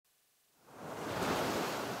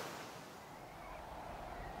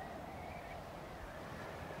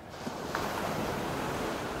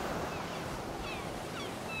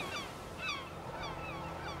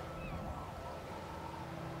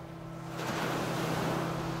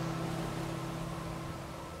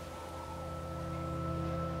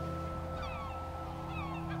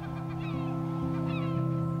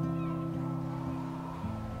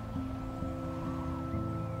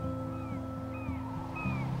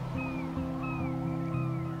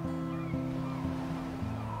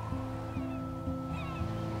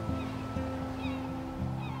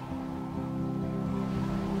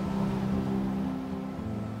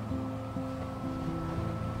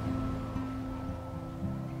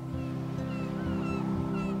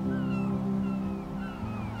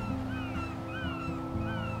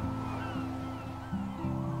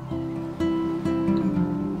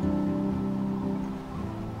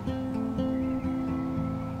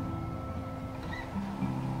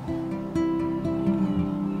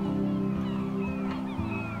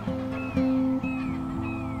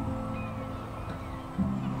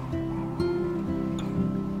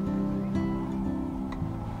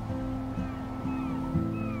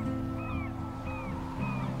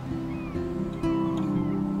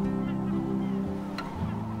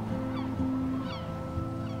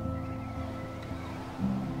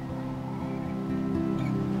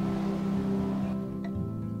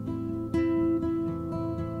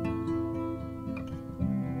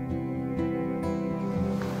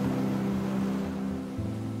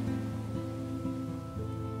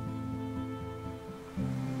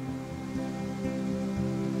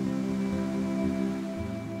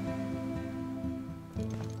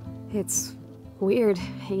It's weird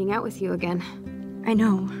hanging out with you again. I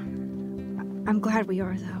know. I'm glad we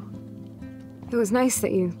are, though. It was nice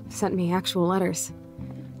that you sent me actual letters.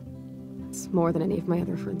 It's more than any of my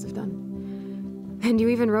other friends have done. And you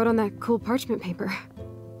even wrote on that cool parchment paper.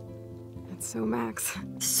 That's so Max.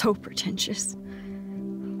 So pretentious.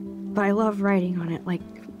 But I love writing on it like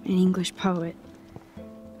an English poet.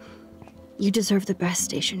 You deserve the best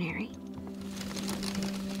stationery.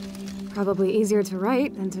 Probably easier to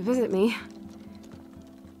write than to visit me.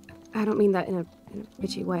 I don't mean that in a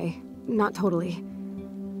bitchy way. Not totally.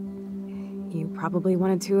 You probably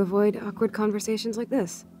wanted to avoid awkward conversations like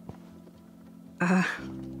this.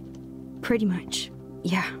 Pretty much,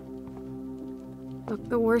 yeah. Look,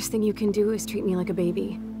 the worst thing you can do is treat me like a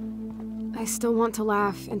baby. I still want to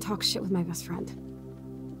laugh and talk shit with my best friend.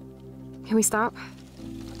 Can we stop?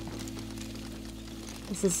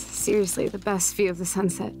 This is seriously the best view of the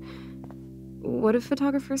sunset. What do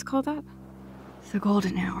photographers call that? The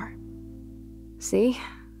golden hour. See?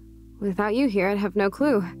 Without you here, I'd have no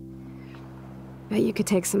clue. Bet you could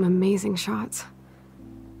take some amazing shots.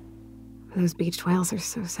 Those beached whales are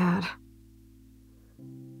so sad.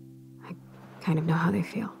 I kind of know how they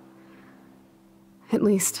feel. At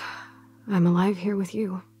least, I'm alive here with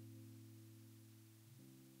you.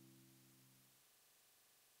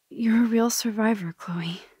 You're a real survivor,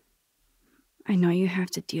 Chloe. I know you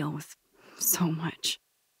have to deal with so much.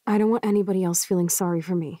 I don't want anybody else feeling sorry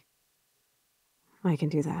for me. I can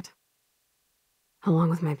do that. Along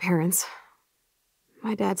with my parents.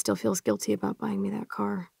 My dad still feels guilty about buying me that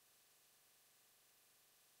car.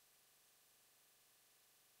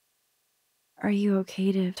 Are you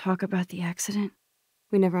okay to talk about the accident?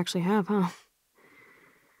 We never actually have, huh?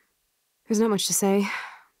 There's not much to say.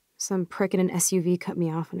 Some prick in an SUV cut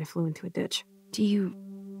me off and I flew into a ditch. Do you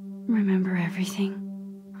remember everything?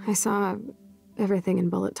 I saw everything in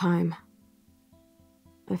bullet time.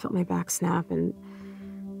 I felt my back snap and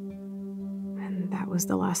that was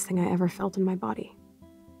the last thing I ever felt in my body.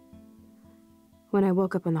 When I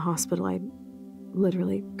woke up in the hospital, I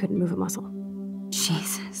literally couldn't move a muscle.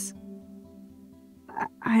 Jesus.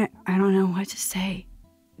 I don't know what to say.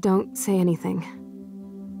 Don't say anything.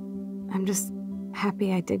 I'm just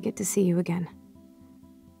happy I did get to see you again.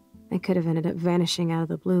 I could have ended up vanishing out of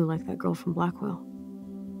the blue like that girl from Blackwell.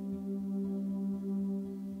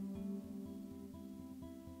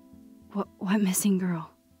 What missing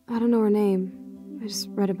girl? I don't know her name. I just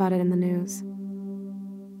read about it in the news.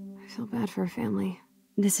 I feel bad for her family.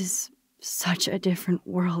 This is such a different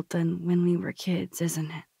world than when we were kids,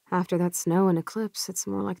 isn't it? After that snow and eclipse, it's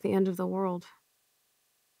more like the end of the world.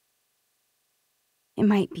 It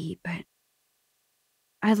might be, but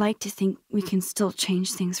I'd like to think we can still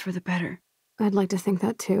change things for the better. I'd like to think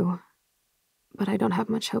that too, but I don't have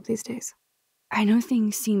much hope these days. I know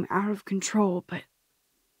things seem out of control, but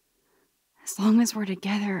as long as we're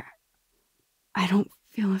together, I don't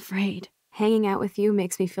feel afraid. Hanging out with you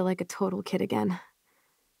makes me feel like a total kid again.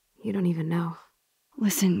 You don't even know.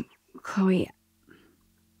 Listen, Chloe,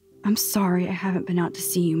 I'm sorry I haven't been out to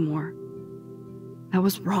see you more. That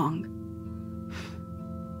was wrong.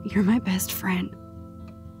 You're my best friend.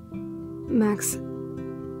 Max,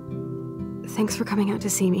 thanks for coming out to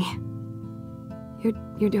see me.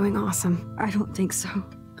 You're doing awesome. I don't think so.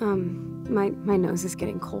 My nose is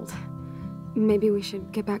getting cold. Maybe we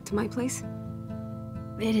should get back to my place?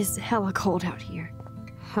 It is hella cold out here.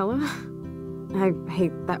 Hella? I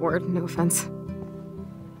hate that word, no offense.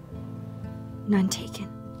 None taken.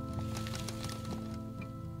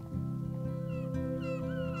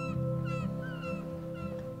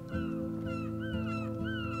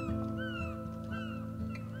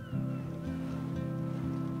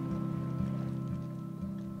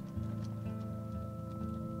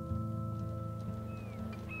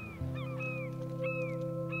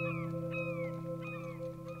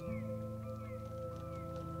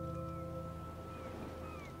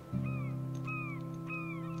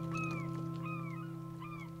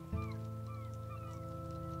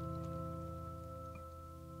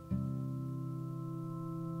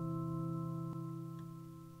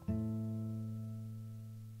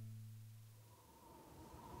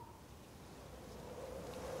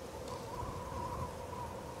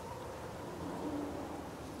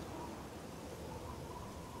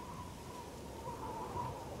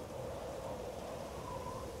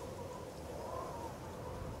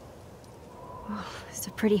 Oh, it's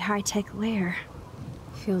a pretty high-tech lair.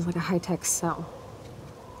 Feels like a high-tech cell.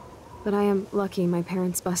 But I am lucky my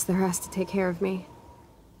parents bust their ass to take care of me.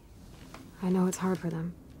 I know it's hard for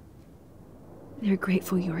them. They're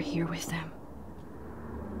grateful you're here with them.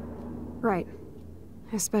 Right.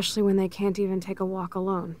 Especially when they can't even take a walk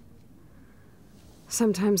alone.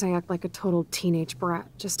 Sometimes I act like a total teenage brat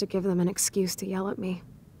just to give them an excuse to yell at me.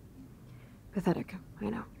 Pathetic, I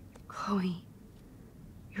know. Chloe,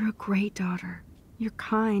 you're a great daughter. You're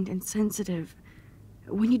kind and sensitive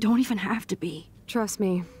when you don't even have to be. Trust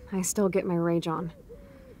me, I still get my rage on.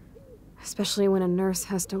 Especially when a nurse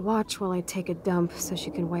has to watch while I take a dump so she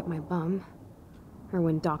can wipe my bum. Or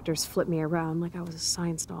when doctors flip me around like I was a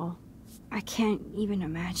science doll. I can't even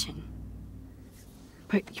imagine.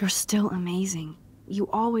 But you're still amazing. You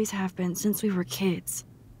always have been since we were kids.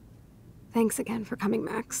 Thanks again for coming,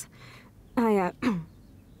 Max. I,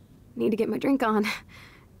 need to get my drink on.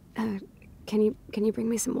 Can you bring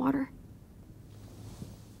me some water?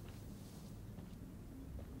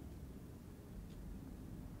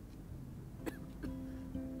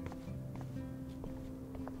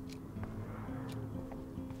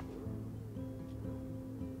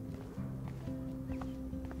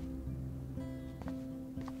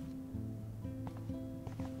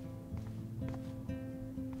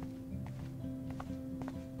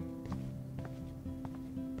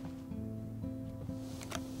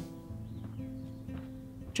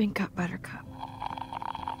 Drink up, Buttercup.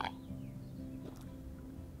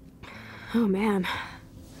 Oh man.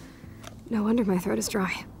 No wonder my throat is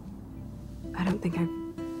dry. I don't think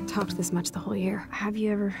I've talked this much the whole year. Have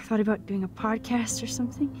you ever thought about doing a podcast or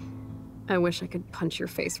something? I wish I could punch your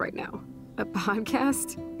face right now. A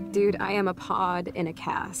podcast? Dude, I am a pod in a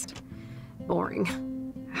cast. Boring.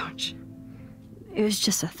 Ouch. It was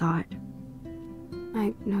just a thought.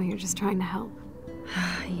 I know you're just trying to help.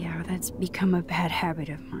 Yeah, that's become a bad habit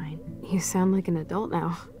of mine. You sound like an adult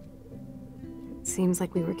now. It seems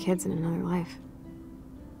like we were kids in another life.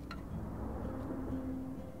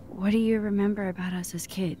 What do you remember about us as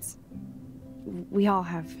kids? We all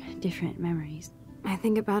have different memories. I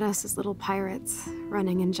think about us as little pirates,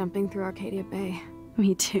 running and jumping through Arcadia Bay.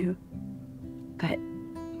 Me too. But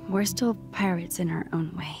we're still pirates in our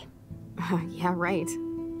own way. Yeah, right.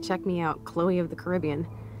 Check me out, Chloe of the Caribbean.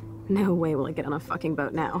 No way will I get on a fucking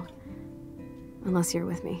boat now. Unless you're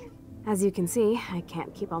with me. As you can see, I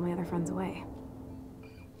can't keep all my other friends away.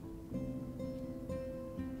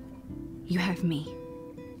 You have me.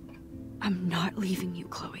 I'm not leaving you,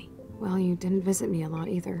 Chloe. Well, you didn't visit me a lot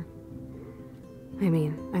either. I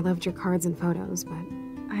mean, I loved your cards and photos, but...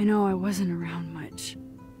 I know I wasn't around much.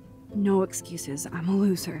 No excuses, I'm a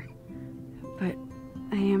loser. But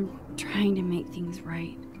I am trying to make things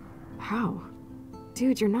right. How?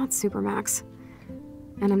 Dude, you're not Supermax.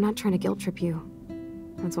 And I'm not trying to guilt trip you.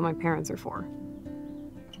 That's what my parents are for.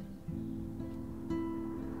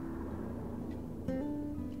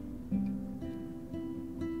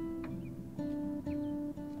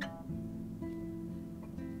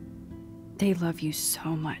 They love you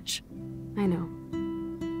so much. I know.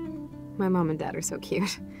 My mom and dad are so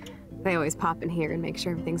cute. They always pop in here and make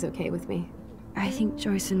sure everything's okay with me. I think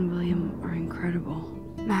Joyce and William are incredible.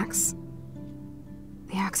 Max,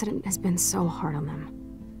 the accident has been so hard on them.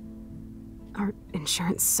 Our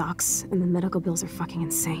insurance sucks, and the medical bills are fucking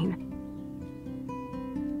insane.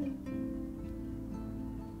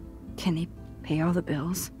 Can they pay all the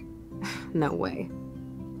bills? No way.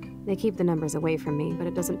 They keep the numbers away from me, but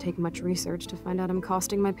it doesn't take much research to find out I'm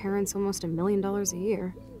costing my parents almost $1 million a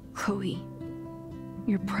year. Chloe,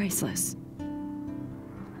 you're priceless.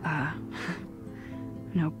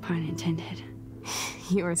 No pun intended.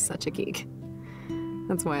 You're such a geek.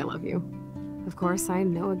 That's why I love you. Of course, I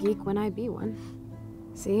know a geek when I be one.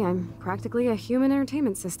 See, I'm practically a human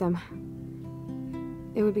entertainment system.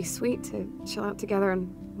 It would be sweet to chill out together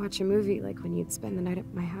and watch a movie like when you'd spend the night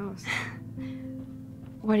at my house.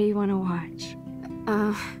 What do you want to watch?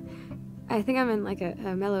 I think I'm in like a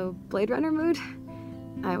mellow Blade Runner mood.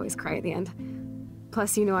 I always cry at the end.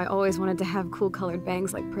 Plus, you know I always wanted to have cool colored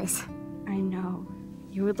bangs like Pris. I know.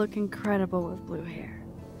 You would look incredible with blue hair.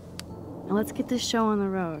 Now let's get this show on the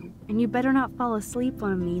road. And you better not fall asleep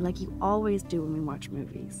on me like you always do when we watch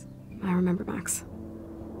movies. I remember, Max.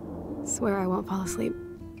 Swear I won't fall asleep.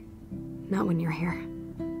 Not when you're here.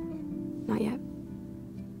 Not yet.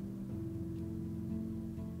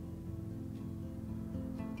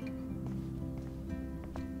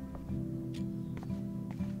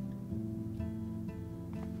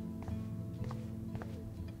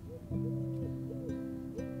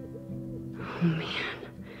 Oh man.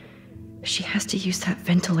 She has to use that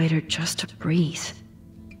ventilator just to breathe.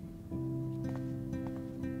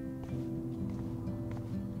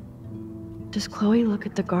 Does Chloe look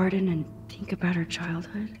at the garden and think about her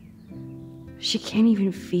childhood? She can't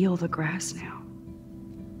even feel the grass now.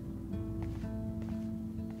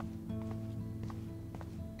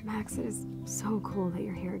 Max, it is so cool that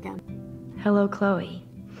you're here again. Hello, Chloe.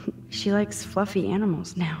 She likes fluffy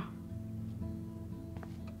animals now.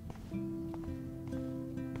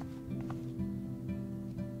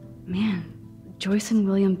 Man, Joyce and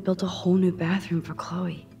William built a whole new bathroom for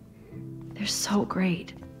Chloe. They're so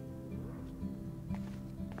great.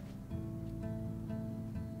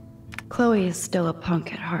 Chloe is still a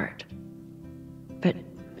punk at heart, but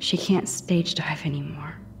she can't stage dive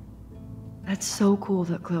anymore. That's so cool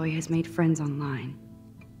that Chloe has made friends online.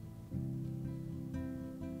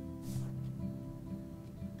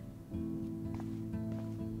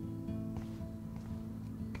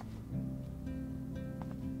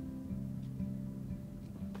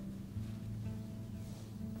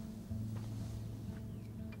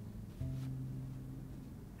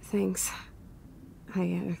 Thanks.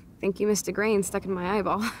 I think you missed a grain stuck in my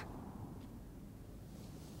eyeball.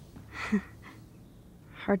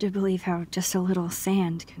 Hard to believe how just a little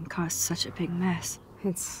sand can cause such a big mess.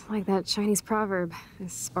 It's like that Chinese proverb. A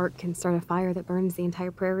spark can start a fire that burns the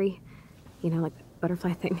entire prairie. You know, like the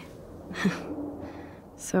butterfly thing.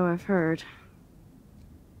 So I've heard.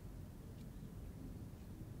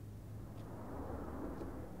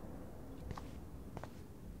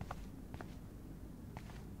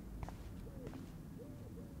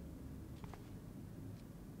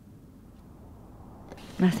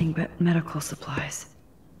 Nothing but medical supplies.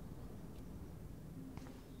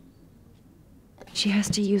 She has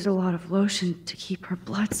to use a lot of lotion to keep her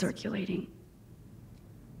blood circulating.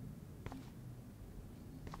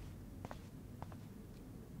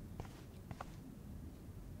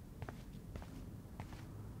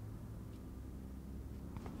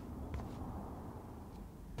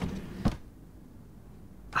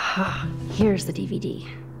 Ah, here's the DVD.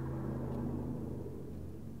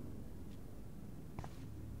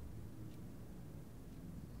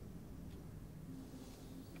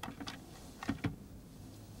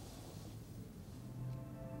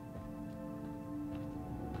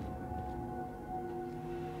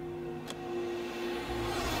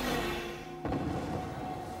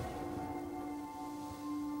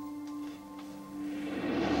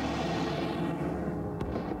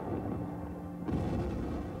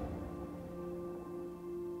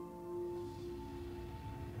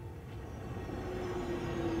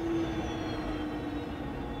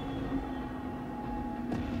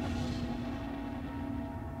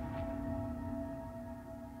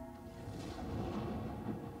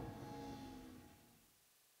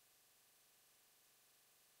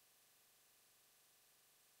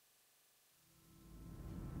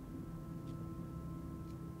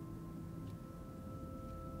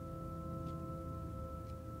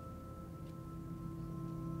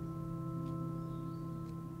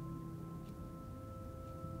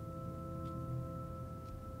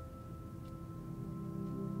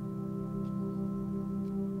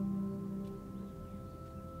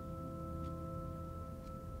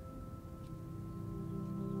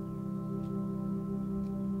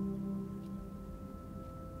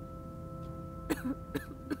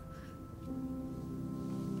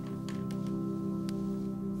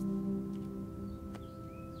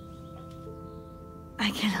 I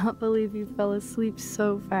cannot believe you fell asleep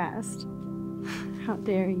so fast. How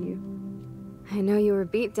dare you? I know you were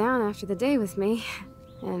beat down after the day with me,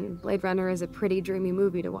 and Blade Runner is a pretty dreamy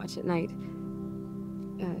movie to watch at night.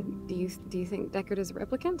 Do you think Deckard is a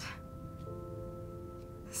replicant?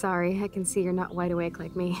 Sorry, I can see you're not wide awake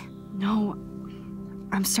like me. No,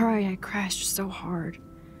 I'm sorry I crashed so hard.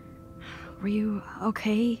 Were you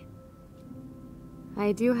okay?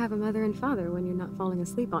 I do have a mother and father when you're not falling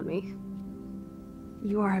asleep on me.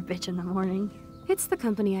 You are a bitch in the morning. It's the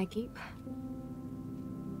company I keep.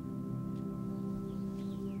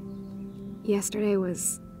 Yesterday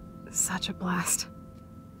was such a blast.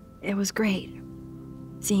 It was great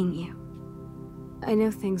seeing you. I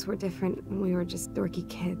know things were different when we were just dorky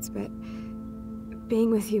kids, but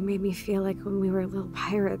being with you made me feel like when we were little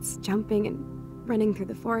pirates, jumping and running through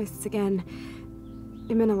the forests again.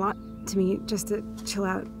 It meant a lot to me just to chill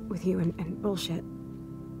out with you and bullshit.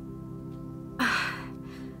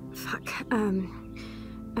 Fuck.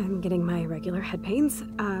 I'm getting my regular head pains.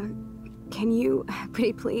 Can you,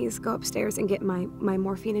 pretty please, go upstairs and get my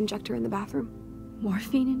morphine injector in the bathroom?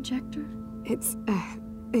 Morphine injector?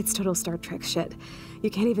 It's total Star Trek shit. You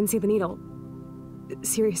can't even see the needle.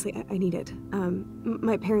 Seriously, I need it.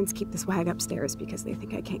 My parents keep the swag upstairs because they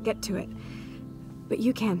think I can't get to it. But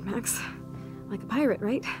you can, Max. Like a pirate,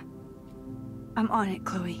 right? I'm on it,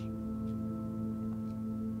 Chloe.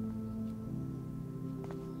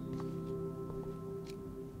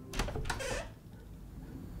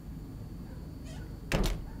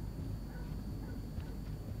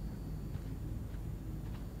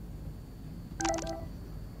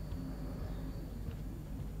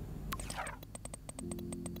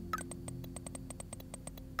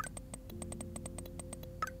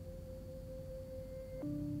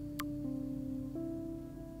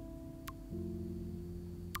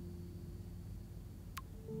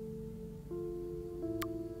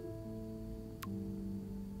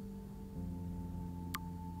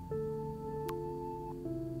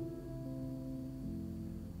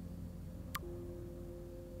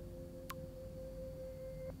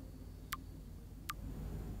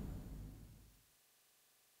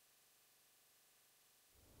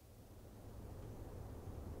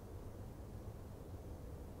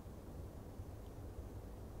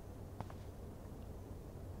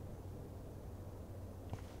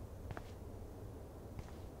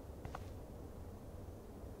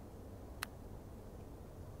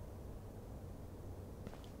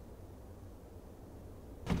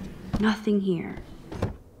 Nothing here.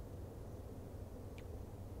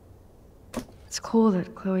 It's cool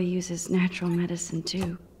that Chloe uses natural medicine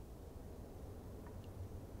too.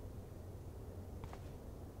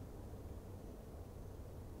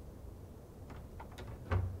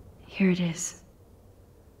 Here it is.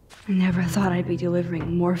 I never thought I'd be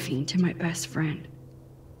delivering morphine to my best friend.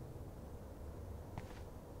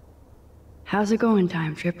 How's it going,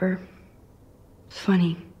 Time Tripper? It's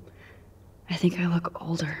funny. I think I look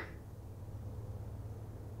older.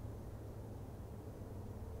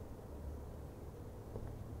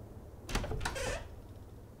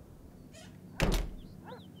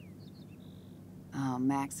 Oh,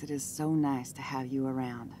 Max, it is so nice to have you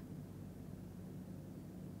around.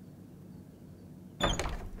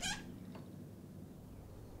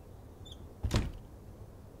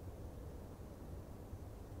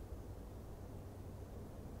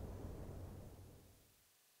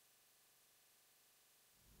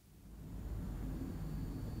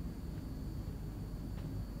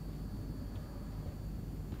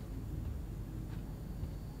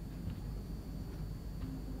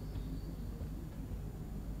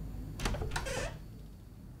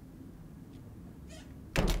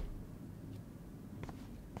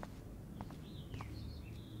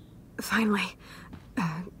 Finally.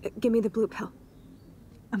 Give me the blue pill.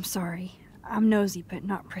 I'm sorry. I'm nosy, but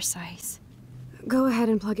not precise. Go ahead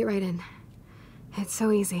and plug it right in. It's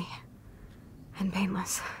so easy. And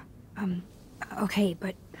painless. Okay,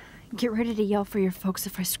 but get ready to yell for your folks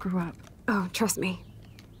if I screw up. Oh, trust me.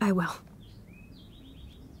 I will.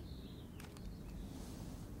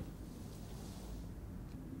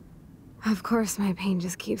 Of course, my pain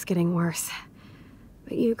just keeps getting worse.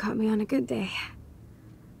 But you caught me on a good day.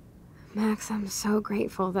 Max, I'm so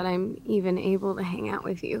grateful that I'm even able to hang out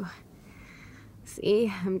with you.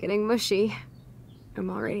 See, I'm getting mushy. I'm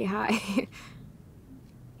already high.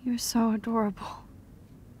 You're so adorable.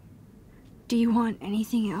 Do you want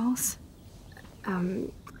anything else?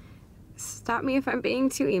 Stop me if I'm being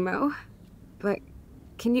too emo, but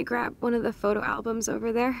can you grab one of the photo albums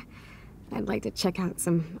over there? I'd like to check out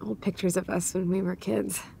some old pictures of us when we were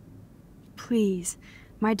kids. Please.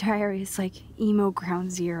 My diary is like emo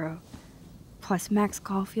ground zero. Plus, Max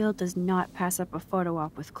Caulfield does not pass up a photo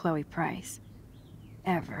op with Chloe Price.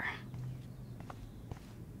 Ever.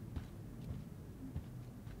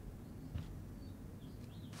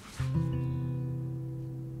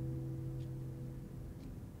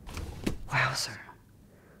 Wowzer.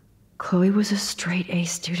 Chloe was a straight A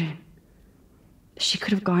student. She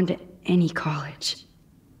could have gone to any college.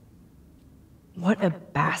 What a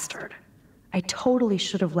bastard. I totally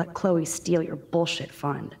should have let Chloe steal your bullshit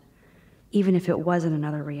fund. Even if it wasn't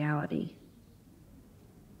another reality.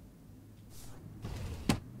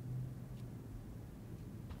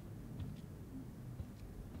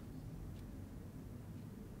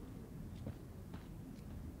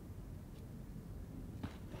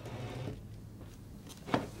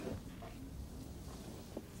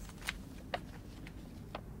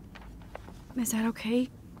 Is that okay?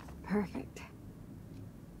 Perfect.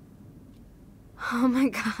 Oh my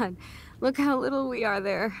god, look how little we are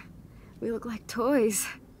there. We look like toys.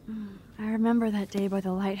 I remember that day by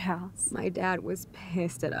the lighthouse. My dad was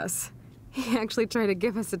pissed at us. He actually tried to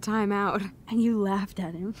give us a timeout. And you laughed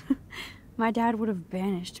at him. My dad would have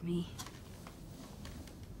banished me.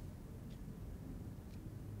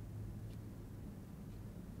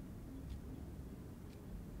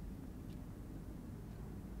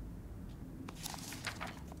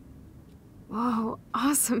 Whoa,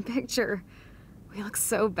 awesome picture. We look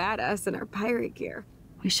so badass in our pirate gear.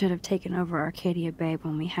 We should have taken over Arcadia Bay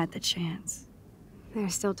when we had the chance.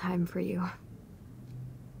 There's still time for you.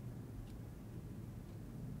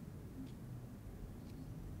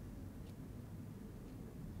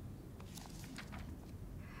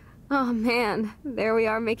 Oh man, there we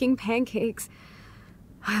are making pancakes.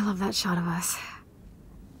 I love that shot of us.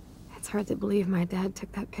 It's hard to believe my dad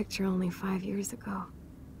took that picture only 5 years ago.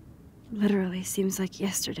 Literally seems like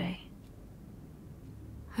yesterday.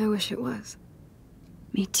 I wish it was.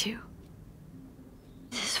 Me too.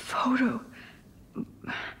 This photo...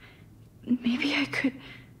 Maybe I could...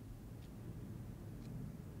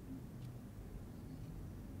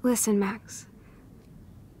 Listen, Max.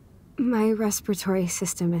 My respiratory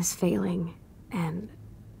system is failing, and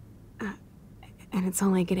it's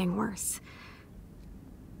only getting worse.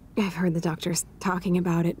 I've heard the doctors talking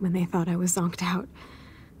about it when they thought I was zonked out.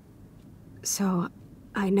 So,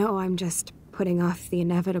 I know I'm just putting off the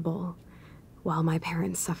inevitable while my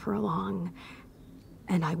parents suffer along,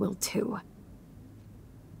 and I will too.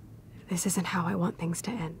 This isn't how I want things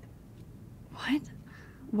to end. What?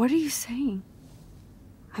 What are you saying?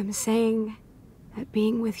 I'm saying that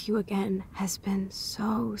being with you again has been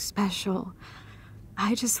so special.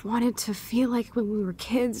 I just wanted to feel like when we were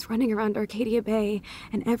kids running around Arcadia Bay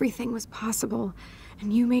and everything was possible,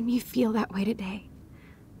 and you made me feel that way today.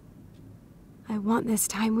 I want this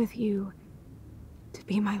time with you to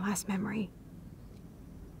be my last memory.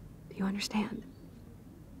 Do you understand?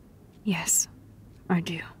 Yes, I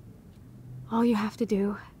do. All you have to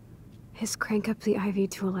do is crank up the IV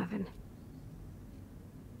to 11.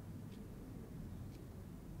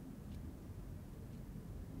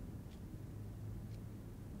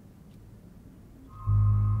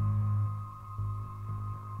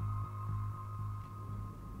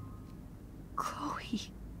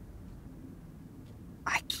 Chloe.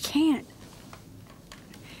 I can't.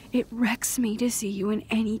 It wrecks me to see you in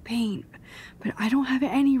any pain, but I don't have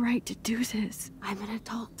any right to do this. I'm an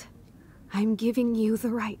adult. I'm giving you the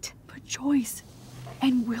right. But Joyce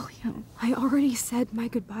and William... I already said my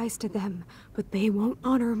goodbyes to them, but they won't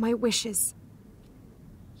honor my wishes.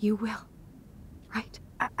 You will, right?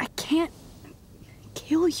 I can't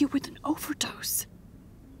kill you with an overdose.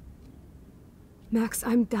 Max,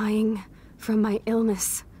 I'm dying from my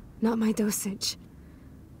illness, not my dosage.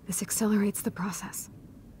 This accelerates the process.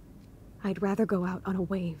 I'd rather go out on a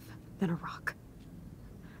wave than a rock.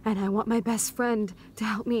 And I want my best friend to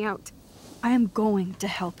help me out. I am going to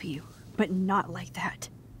help you, but not like that.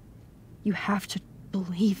 You have to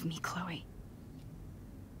believe me, Chloe.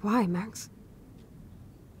 Why, Max?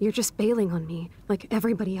 You're just bailing on me like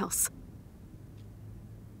everybody else.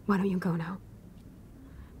 Why don't you go now?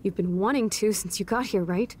 You've been wanting to since you got here,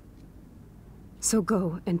 right? So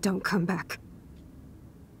go and don't come back.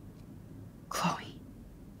 Chloe,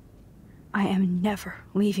 I am never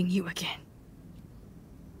leaving you again.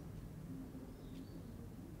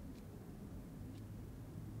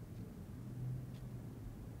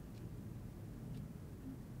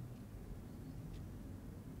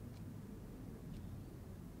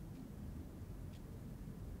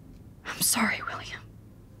 I'm sorry, William.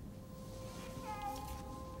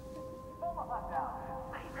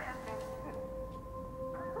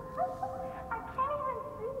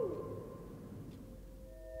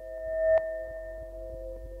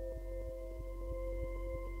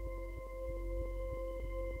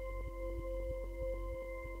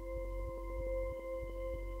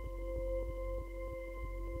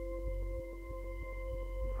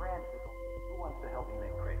 Who wants to help me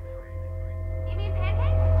make crepes? You mean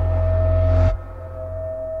pancakes?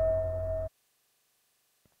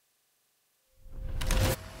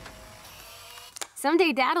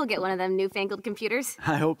 Someday Dad'll get one of them newfangled computers.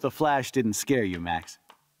 I hope the flash didn't scare you, Max.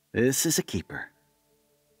 This is a keeper.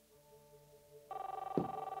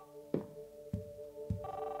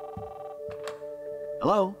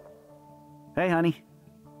 Hello? Hey, honey.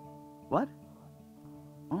 What?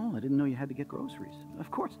 Oh, I didn't know you had to get groceries. Of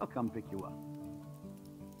course I'll come pick you up.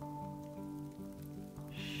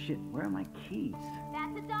 Shit, where are my keys?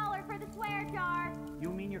 That's $1 for the swear jar. You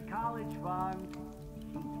mean your college fund?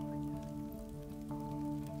 Keys, please.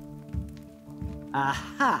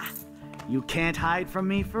 Aha! You can't hide from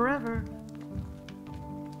me forever.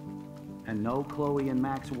 And no Chloe and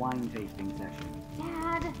Max wine tasting session.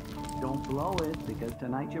 Dad. Don't blow it, because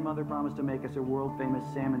tonight your mother promised to make us a world-famous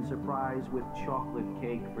salmon surprise with chocolate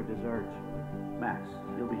cake for dessert. Max,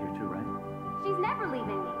 you'll be here too, right? She's never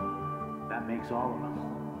leaving me. That makes all of us.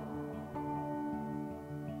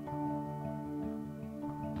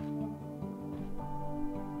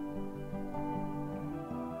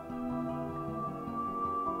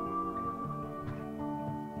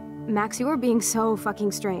 Max, you are being so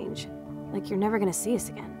fucking strange. Like you're never gonna see us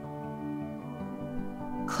again.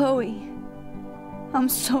 Chloe, I'm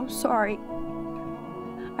so sorry.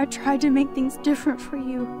 I tried to make things different for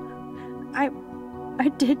you. I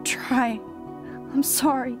did try. I'm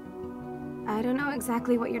sorry. I don't know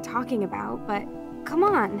exactly what you're talking about, but come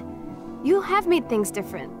on. You have made things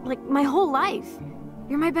different, like my whole life.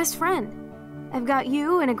 You're my best friend. I've got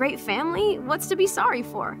you and a great family. What's to be sorry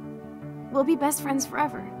for? We'll be best friends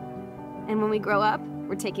forever. And when we grow up,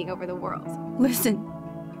 we're taking over the world. Listen,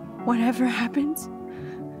 whatever happens,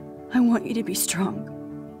 I want you to be strong.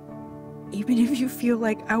 Even if you feel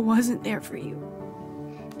like I wasn't there for you.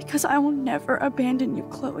 Because I will never abandon you,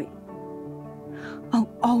 Chloe. I'll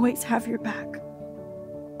always have your back.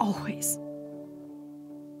 Always.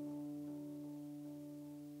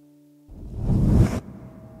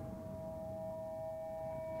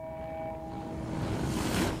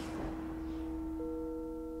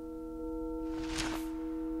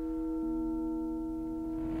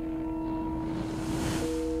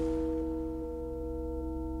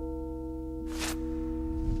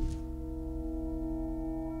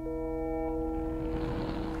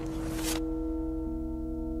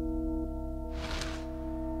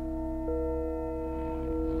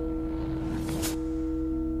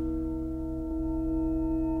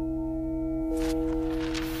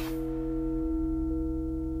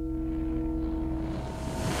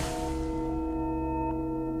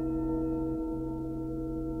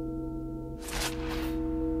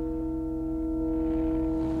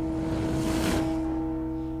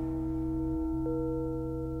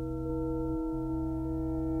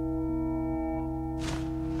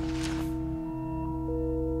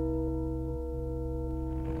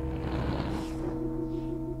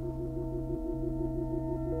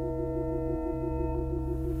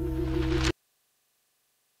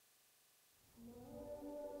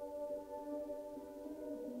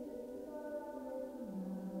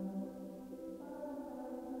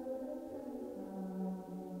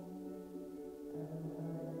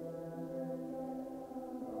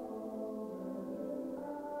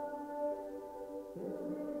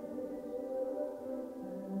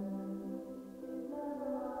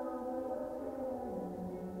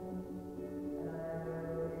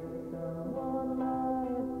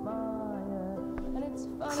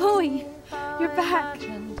 Chloe, you're back.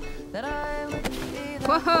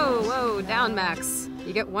 Whoa, whoa, down, Max.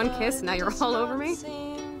 You get one kiss, now you're all over me?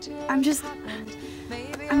 I'm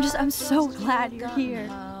so glad you're here.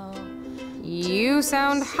 You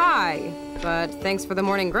sound high, but thanks for the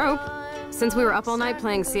morning grope. Since we were up all night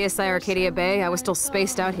playing CSI Arcadia Bay, I was still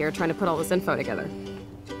spaced out here trying to put all this info together.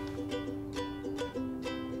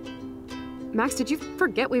 Max, did you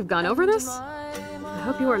forget we've gone over this? I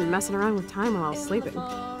hope you weren't messing around with time while I was sleeping.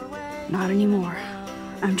 Not anymore.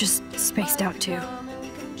 I'm just spaced out too.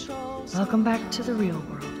 Welcome back to the real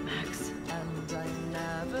world, Max.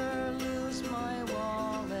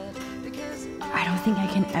 I don't think I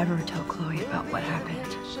can ever tell Chloe about what happened.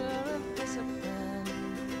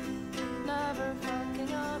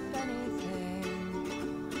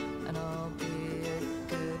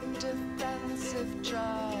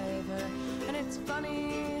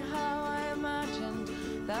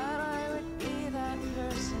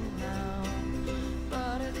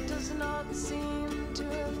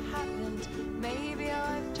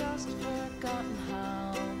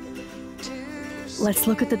 Let's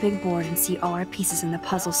look at the big board and see all our pieces in the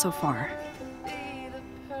puzzle so far.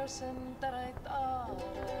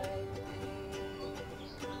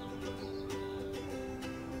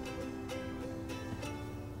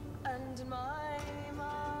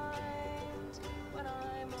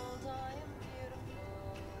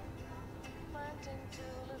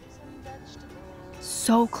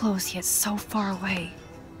 So close yet so far away.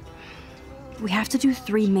 We have to do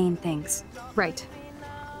 3 main things. Right.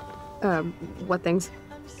 What things?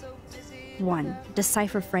 1.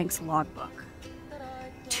 Decipher Frank's logbook.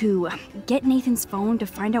 2. Get Nathan's phone to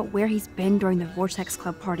find out where he's been during the Vortex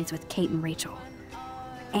Club parties with Kate and Rachel.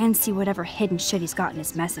 And see whatever hidden shit he's got in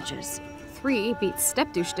his messages. 3. Beat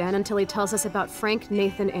Step-Douche Dan until he tells us about Frank,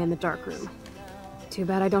 Nathan, and the dark room. Too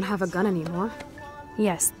bad I don't have a gun anymore.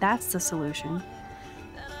 Yes, that's the solution.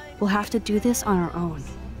 We'll have to do this on our own.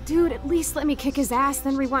 Dude, at least let me kick his ass,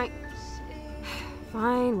 then rewind.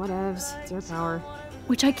 Fine, whatevs. It's your power.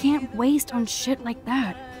 Which I can't waste on shit like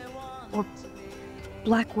that. Or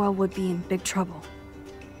Blackwell would be in big trouble.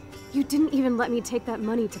 You didn't even let me take that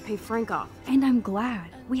money to pay Frank off. And I'm glad.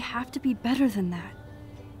 We have to be better than that.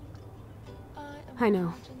 I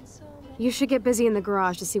know. You should get busy in the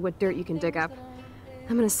garage to see what dirt you can dig up.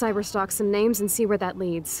 I'm gonna cyberstalk some names and see where that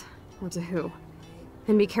leads. Or to who.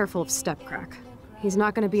 And be careful of Stepcrack. He's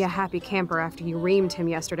not gonna be a happy camper after you reamed him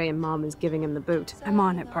yesterday and Mom is giving him the boot. I'm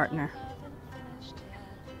on it, partner.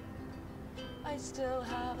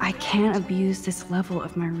 I can't abuse this level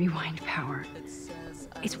of my rewind power.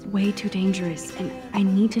 It's way too dangerous, and I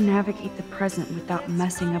need to navigate the present without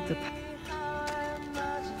messing up the past.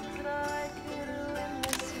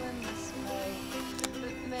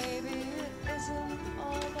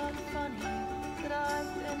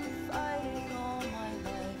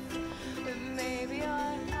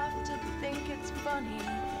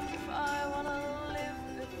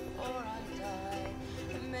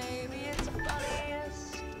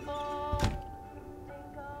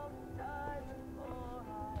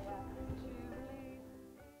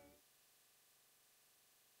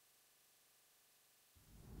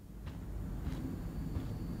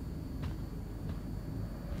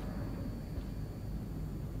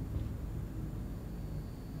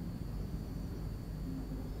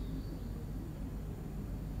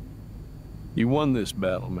 You won this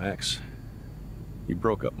battle, Max. You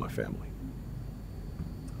broke up my family.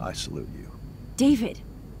 I salute you. David,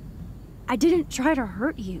 I didn't try to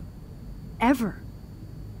hurt you. Ever.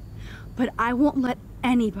 But I won't let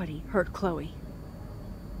anybody hurt Chloe.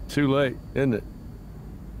 Too late, isn't it?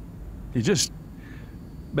 You just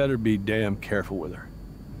better be damn careful with her.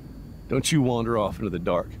 Don't you wander off into the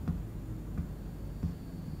dark.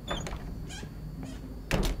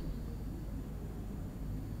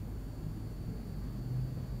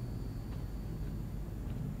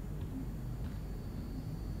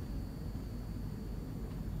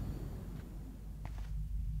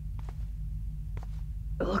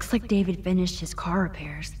 It looks like David finished his car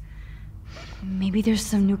repairs. Maybe there's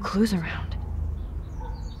some new clues around.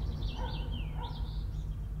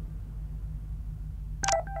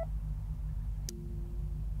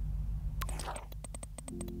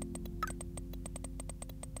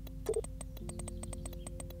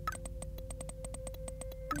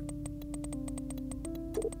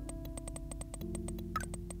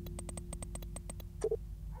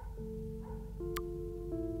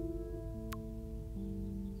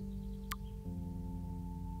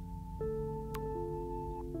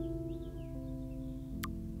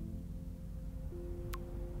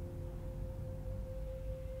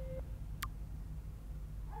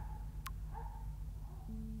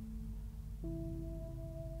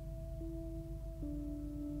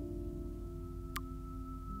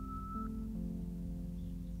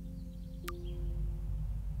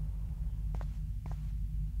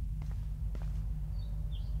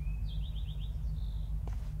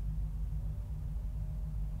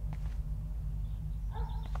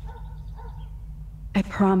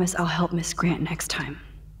 promise I'll help Miss Grant next time.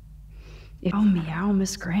 Oh, meow,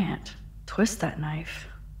 Miss Grant. Twist that knife.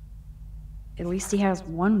 At least he has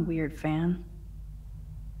one weird fan.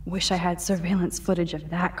 Wish I had surveillance footage of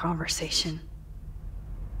that conversation.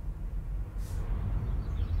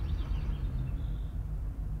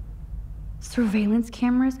 Surveillance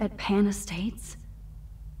cameras at Pan Estates?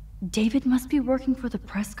 David must be working for the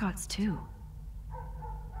Prescotts, too.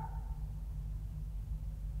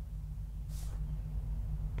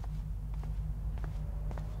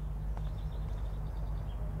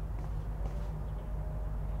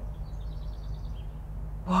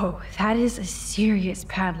 Whoa, that is a serious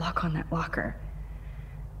padlock on that locker.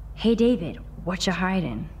 Hey, David, what you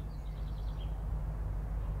hiding?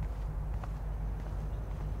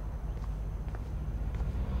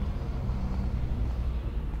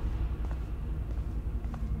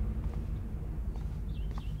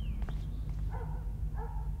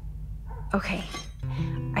 Okay,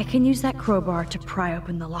 I can use that crowbar to pry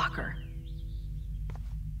open the locker.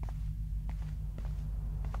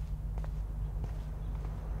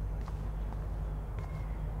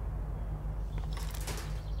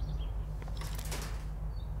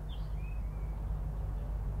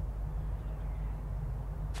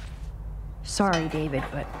 Sorry, David,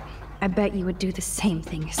 but I bet you would do the same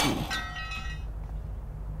thing as me.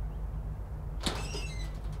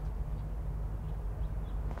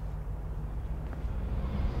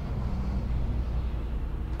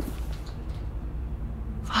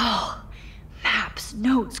 Oh, maps,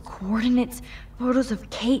 notes, coordinates, photos of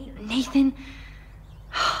Kate, Nathan.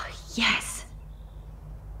 Oh, yes.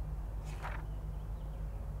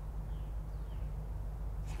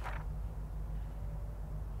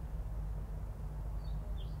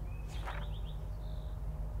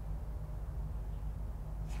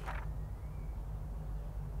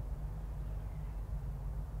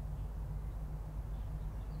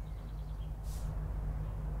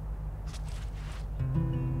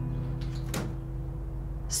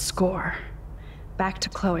 Score. Back to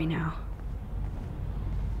Chloe now.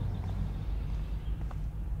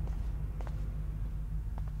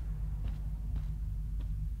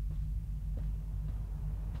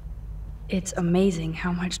 It's amazing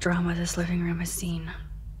how much drama this living room has seen.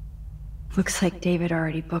 Looks like David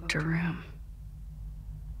already booked a room.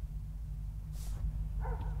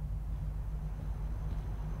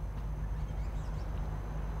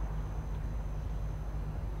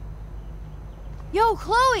 Yo,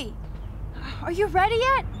 Chloe! Are you ready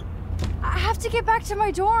yet? I have to get back to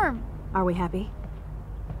my dorm. Are we happy?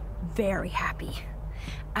 Very happy.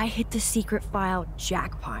 I hit the secret file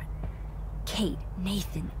jackpot. Kate,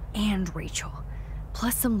 Nathan, and Rachel.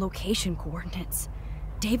 Plus some location coordinates.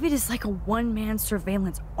 David is like a one-man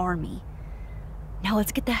surveillance army. Now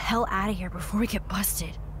let's get the hell out of here before we get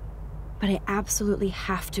busted. But I absolutely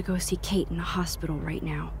have to go see Kate in the hospital right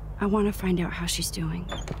now. I want to find out how she's doing.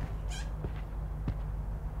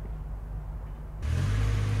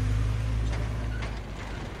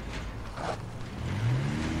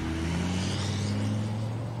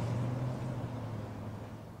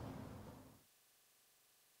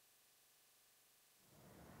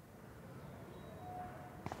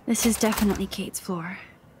 This is definitely Kate's floor.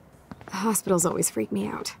 Hospitals always freak me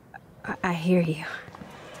out. I hear you.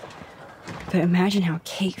 But imagine how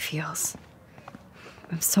Kate feels.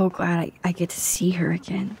 I'm so glad I get to see her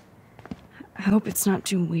again. I hope it's not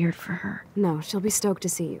too weird for her. No, she'll be stoked to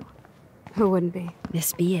see you. Who wouldn't be?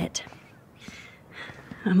 This be it.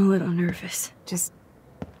 I'm a little nervous. Just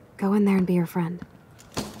go in there and be your friend.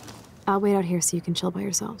 I'll wait out here so you can chill by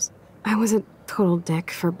yourselves. I was a total dick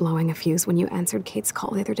for blowing a fuse when you answered Kate's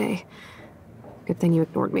call the other day. Good thing you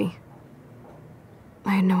ignored me.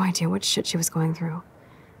 I had no idea what shit she was going through.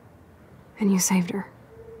 And you saved her.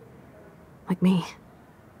 Like me.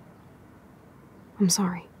 I'm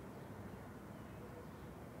sorry.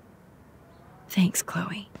 Thanks,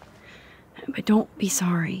 Chloe. But don't be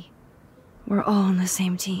sorry. We're all on the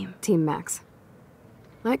same team. Team Max.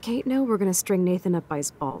 Let Kate know we're gonna string Nathan up by his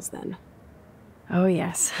balls then. Oh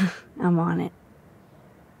yes, I'm on it.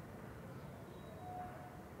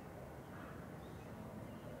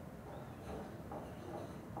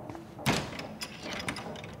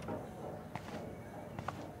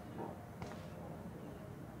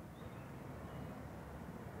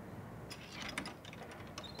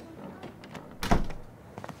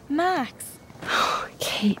 Max. Oh,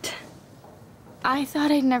 Kate. I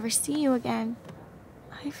thought I'd never see you again.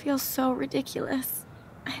 I feel so ridiculous.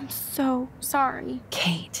 I'm so sorry.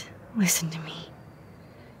 Kate, listen to me.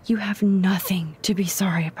 You have nothing to be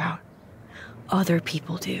sorry about. Other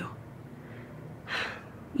people do.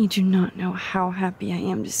 You do not know how happy I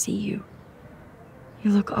am to see you. You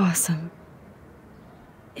look awesome.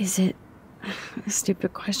 Is it a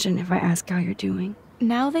stupid question if I ask how you're doing?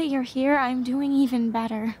 Now that you're here, I'm doing even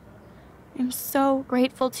better. I'm so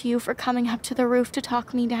grateful to you for coming up to the roof to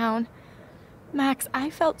talk me down. Max, I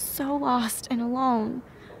felt so lost and alone.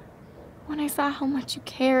 When I saw how much you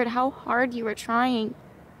cared, how hard you were trying,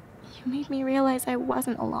 you made me realize I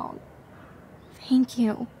wasn't alone. Thank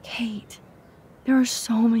you. Kate, there are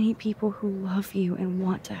so many people who love you and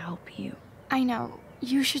want to help you. I know.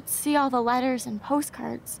 You should see all the letters and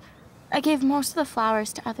postcards. I gave most of the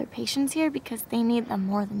flowers to other patients here because they need them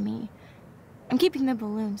more than me. I'm keeping the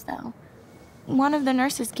balloons, though. One of the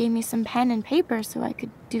nurses gave me some pen and paper so I could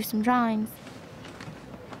do some drawings.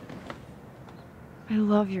 I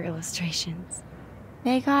love your illustrations.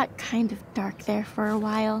 They got kind of dark there for a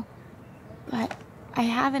while. But I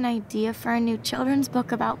have an idea for a new children's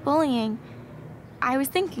book about bullying. I was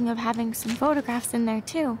thinking of having some photographs in there,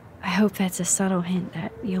 too. I hope that's a subtle hint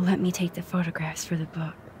that you'll let me take the photographs for the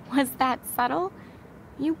book. Was that subtle?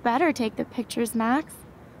 You better take the pictures, Max.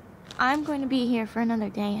 I'm going to be here for another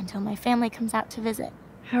day until my family comes out to visit.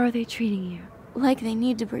 How are they treating you? Like they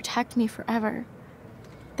need to protect me forever.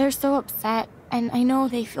 They're so upset, and I know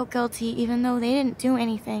they feel guilty even though they didn't do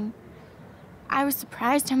anything. I was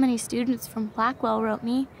surprised how many students from Blackwell wrote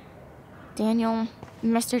me. Daniel,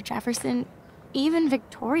 Mr. Jefferson, even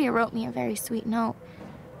Victoria wrote me a very sweet note.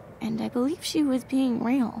 And I believe she was being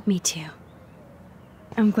real. Me too.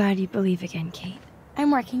 I'm glad you believe again, Kate.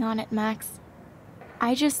 I'm working on it, Max.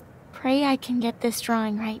 I just pray I can get this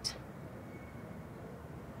drawing right.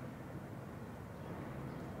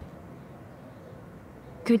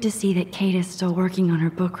 Good to see that Kate is still working on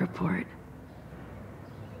her book report.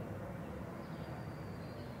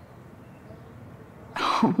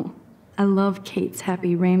 Oh, I love Kate's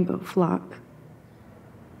happy rainbow flock.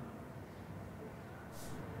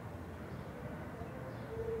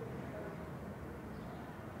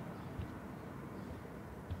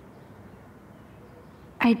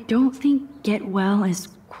 I don't think get well is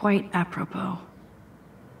quite apropos.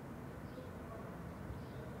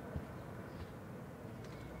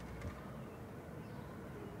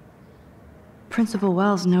 Principal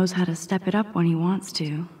Wells knows how to step it up when he wants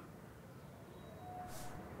to.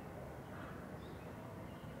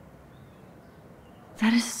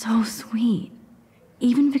 That is so sweet.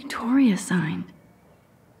 Even Victoria signed.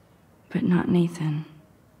 But not Nathan.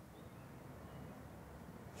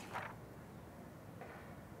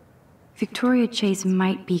 Victoria Chase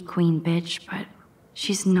might be queen bitch, but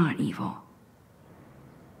she's not evil.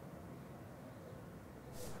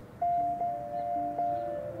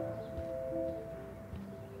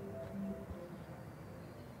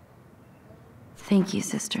 Thank you,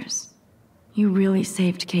 sisters. You really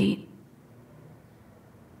saved Kate.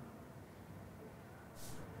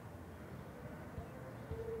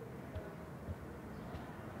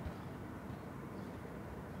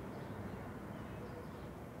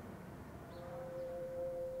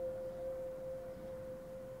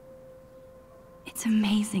 It's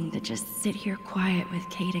amazing to just sit here quiet with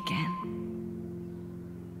Kate again.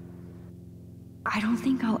 I don't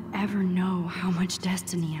think I'll ever know how much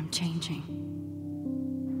destiny I'm changing.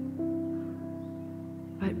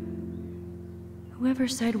 But whoever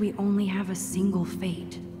said we only have a single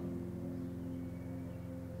fate?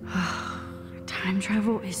 Time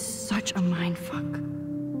travel is such a mindfuck.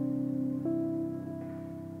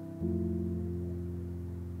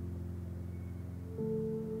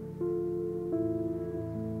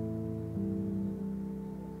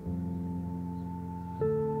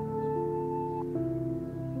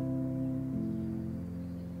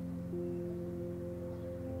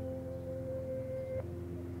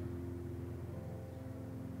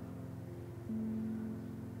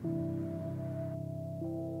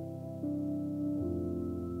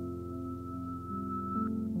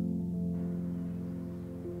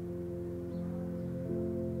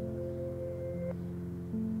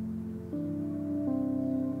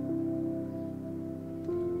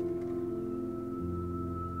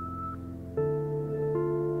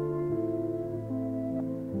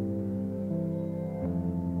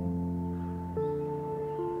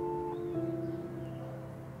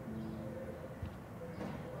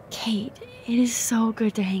 Kate, it is so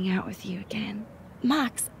good to hang out with you again.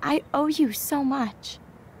 Max, I owe you so much.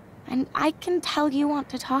 And I can tell you want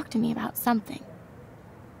to talk to me about something.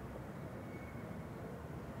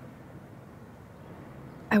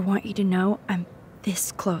 I want you to know I'm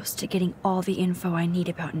this close to getting all the info I need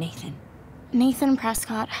about Nathan. Nathan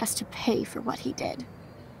Prescott has to pay for what he did.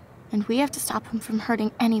 And we have to stop him from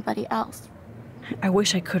hurting anybody else. I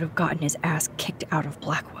wish I could have gotten his ass kicked out of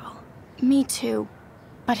Blackwell. Me too.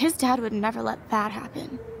 But his dad would never let that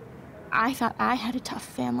happen. I thought I had a tough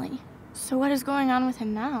family. So what is going on with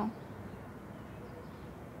him now?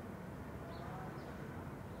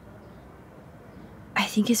 I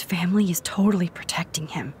think his family is totally protecting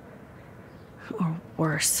him. Or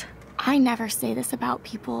worse. I never say this about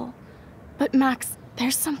people. But Max,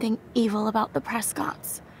 there's something evil about the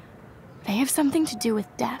Prescotts. They have something to do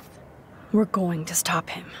with death. We're going to stop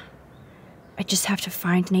him. I just have to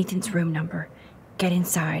find Nathan's room number, get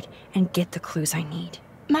inside, and get the clues I need.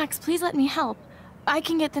 Max, please let me help. I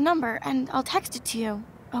can get the number, and I'll text it to you,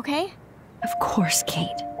 okay? Of course,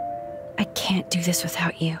 Kate. I can't do this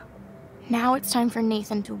without you. Now it's time for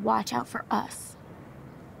Nathan to watch out for us.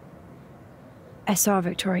 I saw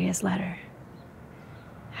Victoria's letter.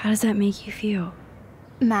 How does that make you feel?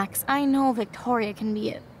 Max, I know Victoria can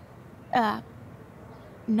be,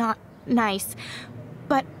 not nice,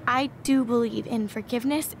 but I do believe in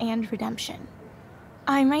forgiveness and redemption.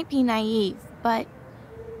 I might be naive, but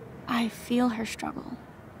I feel her struggle.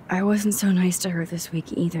 I wasn't so nice to her this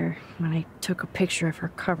week either, when I took a picture of her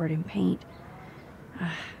covered in paint. It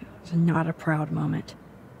was not a proud moment.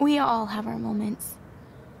 We all have our moments.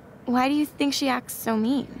 Why do you think she acts so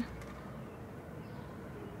mean?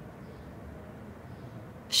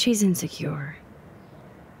 She's insecure.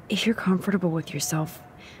 If you're comfortable with yourself,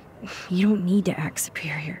 you don't need to act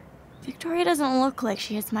superior. Victoria doesn't look like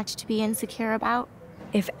she has much to be insecure about.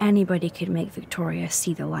 If anybody could make Victoria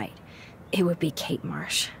see the light, it would be Kate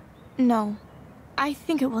Marsh. No. I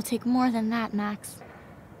think it will take more than that, Max.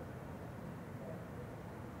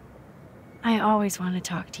 I always want to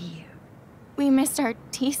talk to you. We missed our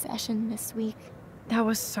tea session this week. That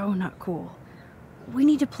was so not cool. We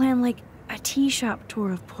need to plan, like, a tea shop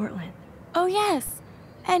tour of Portland. Oh, yes.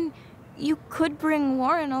 And you could bring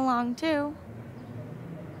Warren along, too.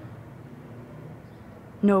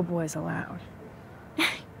 No boys allowed.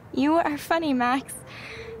 You are funny, Max.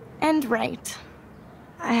 And right.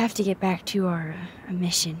 I have to get back to our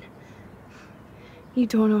mission. You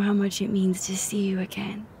don't know how much it means to see you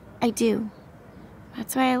again. I do.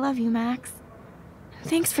 That's why I love you, Max.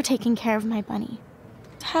 Thanks for taking care of my bunny.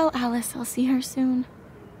 Tell Alice I'll see her soon.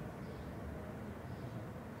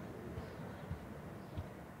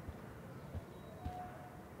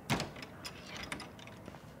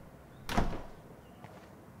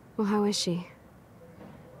 Well, how is she?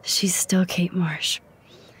 She's still Kate Marsh.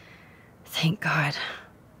 Thank God.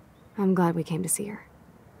 I'm glad we came to see her.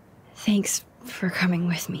 Thanks for coming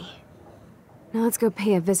with me. Now let's go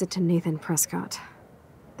pay a visit to Nathan Prescott.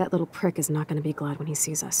 That little prick is not going to be glad when he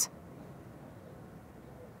sees us.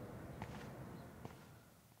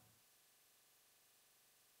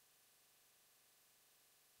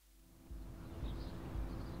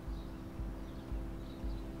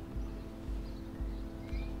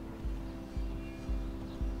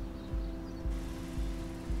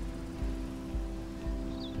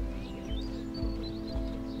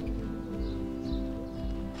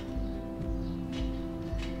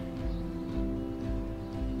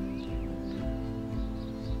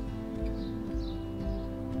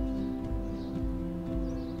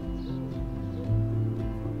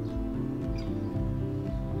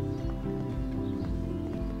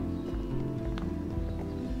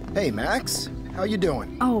 Hey, Max. How you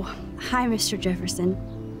doing? Oh, hi, Mr. Jefferson.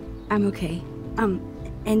 I'm okay.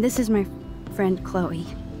 And this is my friend Chloe.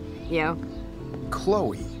 Yo.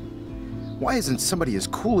 Chloe? Why isn't somebody as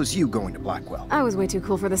cool as you going to Blackwell? I was way too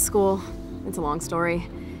cool for this school. It's a long story.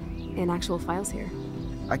 In actual files here.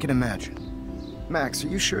 I can imagine. Max, are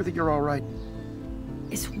you sure that you're all right?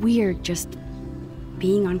 It's weird just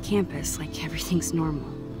being on campus like everything's normal.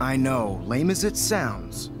 I know. Lame as it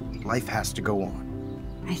sounds, life has to go on.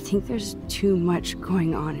 I think there's too much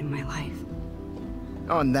going on in my life.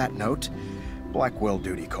 On that note, Blackwell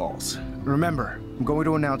duty calls. Remember, I'm going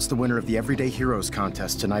to announce the winner of the Everyday Heroes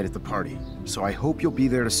contest tonight at the party, so I hope you'll be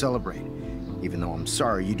there to celebrate, even though I'm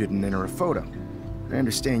sorry you didn't enter a photo. I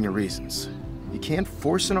understand your reasons. You can't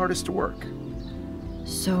force an artist to work.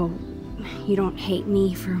 So, you don't hate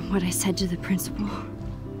me for what I said to the principal?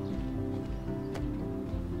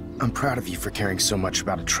 I'm proud of you for caring so much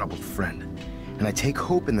about a troubled friend. And I take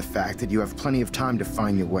hope in the fact that you have plenty of time to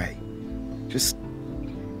find your way. Just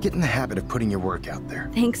get in the habit of putting your work out there.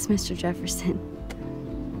 Thanks, Mr. Jefferson.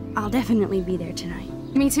 I'll definitely be there tonight.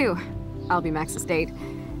 Me too. I'll be Max's date.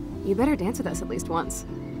 You better dance with us at least once.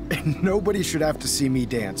 And nobody should have to see me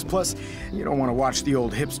dance. Plus, you don't want to watch the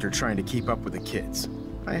old hipster trying to keep up with the kids.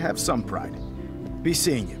 I have some pride. Be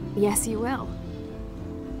seeing you. Yes, you will.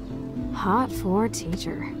 Hot for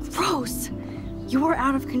teacher. Gross! You're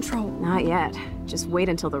out of control. Not yet. Just wait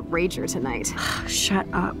until the rager tonight. Shut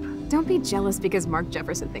up. Don't be jealous because Mark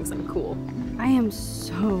Jefferson thinks I'm cool. I am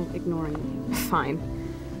so ignoring you. Fine.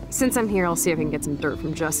 Since I'm here, I'll see if I can get some dirt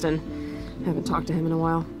from Justin. Haven't talked to him in a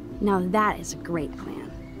while. Now that is a great plan.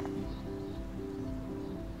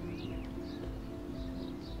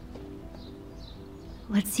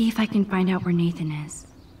 Let's see if I can find out where Nathan is.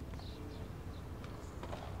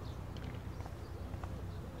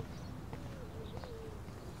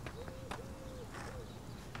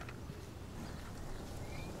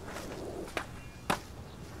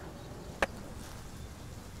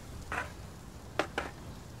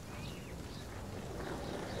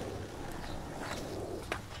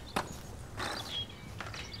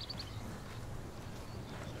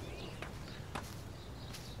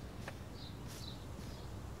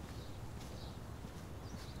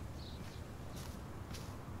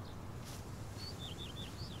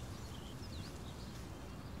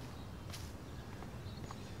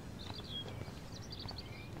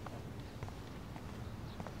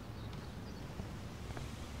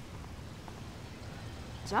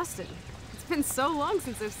 Justin, it's been so long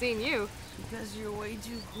since I've seen you. Because you're way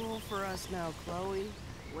too cool for us now, Chloe.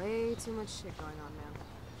 Way too much shit going on, man.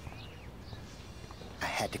 I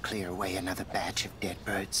had to clear away another batch of dead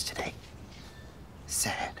birds today.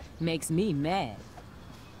 Sad. Makes me mad.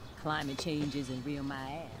 Climate change isn't real my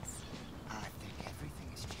ass. I think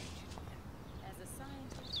everything is changing. As a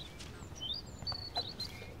scientist...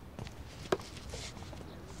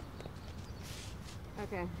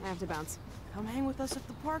 Okay, I have to bounce. Come hang with us at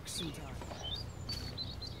the park sometime.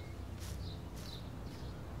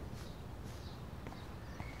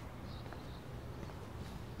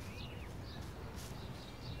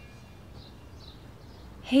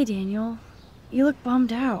 Hey, Daniel. You look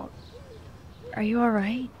bummed out. Are you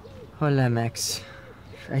alright? Hola, Max.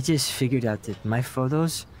 I just figured out that my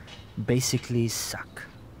photos basically suck.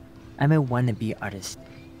 I'm a wannabe artist.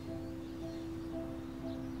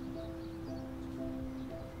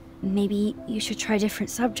 Maybe you should try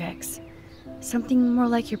different subjects. Something more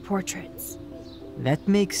like your portraits. That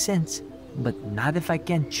makes sense, but not if I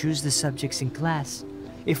can't choose the subjects in class.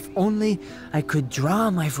 If only I could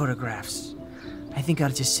draw my photographs. I think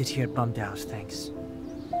I'll just sit here bummed out, thanks.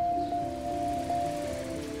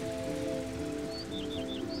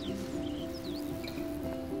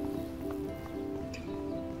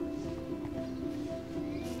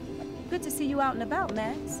 Good to see you out and about,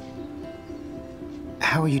 Max.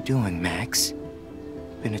 How are you doing, Max?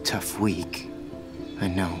 Been a tough week. I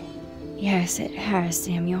know. Yes, it has,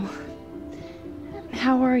 Samuel.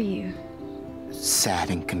 How are you? Sad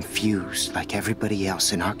and confused like everybody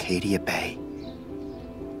else in Arcadia Bay.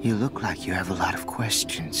 You look like you have a lot of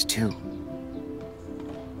questions, too.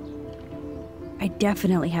 I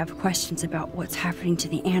definitely have questions about what's happening to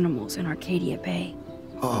the animals in Arcadia Bay.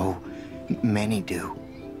 Oh, many do.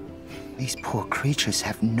 These poor creatures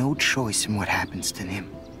have no choice in what happens to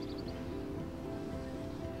them.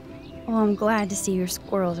 Well, I'm glad to see your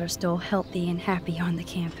squirrels are still healthy and happy on the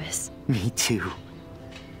campus. Me too.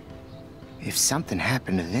 If something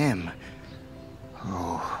happened to them...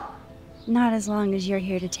 Oh... Not as long as you're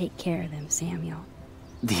here to take care of them, Samuel.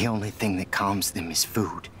 The only thing that calms them is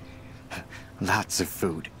food. Lots of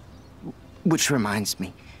food. Which reminds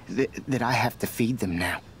me that I have to feed them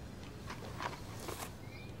now.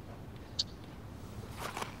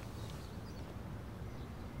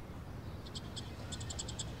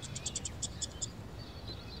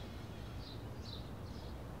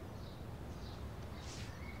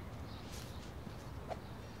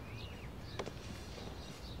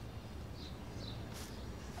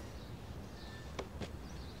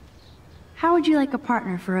 How would you like a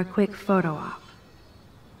partner for a quick photo op?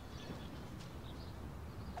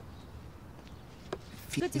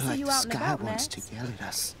 Feel Good to see like you the out and sky about, wants Max. to yell at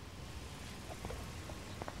us.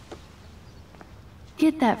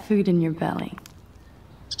 Get that food in your belly.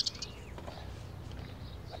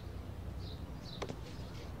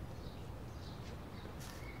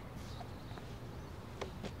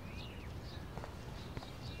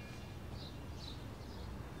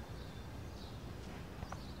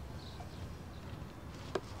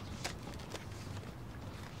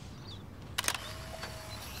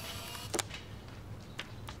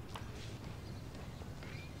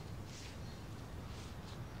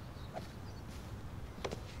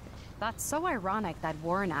 That's so ironic that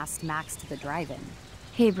Warren asked Max to the drive-in.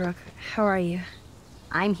 Hey, Brooke. How are you?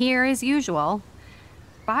 I'm here as usual.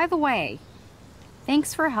 By the way,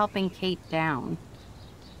 thanks for helping Kate down.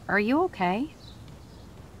 Are you okay?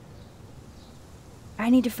 I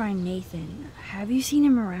need to find Nathan. Have you seen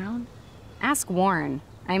him around? Ask Warren.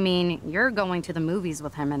 I mean, you're going to the movies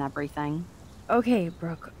with him and everything. Okay,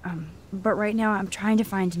 Brooke. But right now I'm trying to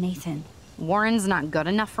find Nathan. Warren's not good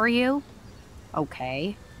enough for you?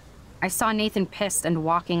 Okay. I saw Nathan pissed and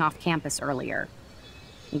walking off campus earlier.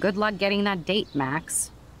 Good luck getting that date,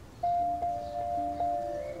 Max.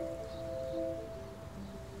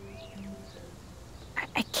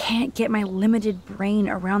 I can't get my limited brain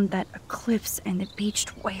around that eclipse and the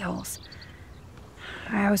beached whales.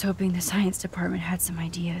 I was hoping the science department had some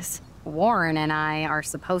ideas. Warren and I are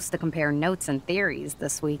supposed to compare notes and theories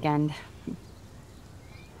this weekend.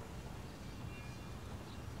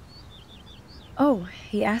 Oh,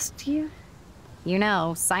 he asked you? You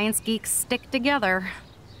know, science geeks stick together.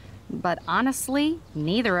 But honestly,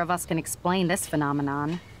 neither of us can explain this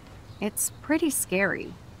phenomenon. It's pretty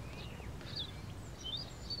scary.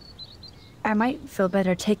 I might feel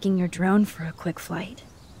better taking your drone for a quick flight.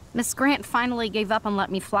 Miss Grant finally gave up and let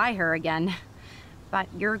me fly her again. But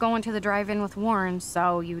you're going to the drive-in with Warren,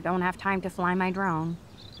 so you don't have time to fly my drone.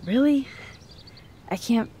 Really? I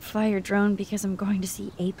can't fly your drone because I'm going to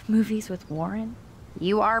see ape movies with Warren?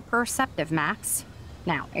 You are perceptive, Max.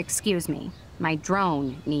 Now, excuse me. My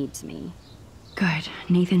drone needs me. Good.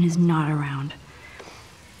 Nathan is not around.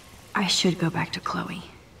 I should go back to Chloe.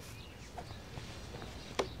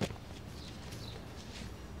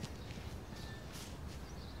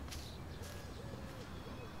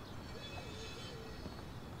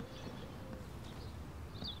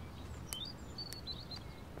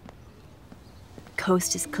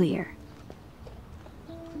 Coast is clear.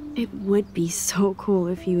 It would be so cool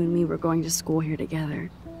if you and me were going to school here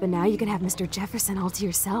together. But now you can have Mr. Jefferson all to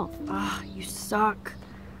yourself. Ah, you suck.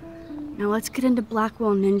 Now let's get into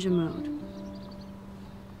Blackwell Ninja mode.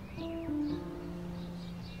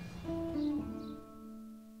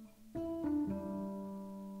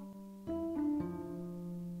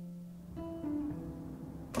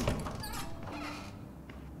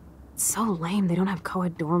 It's so lame they don't have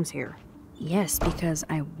co-ed dorms here. Yes, because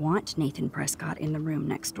I want Nathan Prescott in the room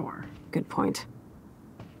next door. Good point.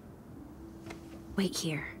 Wait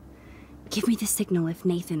here. Give me the signal if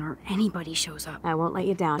Nathan or anybody shows up. I won't let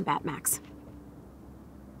you down, Batmax.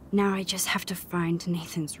 Now I just have to find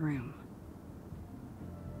Nathan's room.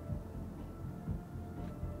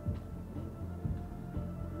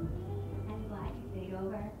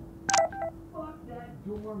 Fuck that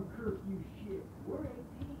dorm curfew shit. We're 18.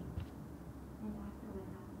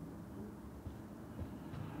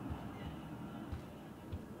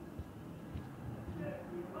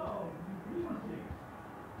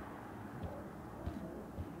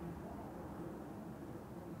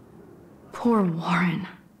 Poor Warren.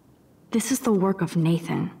 This is the work of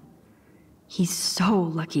Nathan. He's so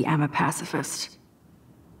lucky I'm a pacifist.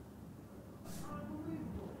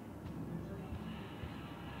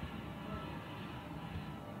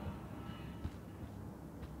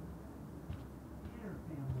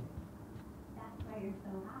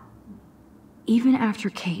 Even after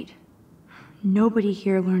Kate, nobody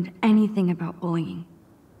here learned anything about bullying.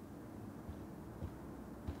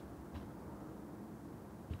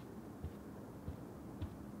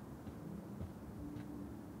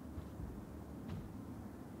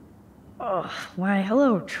 Oh, why,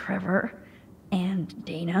 hello, Trevor. And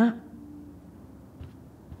Dana.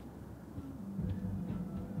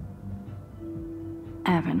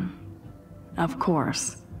 Evan. Of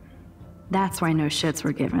course. That's why no shits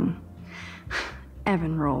were given.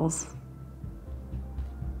 Evan rolls.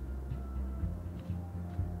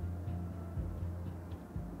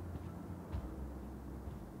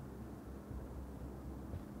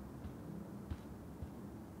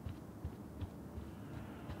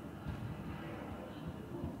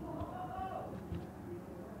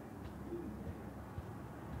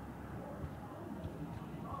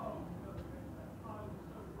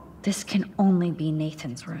 This can only be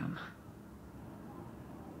Nathan's room.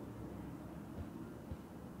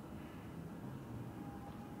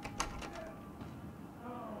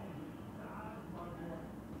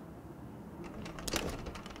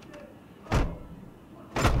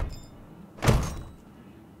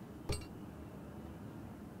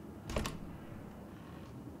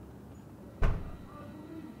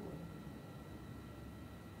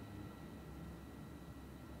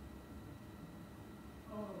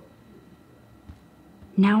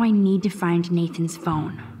 Now I need to find Nathan's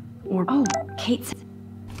phone. Or, oh, Kate's.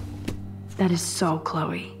 That is so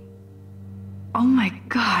Chloe. Oh my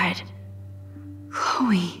God.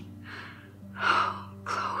 Chloe. Oh,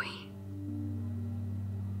 Chloe.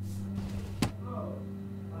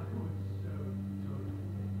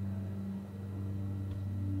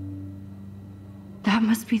 That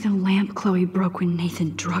must be the lamp Chloe broke when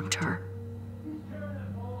Nathan drugged her.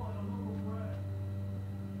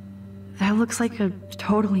 That looks like a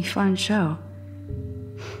totally fun show.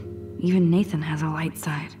 Even Nathan has a light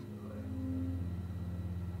side.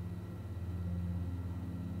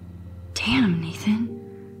 Damn,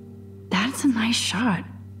 Nathan. That's a nice shot.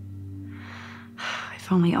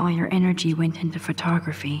 If only all your energy went into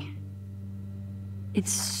photography.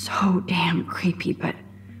 It's so damn creepy, but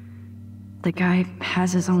the guy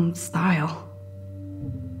has his own style.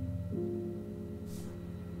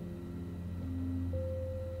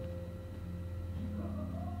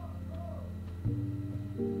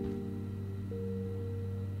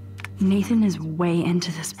 Nathan is way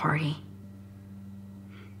into this party.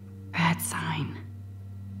 Bad sign.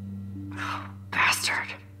 Oh, bastard.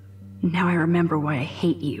 Now I remember why I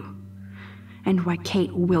hate you. And why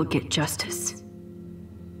Kate will get justice.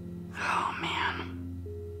 Oh, man.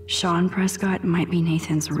 Sean Prescott might be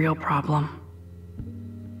Nathan's real problem.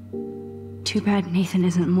 Too bad Nathan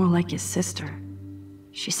isn't more like his sister.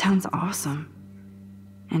 She sounds awesome.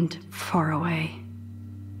 And far away.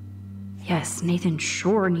 Yes, Nathan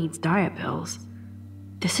sure needs diet pills.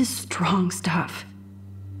 This is strong stuff.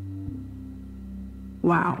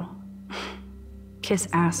 Wow. Kiss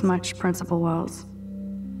ass much, Principal Wells?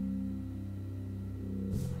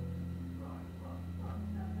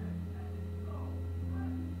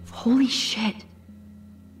 Holy shit.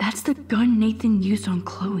 That's the gun Nathan used on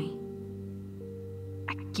Chloe.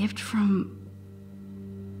 A gift from...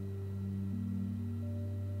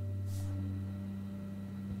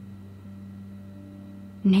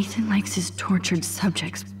 Nathan likes his tortured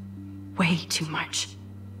subjects way too much.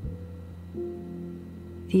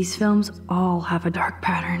 These films all have a dark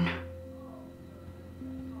pattern.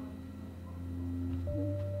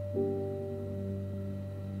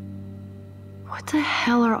 What the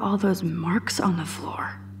hell are all those marks on the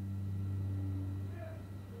floor?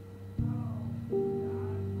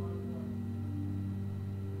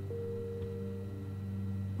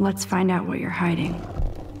 Let's find out what you're hiding.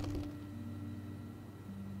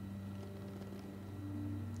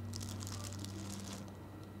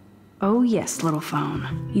 Oh yes, little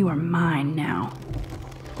phone. You are mine now.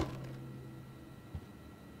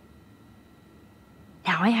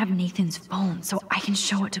 Now I have Nathan's phone, so I can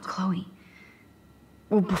show it to Chloe.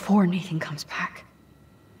 Well, before Nathan comes back.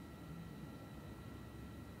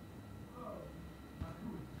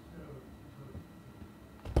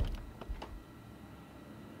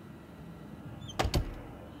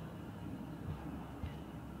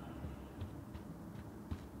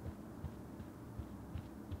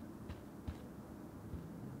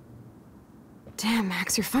 Damn,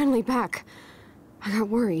 Max, you're finally back. I got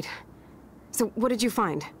worried. So, what did you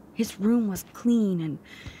find? His room was clean and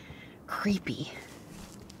creepy.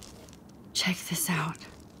 Check this out.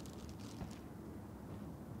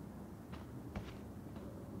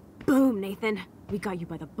 Boom, Nathan. We got you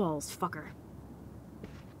by the balls, fucker.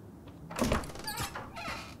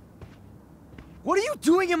 What are you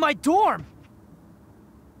doing in my dorm?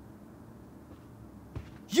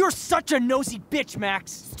 You're such a nosy bitch, Max!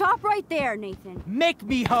 Stop right there, Nathan. Make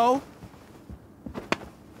me, ho!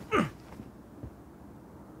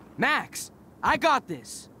 Max, I got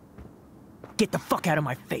this. Get the fuck out of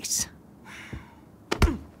my face.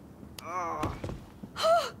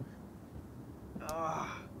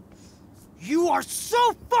 You are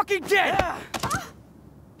so fucking dead!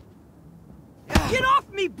 Get off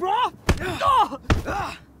me, bro!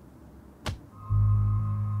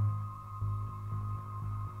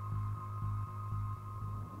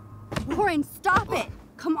 Warren, stop it!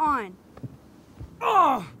 Come on.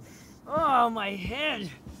 Oh, my head.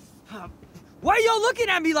 Why are y'all looking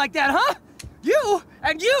at me like that, huh? You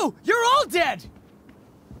and you're all dead!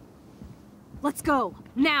 Let's go,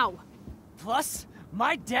 now! Plus,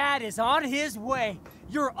 my dad is on his way.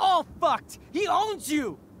 You're all fucked. He owns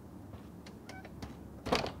you!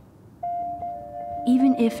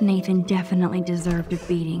 Even if Nathan definitely deserved a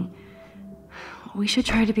beating, we should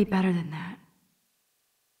try to be better than that.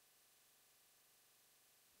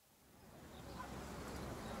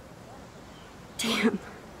 Damn,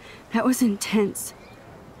 that was intense.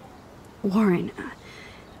 Warren,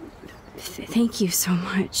 thank you so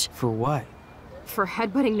much. For what? For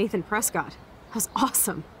headbutting Nathan Prescott. That was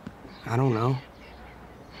awesome. I don't know.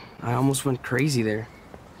 I almost went crazy there.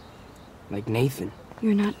 Like Nathan.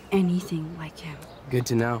 You're not anything like him. Good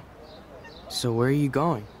to know. So where are you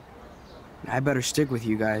going? I better stick with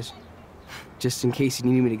you guys. Just in case you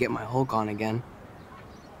need me to get my Hulk on again.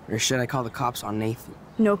 Or should I call the cops on Nathan?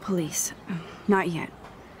 No police. Not yet.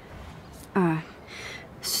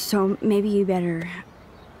 So maybe you better,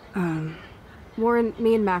 Warren,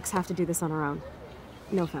 me and Max have to do this on our own.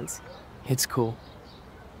 No offense. It's cool.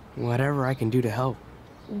 Whatever I can do to help.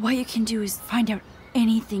 what you can do is find out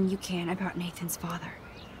anything you can about Nathan's father.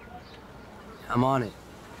 I'm on it.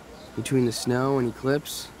 Between the snow and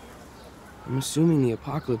eclipse, I'm assuming the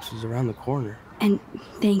apocalypse is around the corner. And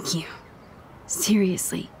thank you.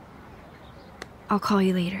 Seriously. I'll call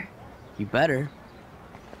you later. You better.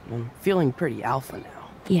 I'm feeling pretty alpha now.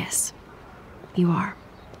 Yes, you are.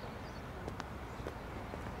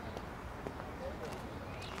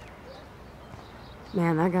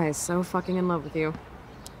 Man, that guy is so fucking in love with you.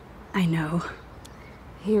 I know.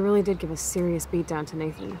 He really did give a serious beatdown to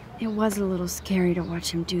Nathan. It was a little scary to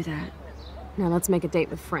watch him do that. Now let's make a date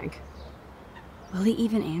with Frank. Will he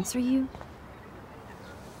even answer you?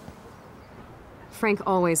 Frank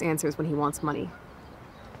always answers when he wants money.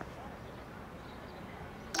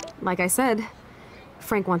 Like I said,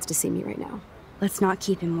 Frank wants to see me right now. Let's not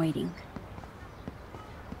keep him waiting.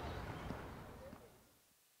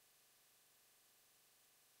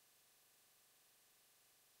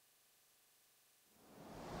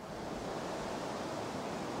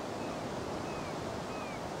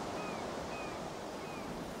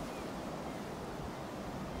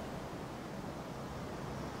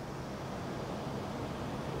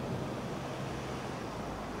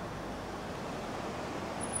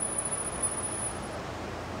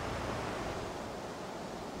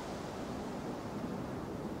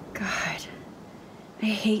 God, I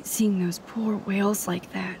hate seeing those poor whales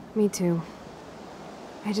like that. Me too.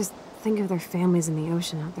 I just think of their families in the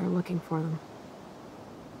ocean out there looking for them.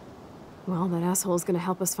 Well, that asshole's gonna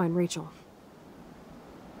help us find Rachel.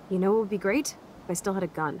 You know what would be great? If I still had a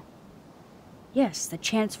gun. Yes, the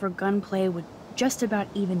chance for gunplay would just about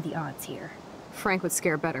even the odds here. Frank would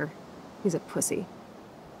scare better. He's a pussy.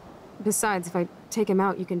 Besides, if I take him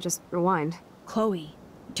out, you can just rewind. Chloe,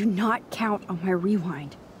 do not count on my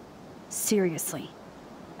rewind. Seriously.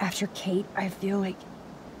 After Kate, I feel like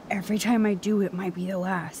every time I do, it might be the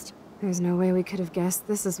last. There's no way we could have guessed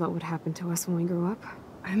this is what would happen to us when we grew up.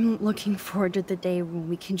 I'm looking forward to the day when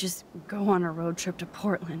we can just go on a road trip to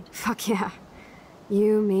Portland. Fuck yeah.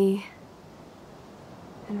 You, me,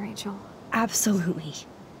 and Rachel. Absolutely.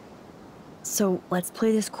 So let's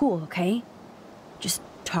play this cool, okay? Just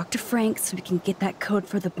talk to Frank so we can get that code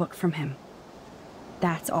for the book from him.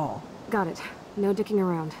 That's all. Got it. No dicking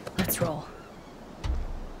around. Let's roll.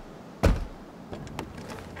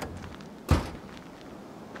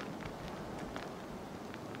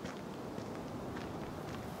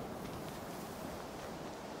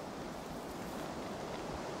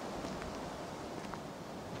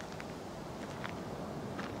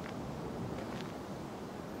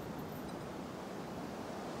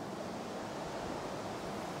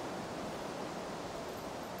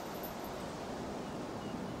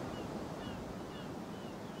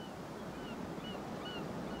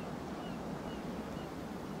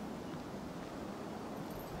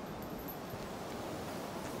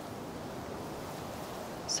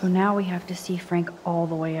 So now we have to see Frank all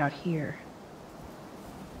the way out here.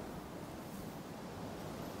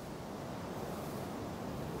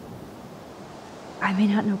 I may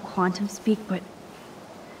not know quantum speak, but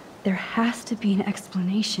there has to be an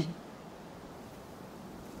explanation.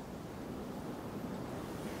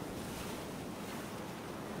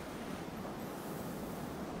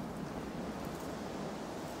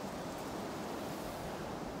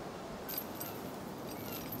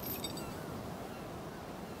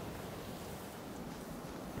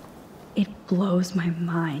 It blows my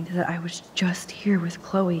mind that I was just here with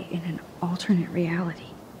Chloe in an alternate reality.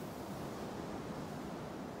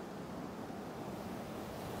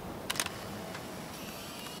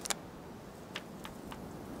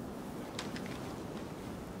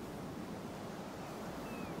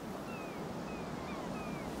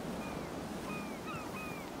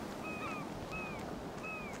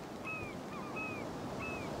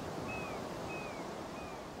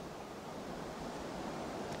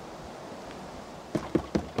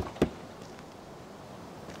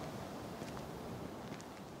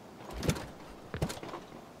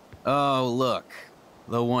 Oh, look.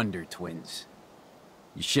 The Wonder Twins.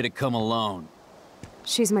 You should have come alone.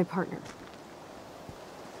 She's my partner.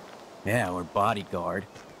 Yeah, we're bodyguard.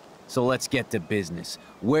 So let's get to business.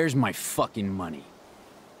 Where's my fucking money?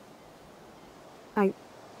 I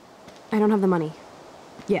don't have the money.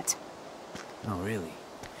 Yet. Oh, really?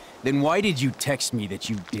 Then why did you text me that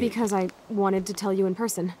you did? Because I wanted to tell you in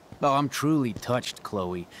person. Oh, I'm truly touched,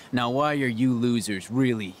 Chloe. Now why are you losers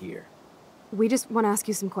really here? We just want to ask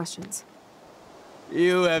you some questions.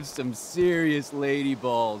 You have some serious lady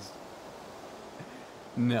balls.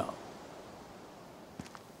 No.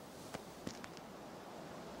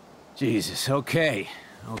 Jesus, okay.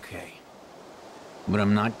 But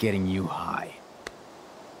I'm not getting you high.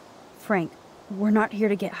 Frank, we're not here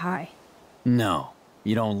to get high. No,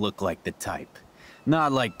 you don't look like the type.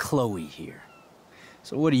 Not like Chloe here.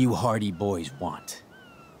 So what do you hardy boys want?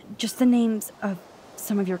 Just the names of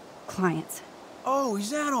some of your clients. Oh, is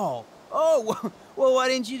that all? Oh, well, why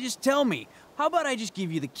didn't you just tell me? How about I just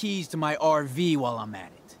give you the keys to my RV while I'm at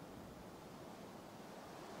it?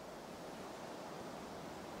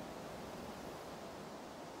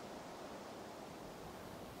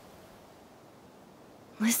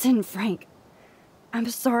 Listen, Frank. I'm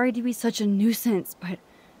sorry to be such a nuisance, but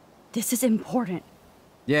this is important.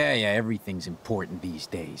 Yeah, everything's important these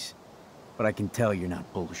days. But I can tell you're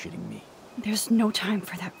not bullshitting me. There's no time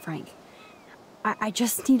for that, Frank. I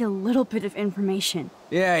just need a little bit of information.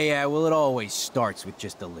 Yeah, well, it always starts with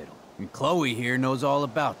just a little. And Chloe here knows all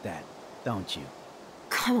about that, don't you?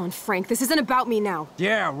 Come on, Frank, this isn't about me now.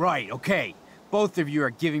 Yeah, right, okay. Both of you are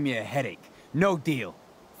giving me a headache. No deal.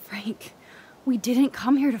 Frank, we didn't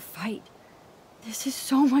come here to fight. This is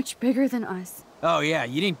so much bigger than us. Oh yeah,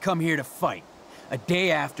 you didn't come here to fight. A day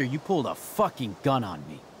after, you pulled a fucking gun on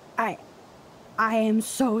me. I am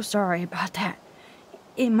so sorry about that.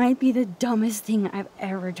 It might be the dumbest thing I've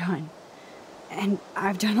ever done. And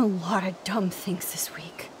I've done a lot of dumb things this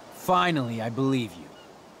week. Finally, I believe you.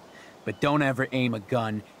 But don't ever aim a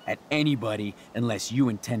gun at anybody unless you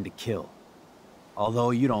intend to kill. Although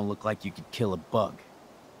you don't look like you could kill a bug.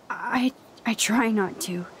 I try not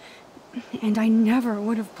to. And I never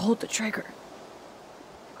would have pulled the trigger.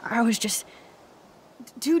 I was just...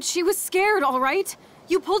 Dude, she was scared, all right?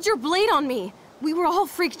 You pulled your blade on me. We were all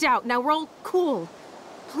freaked out. Now we're all cool.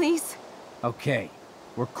 Please? Okay,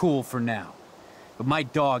 we're cool for now. But my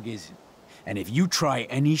dog isn't. And if you try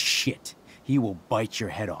any shit, he will bite your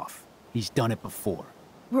head off. He's done it before.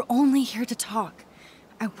 We're only here to talk.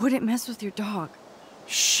 I wouldn't mess with your dog.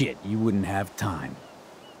 Shit, you wouldn't have time.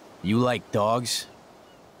 You like dogs?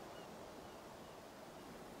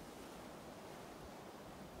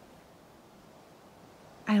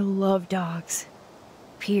 I love dogs.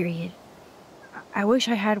 Period. I wish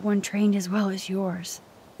I had one trained as well as yours.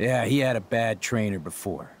 Yeah, he had a bad trainer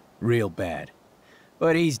before. Real bad.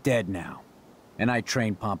 But he's dead now. And I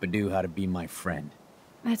trained Pompidou how to be my friend.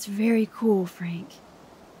 That's very cool, Frank.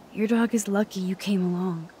 Your dog is lucky you came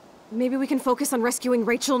along. Maybe we can focus on rescuing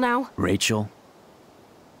Rachel now? Rachel?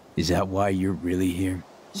 Is that why you're really here?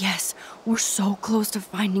 Yes, we're so close to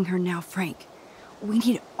finding her now, Frank. We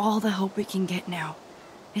need all the help we can get now.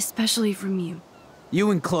 Especially from you.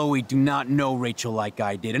 You and Chloe do not know Rachel like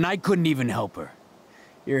I did, and I couldn't even help her.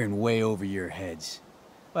 You're in way over your heads.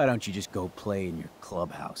 Why don't you just go play in your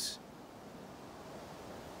clubhouse?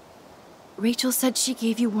 Rachel said she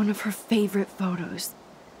gave you one of her favorite photos.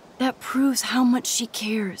 That proves how much she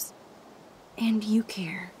cares. And you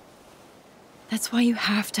care. That's why you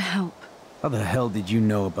have to help. How the hell did you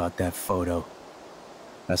know about that photo?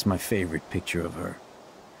 That's my favorite picture of her.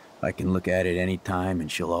 I can look at it any time and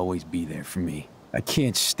she'll always be there for me. I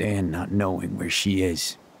can't stand not knowing where she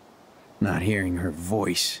is. Not hearing her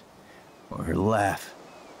voice or her laugh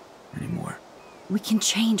anymore. We can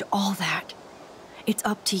change all that. It's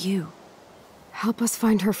up to you. Help us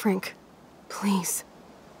find her, Frank. Please.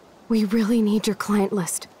 We really need your client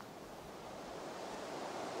list.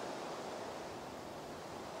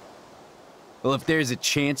 Well, if there's a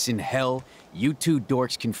chance in hell, you two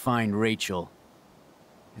dorks can find Rachel.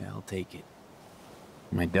 Yeah, I'll take it.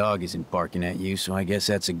 My dog isn't barking at you, so I guess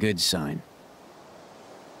that's a good sign.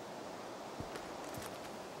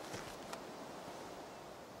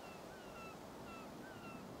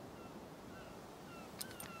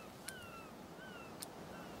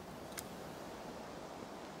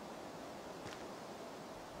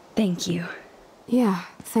 Thank you. Yeah,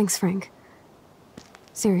 thanks, Frank.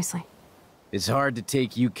 Seriously. It's hard to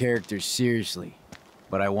take you characters seriously,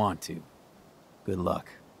 but I want to. Good luck.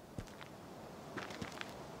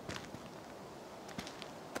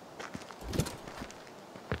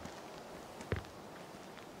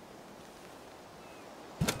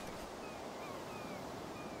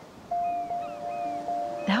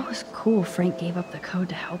 That was cool Frank gave up the code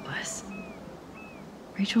to help us.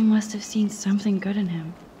 Rachel must have seen something good in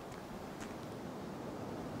him.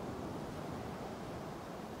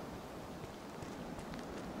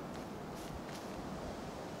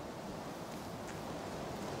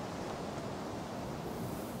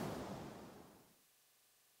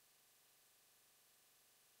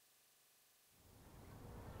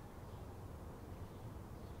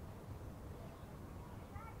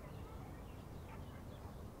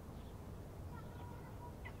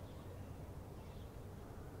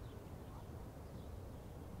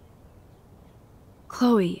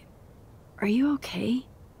 Chloe, are you okay?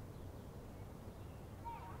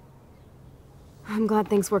 I'm glad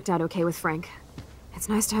things worked out okay with Frank. It's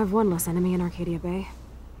nice to have one less enemy in Arcadia Bay.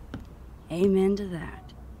 Amen to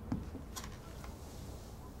that.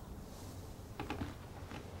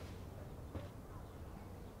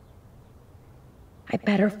 I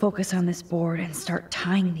better focus on this board and start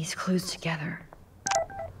tying these clues together.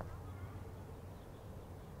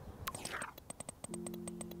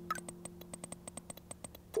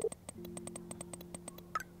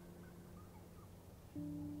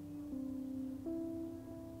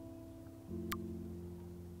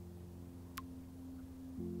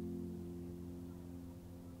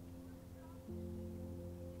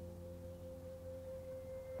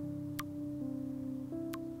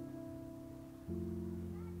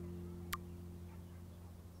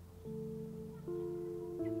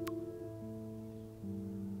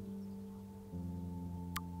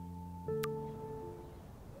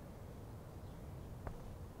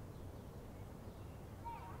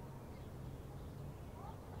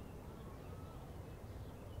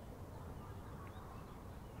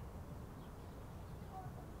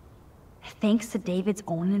 Thanks to David's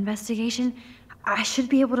own investigation, I should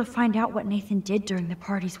be able to find out what Nathan did during the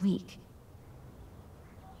party's week.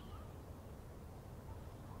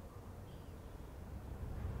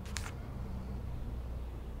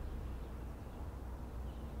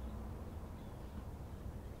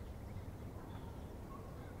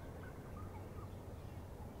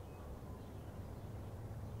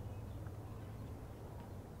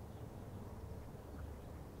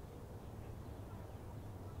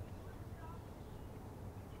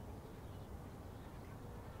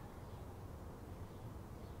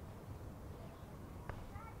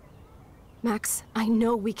 Max, I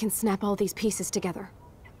know we can snap all these pieces together.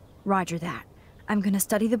 Roger that. I'm gonna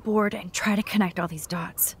study the board and try to connect all these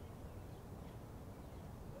dots.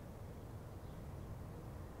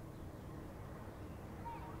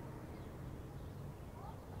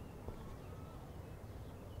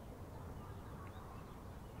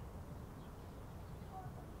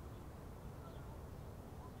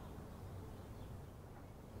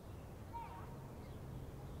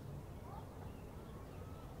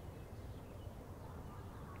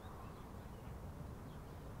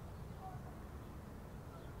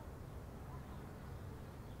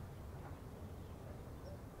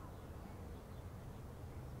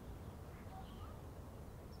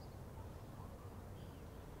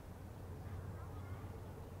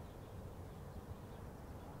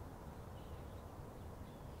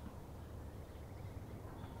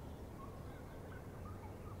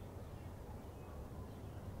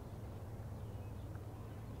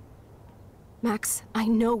 Max, I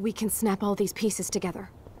know we can snap all these pieces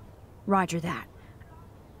together. Roger that.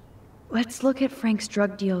 Let's look at Frank's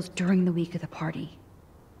drug deals during the week of the party.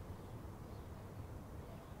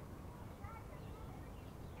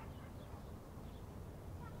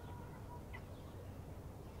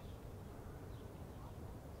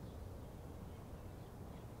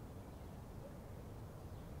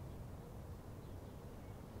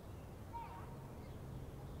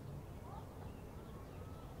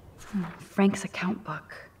 Frank's account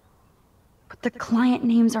book. But the client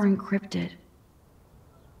names are encrypted.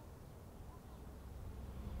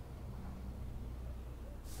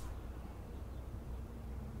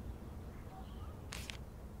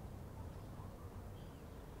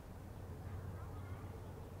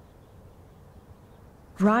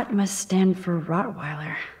 Rot must stand for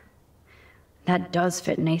Rottweiler. That does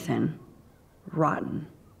fit Nathan. Rotten.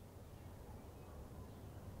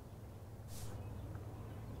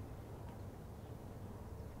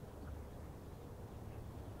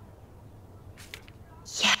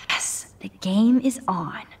 Yes, the game is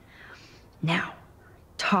on. Now,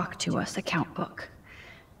 talk to us, account book.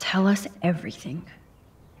 Tell us everything.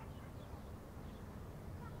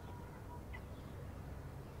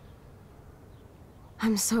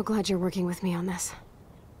 I'm so glad you're working with me on this.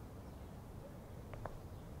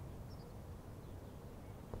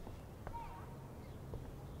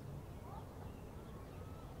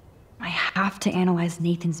 I have to analyze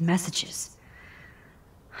Nathan's messages.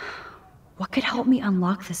 What could help me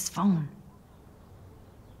unlock this phone?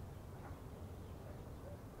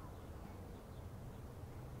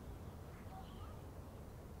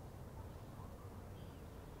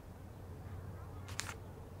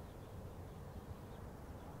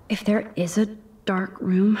 If there is a dark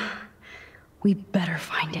room, we better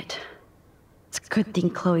find it. It's a good thing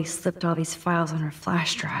Chloe slipped all these files on her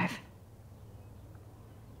flash drive.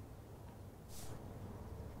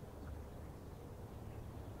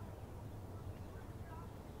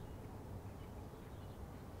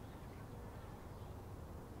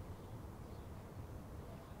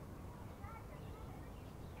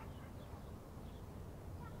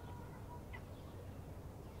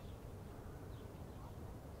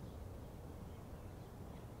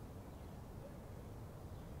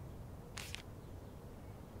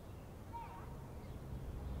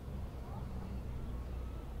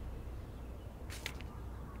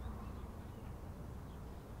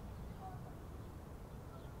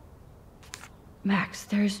 Max,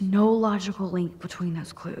 there's no logical link between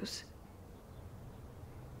those clues.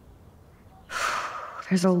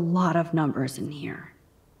 There's a lot of numbers in here.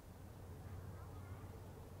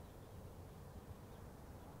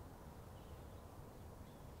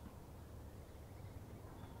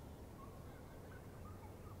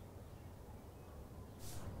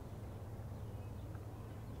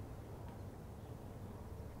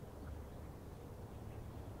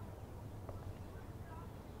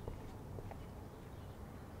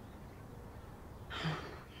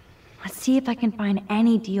 Let's see if I can find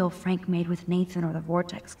any deal Frank made with Nathan or the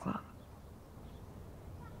Vortex Club.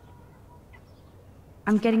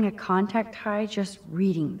 I'm getting a contact high just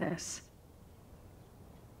reading this.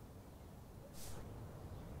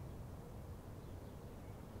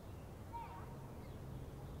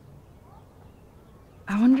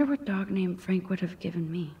 I wonder what dog name Frank would have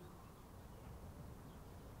given me.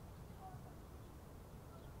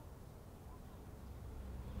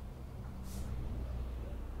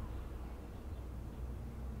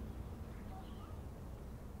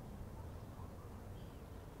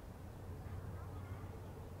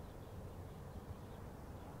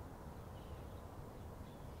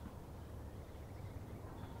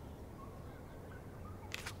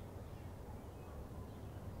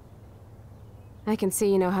 I can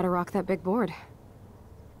see you know how to rock that big board.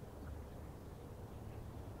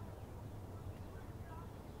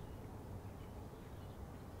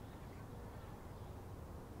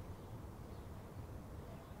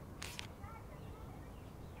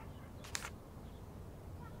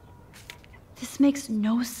 This makes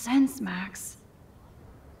no sense, Max.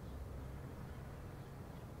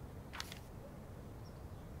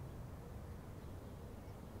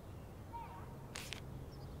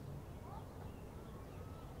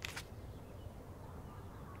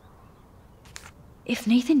 If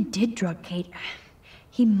Nathan did drug Kate,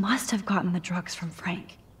 he must have gotten the drugs from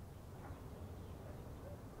Frank.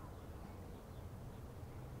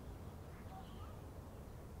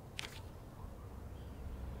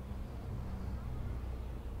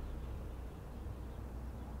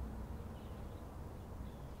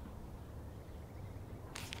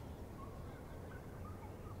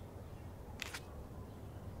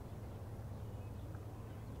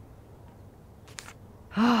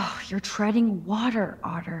 Oh, you're treading water,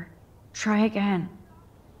 Otter. Try again.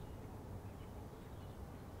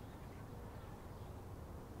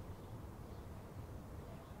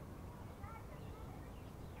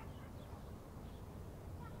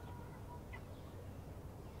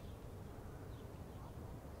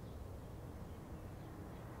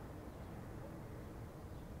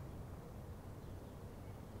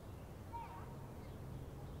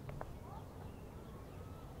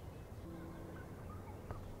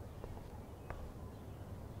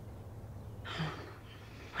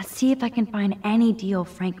 Let's see if I can find any deal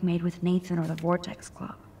Frank made with Nathan or the Vortex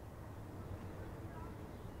Club.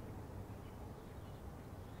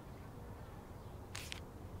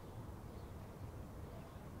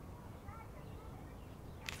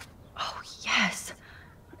 Oh, yes.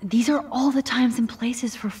 These are all the times and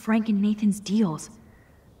places for Frank and Nathan's deals.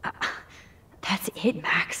 That's it,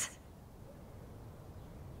 Max.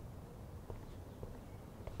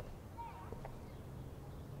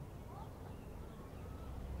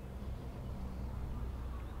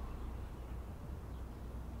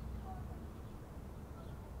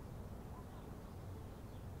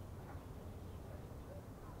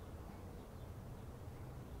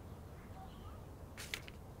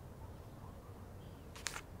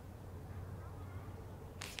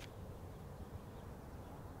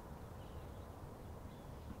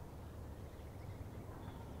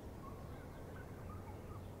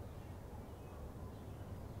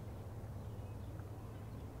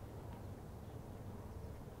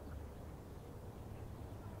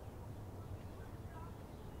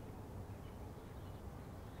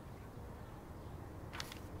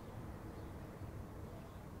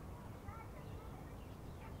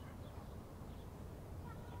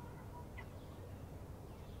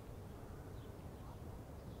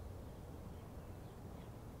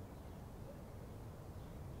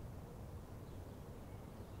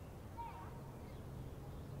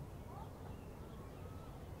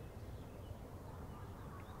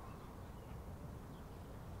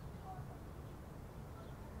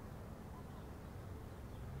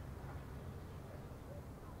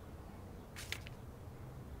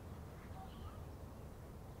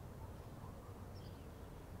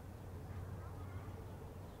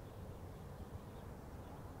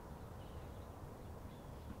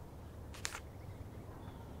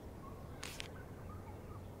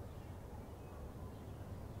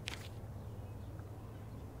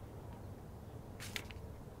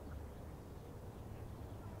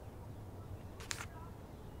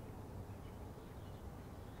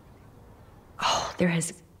 There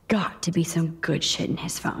has got to be some good shit in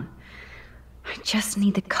his phone. I just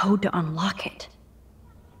need the code to unlock it.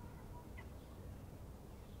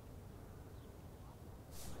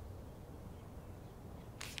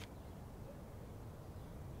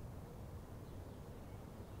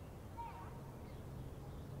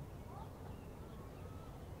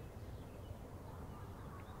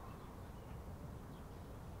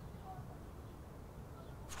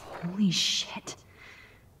 Holy shit.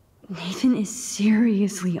 Nathan is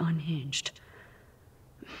seriously unhinged.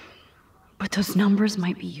 But those numbers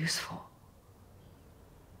might be useful.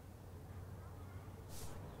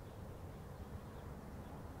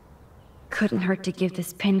 Couldn't hurt to give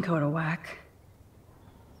this pin code a whack.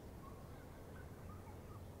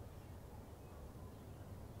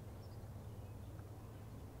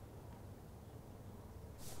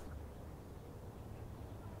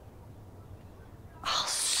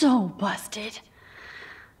 So busted.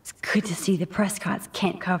 It's good to see the Prescotts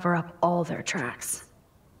can't cover up all their tracks.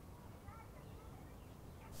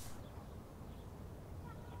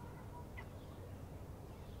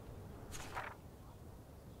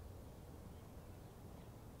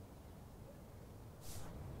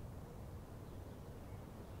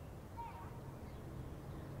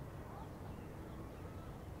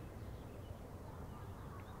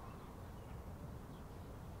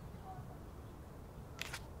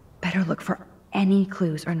 Better look for any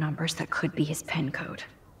clues or numbers that could be his PIN code.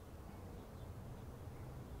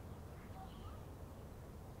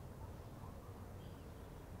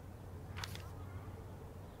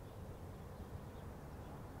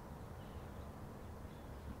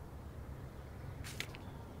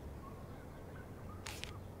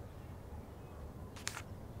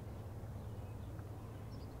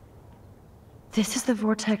 This is the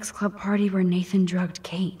Vortex Club party where Nathan drugged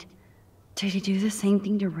Kate. Did he do the same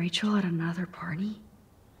thing to Rachel at another party?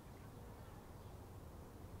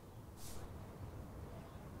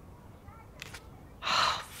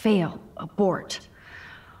 Fail. Abort.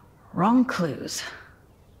 Wrong clues.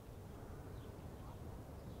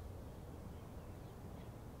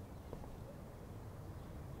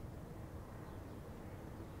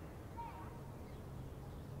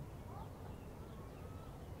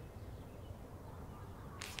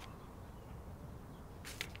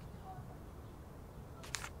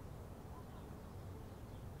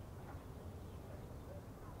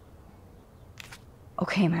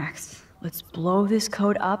 Okay, Max, let's blow this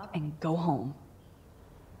code up and go home.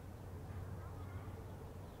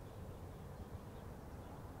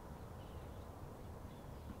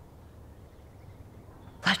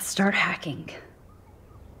 Let's start hacking.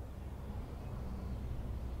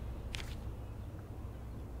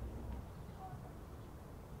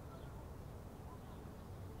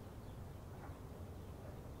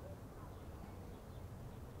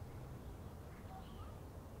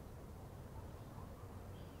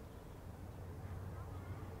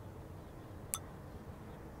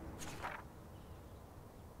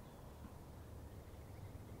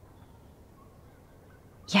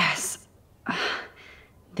 Yes.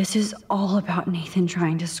 This is all about Nathan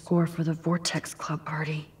trying to score for the Vortex Club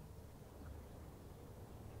party.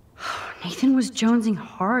 Nathan was jonesing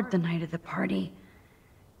hard the night of the party.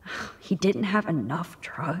 He didn't have enough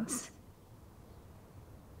drugs.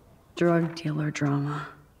 Drug dealer drama.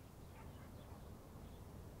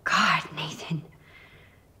 God, Nathan.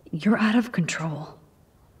 You're out of control.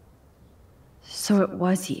 So it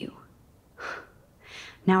was you.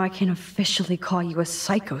 Now I can officially call you a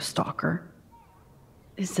psycho stalker.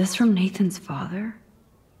 Is this from Nathan's father?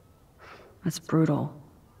 That's brutal.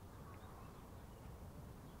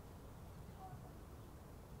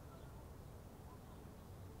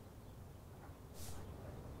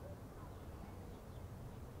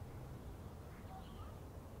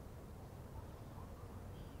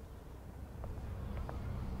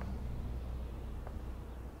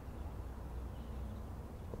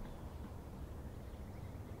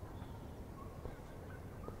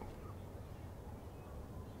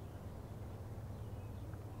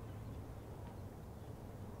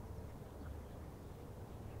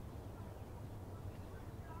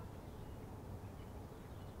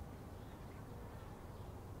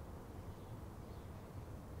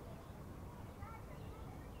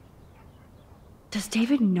 Does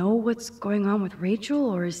David know what's going on with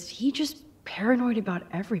Rachel, or is he just paranoid about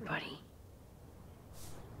everybody?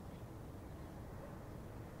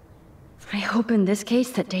 I hope in this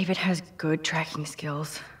case that David has good tracking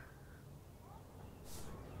skills.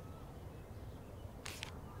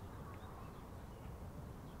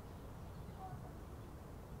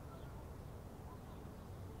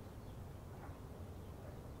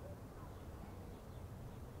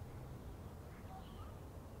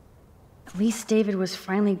 At least David was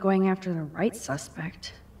finally going after the right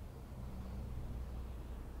suspect.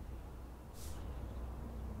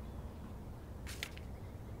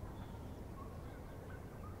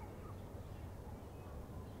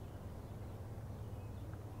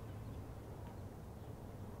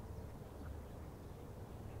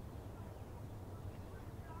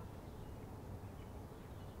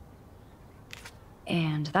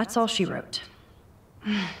 And that's all she wrote.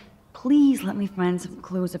 Please let me find some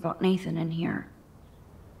clues about Nathan in here.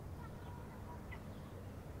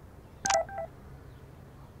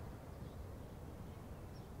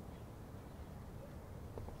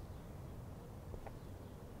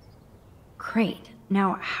 Great.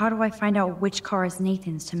 Now, how do I find out which car is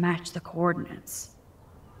Nathan's to match the coordinates?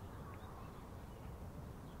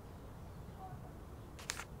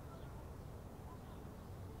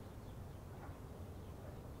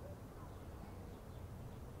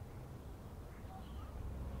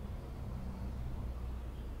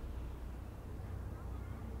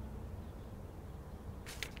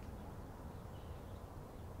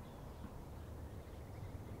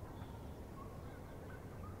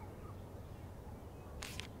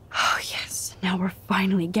 Now we're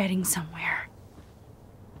finally getting somewhere.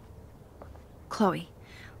 Chloe,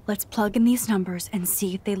 let's plug in these numbers and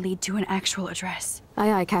see if they lead to an actual address.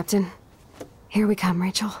 Aye, aye, Captain. Here we come,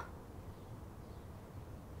 Rachel.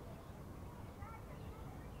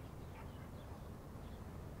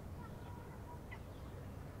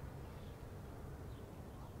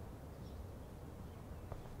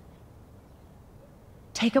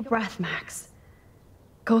 Take a breath, Max.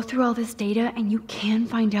 Go through all this data and you can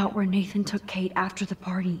find out where Nathan took Kate after the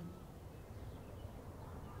party.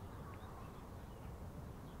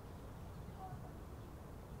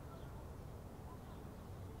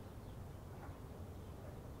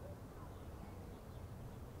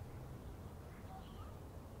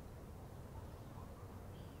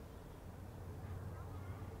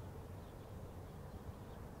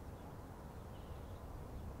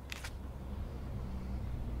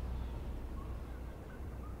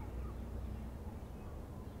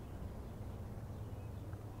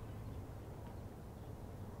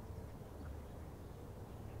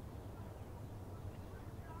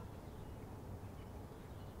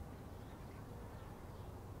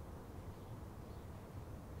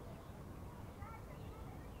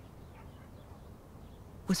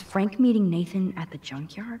 Was Frank meeting Nathan at the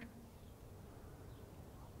junkyard?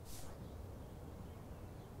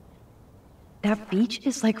 That beach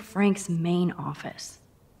is like Frank's main office.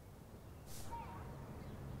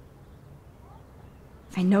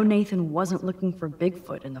 I know Nathan wasn't looking for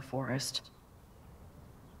Bigfoot in the forest.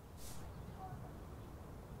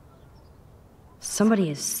 Somebody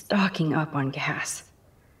is stocking up on gas.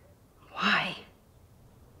 Why?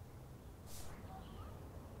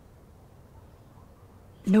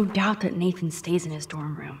 No doubt that Nathan stays in his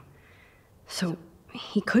dorm room. So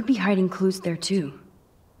he could be hiding clues there too.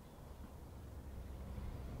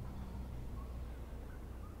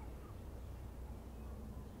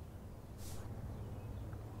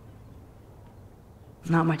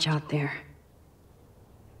 Not much out there.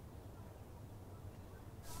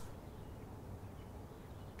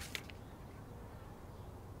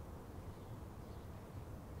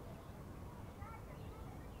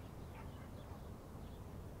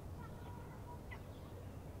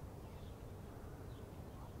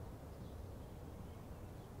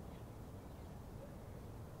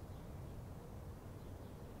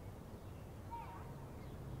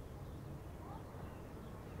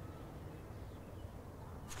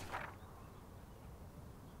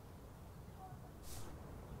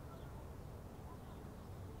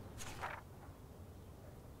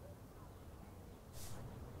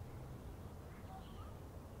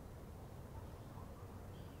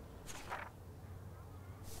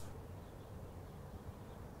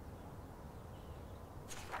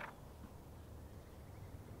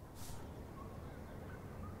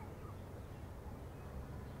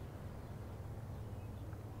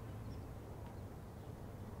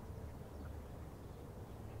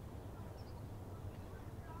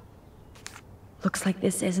 Looks like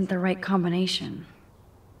this isn't the right combination.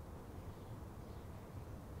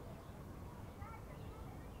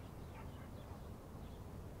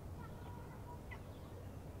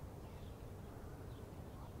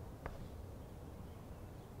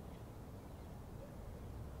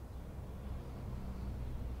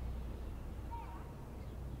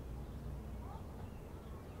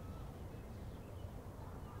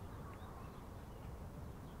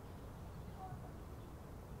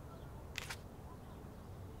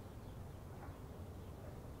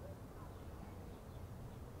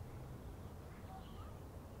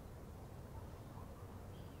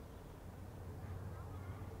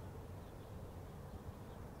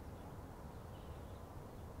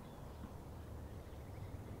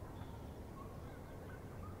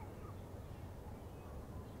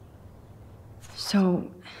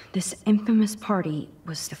 So, this infamous party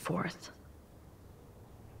was the 4th.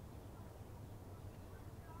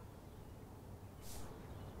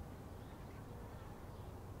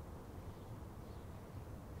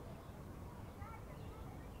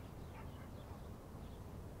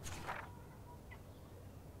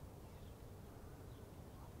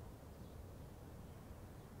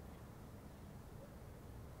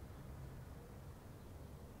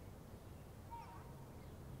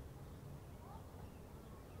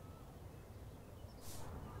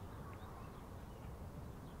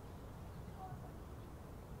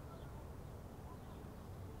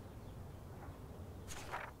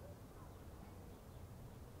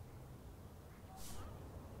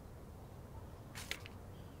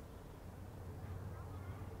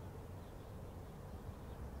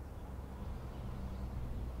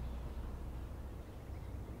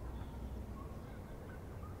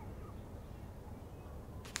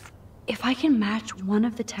 If I can match one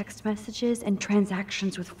of the text messages and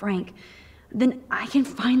transactions with Frank, then I can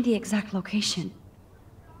find the exact location.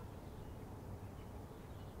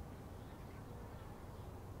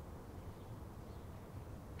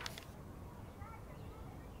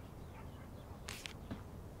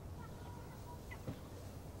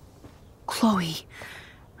 Chloe,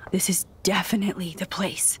 this is definitely the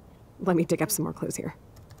place. Let me dig up some more clues here.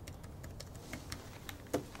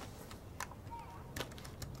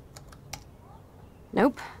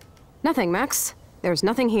 Nope. Nothing, Max. There's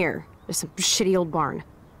nothing here. Just some shitty old barn.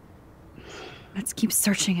 Let's keep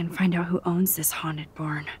searching and find out who owns this haunted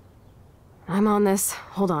barn. I'm on this.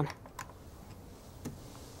 Hold on.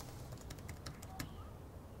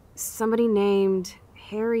 Somebody named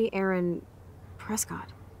Harry Aaron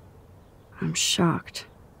Prescott. I'm shocked.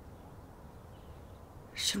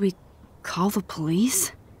 Should we call the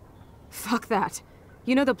police? Fuck that.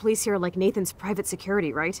 You know the police here are like Nathan's private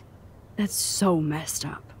security, right? That's so messed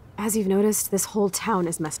up. As you've noticed, this whole town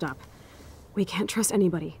is messed up. We can't trust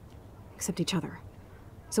anybody, except each other.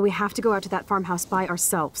 So we have to go out to that farmhouse by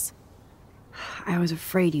ourselves. I was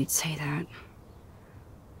afraid you'd say that.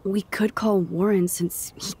 We could call Warren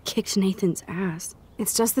since he kicked Nathan's ass.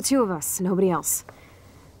 It's just the two of us, nobody else.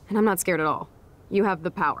 And I'm not scared at all. You have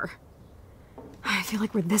the power. I feel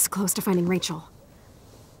like we're this close to finding Rachel.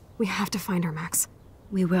 We have to find her, Max.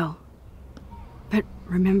 We will. But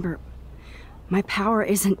remember, my power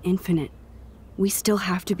isn't infinite. We still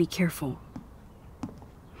have to be careful.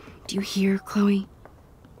 Do you hear, Chloe?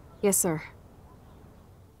 Yes, sir.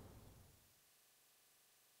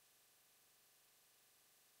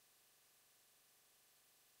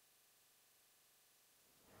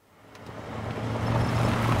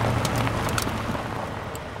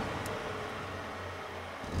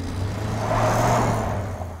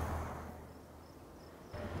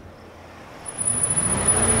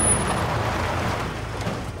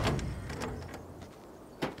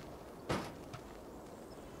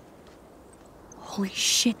 Holy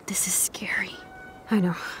shit, this is scary. I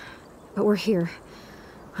know, but we're here.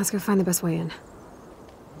 Let's go find the best way in.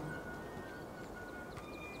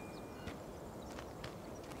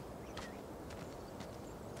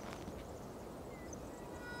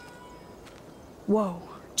 Whoa,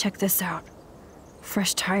 check this out.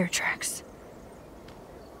 Fresh tire tracks.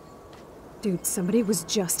 Dude, somebody was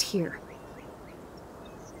just here.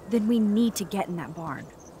 Then we need to get in that barn.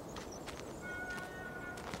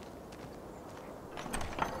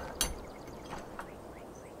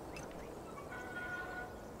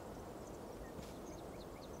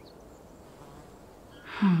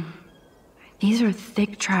 These are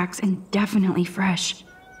thick tracks and definitely fresh.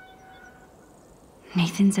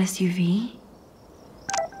 Nathan's SUV?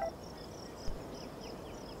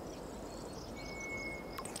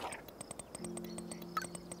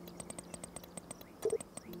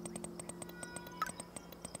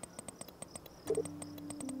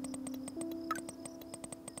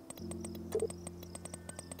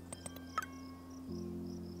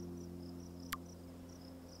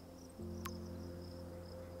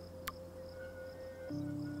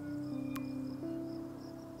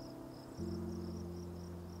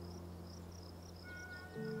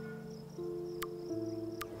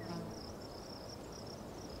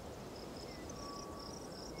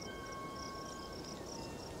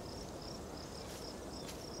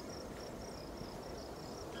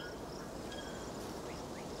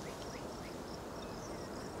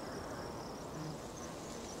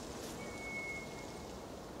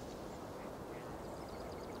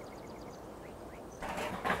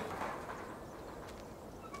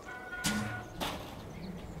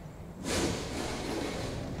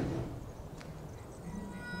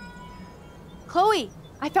 Chloe,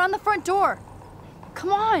 I found the front door.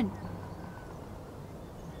 Come on.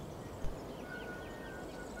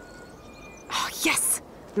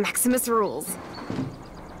 Maximus rules.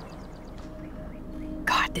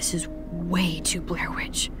 God, this is way too Blair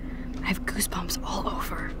Witch. I have goosebumps all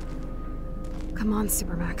over. Come on,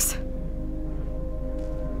 Supermax.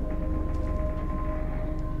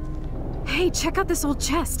 Hey, check out this old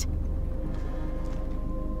chest.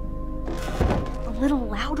 A little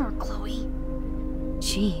louder, Chloe.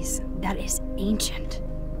 Jeez, that is ancient.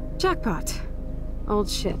 Jackpot. Old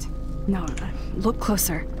shit. No, look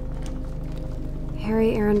closer.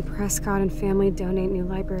 Harry Aaron Prescott and family donate new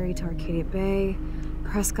library to Arcadia Bay.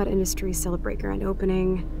 Prescott Industries celebrate grand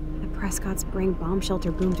opening. The Prescotts bring bomb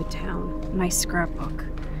shelter boom to town. Nice scrapbook.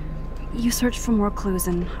 You search for more clues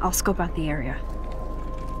and I'll scope out the area.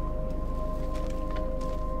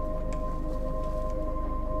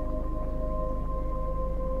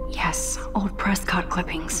 Yes, old Prescott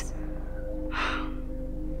clippings.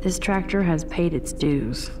 This tractor has paid its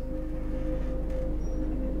dues.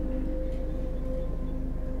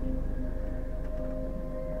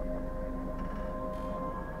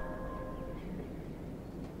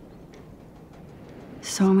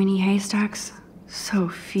 So many haystacks, so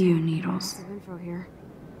few needles. Some info here.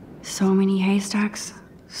 So many haystacks,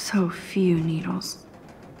 so few needles.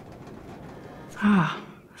 Ah,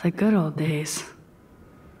 the good old days.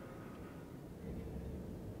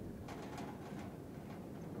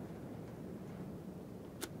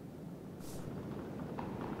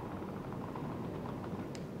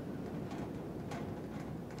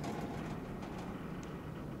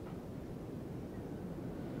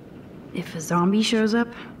 If a zombie shows up,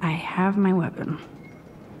 I have my weapon.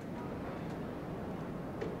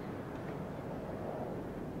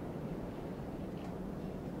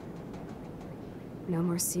 No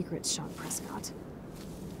more secrets, Sean Prescott.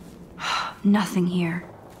 Nothing here.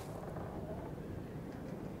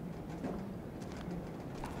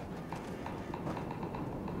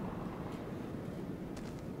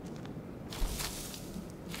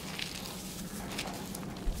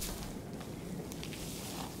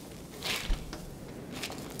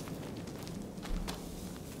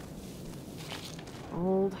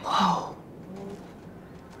 Old. Whoa.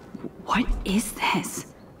 What is this?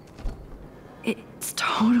 It's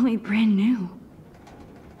totally brand new.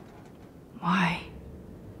 Why?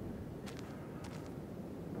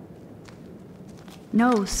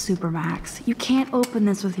 No, Supermax. You can't open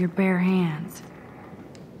this with your bare hands.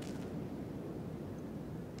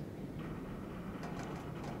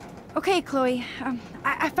 Okay, Chloe.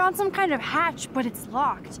 I found some kind of hatch, but it's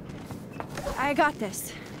locked. I got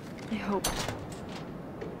this. I hope.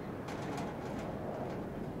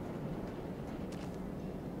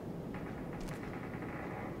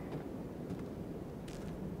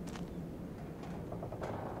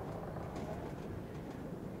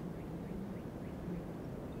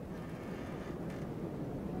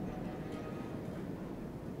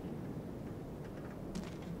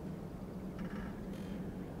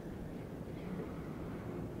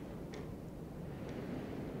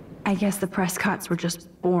 I guess the Prescotts were just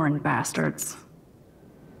born bastards.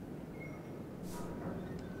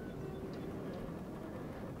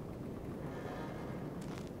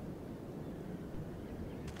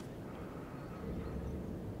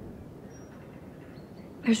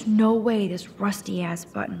 There's no way this rusty-ass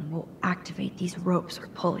button will activate these ropes or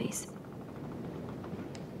pulleys.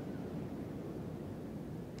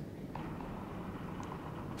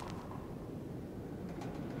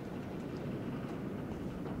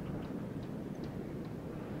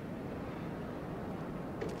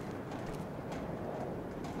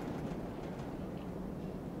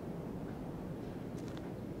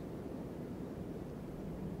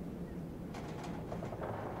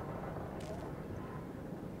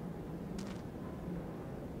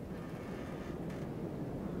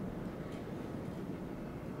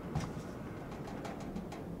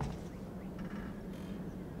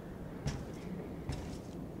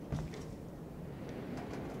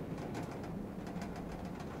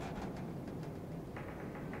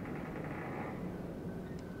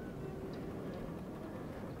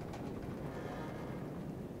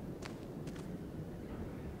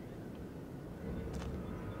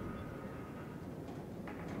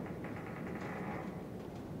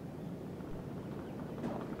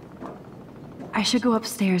 I should go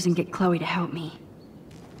upstairs and get Chloe to help me.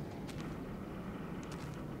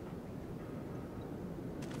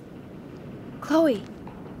 Chloe,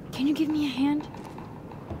 can you give me a hand?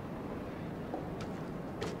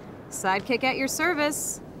 Sidekick at your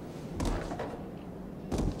service.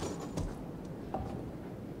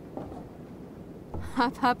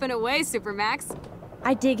 Up and away, Supermax.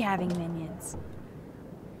 I dig having minions.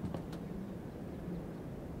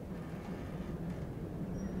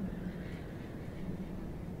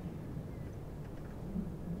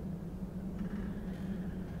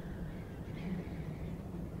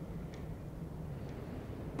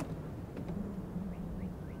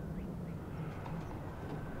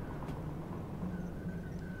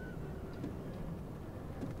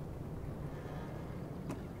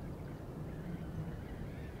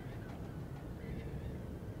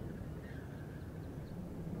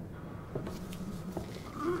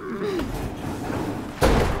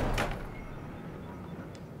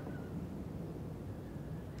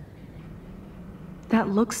 That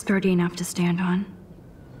looks sturdy enough to stand on.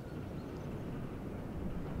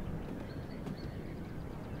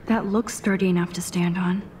 That looks sturdy enough to stand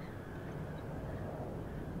on.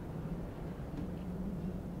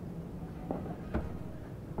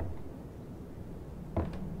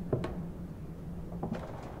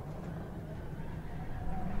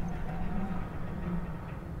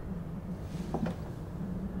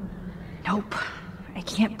 Nope. I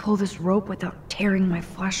can't pull this rope without tearing my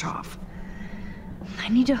flesh off. I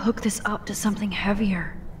need to hook this up to something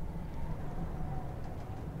heavier.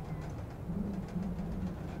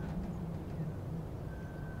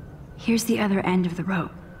 Here's the other end of the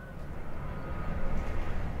rope.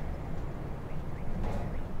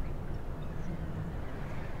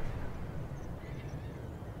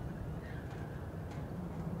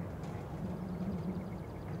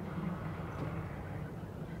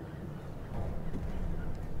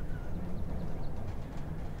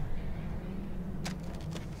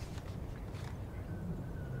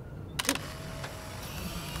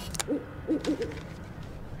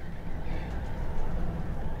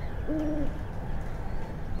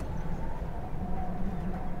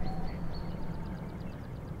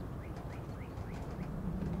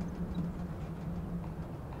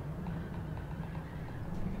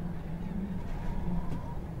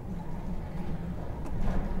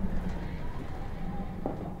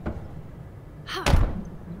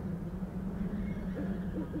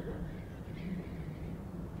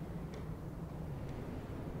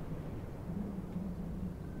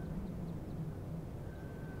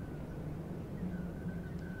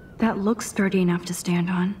 That looks sturdy enough to stand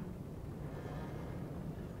on.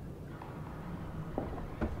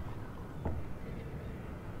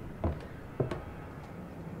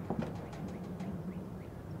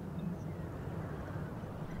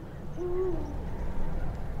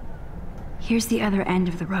 Here's the other end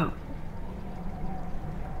of the rope.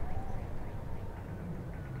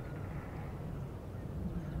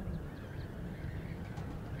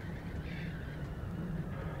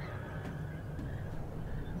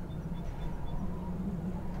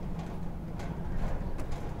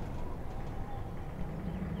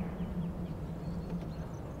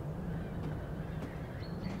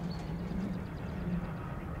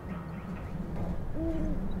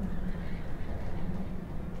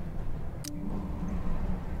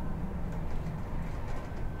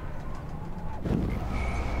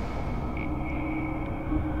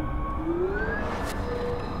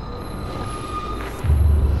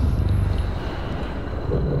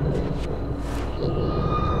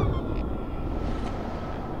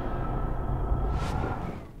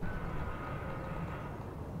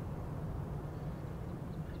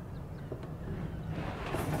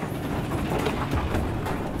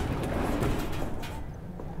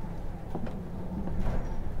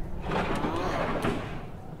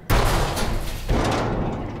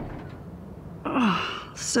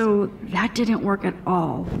 So that didn't work at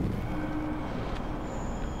all.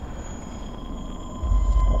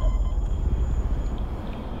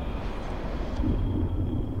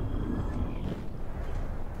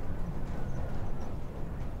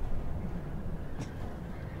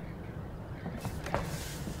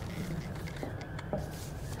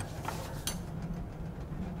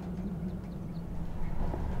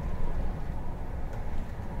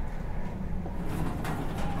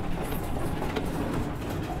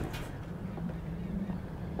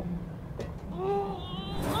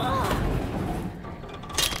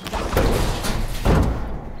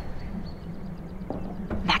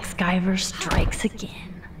 Skyver strikes again.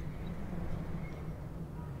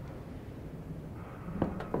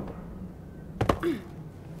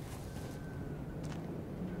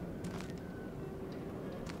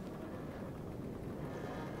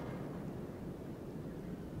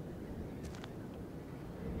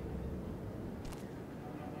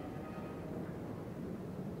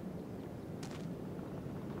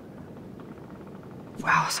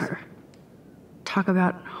 Wowzer. Talk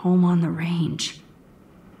about home on the range.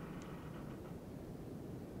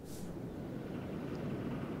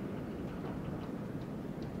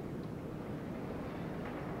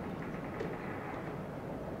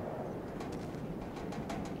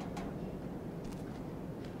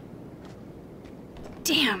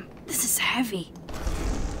 Damn, this is heavy.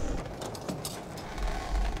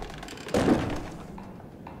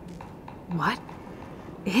 What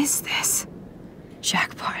is this?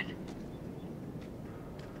 Jackpot.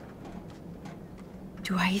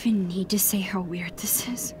 Do I even need to say how weird this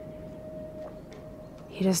is?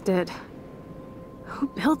 You just did. Who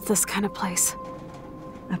built this kind of place?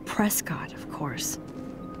 A Prescott, of course.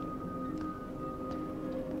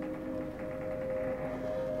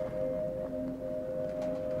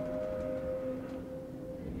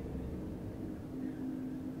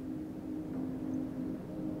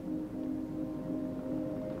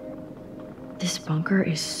 This bunker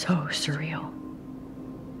is so surreal.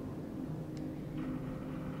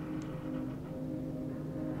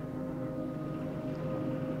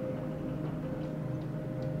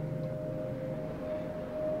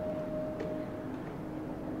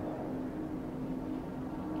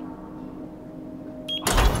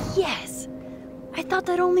 Yes! I thought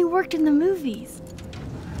that only worked in the movies.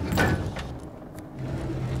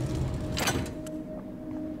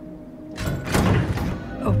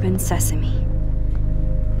 Open sesame.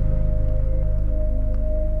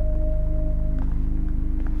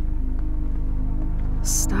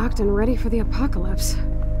 Stocked and ready for the apocalypse.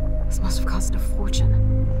 This must have cost a fortune.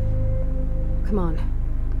 Come on.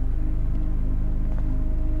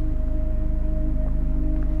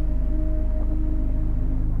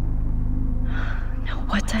 Now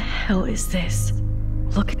what the hell is this?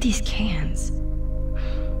 Look at these cans.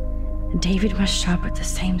 David must shop at the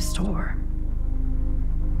same store.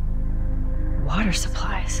 Water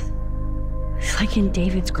supplies. It's like in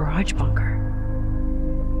David's garage bunker.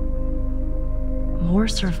 More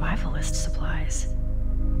survivalist supplies.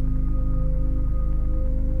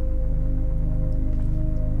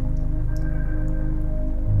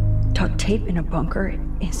 Duct tape in a bunker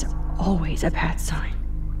is always a bad sign.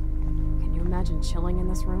 Can you imagine chilling in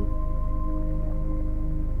this room?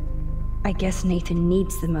 I guess Nathan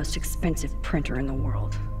needs the most expensive printer in the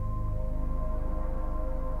world.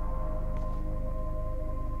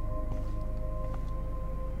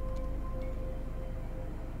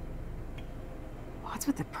 What's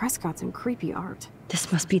with the Prescotts and creepy art?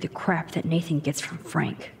 This must be the crap that Nathan gets from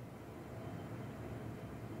Frank.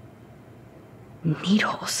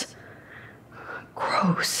 Needles.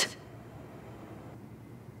 Gross.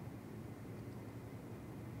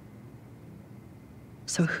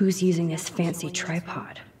 So who's using this fancy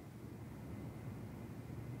tripod?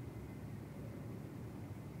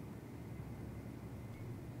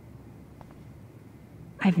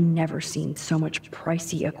 I've never seen so much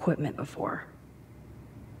pricey equipment before.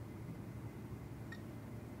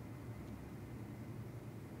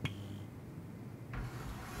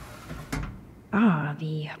 Ah,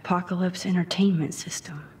 the Apocalypse Entertainment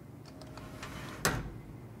System.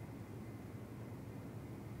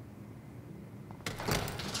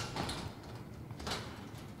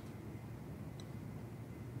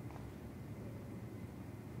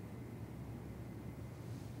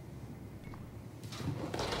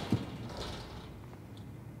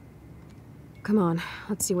 Come on,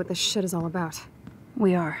 let's see what this shit is all about.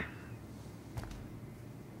 We are.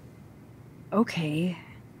 Okay.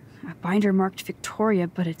 A binder marked Victoria,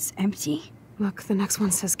 but it's empty. Look, the next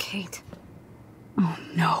one says Kate. Oh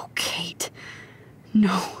no, Kate.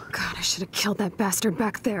 No. God, I should have killed that bastard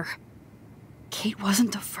back there. Kate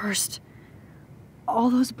wasn't the first.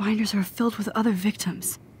 All those binders are filled with other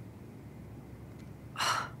victims.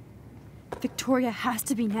 Victoria has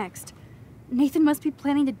to be next. Nathan must be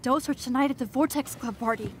planning to dose her tonight at the Vortex Club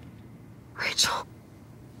party. Rachel.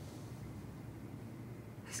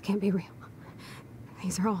 This can't be real.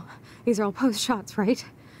 These are all post shots, right?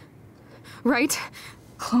 Right?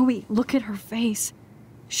 Chloe, look at her face.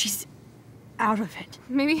 She's out of it.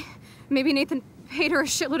 Maybe Nathan paid her a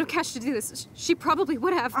shitload of cash to do this. She probably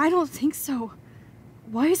would have. I don't think so.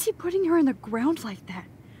 Why is he putting her in the ground like that?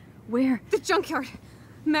 Where? The junkyard.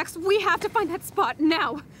 Max, we have to find that spot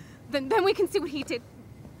now. Then we can see what he did.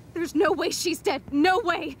 There's no way she's dead. No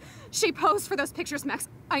way. She posed for those pictures, Max.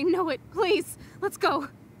 I know it. Please, let's go.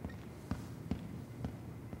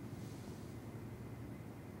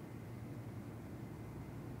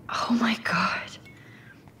 Oh my God.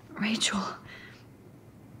 Rachel.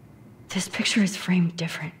 This picture is framed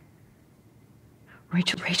different.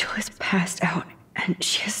 Rachel is passed out and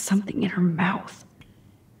she has something in her mouth.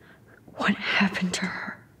 What happened to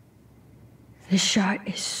her? This shot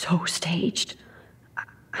is so staged.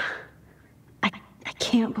 I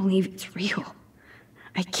can't believe it's real.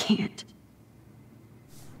 I can't.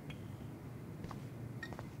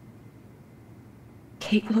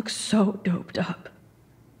 Kate looks so doped up.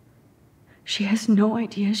 She has no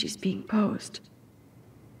idea she's being posed.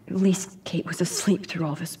 At least Kate was asleep through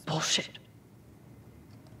all this bullshit.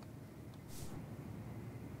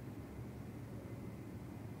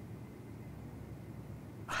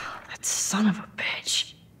 That son of a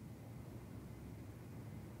bitch.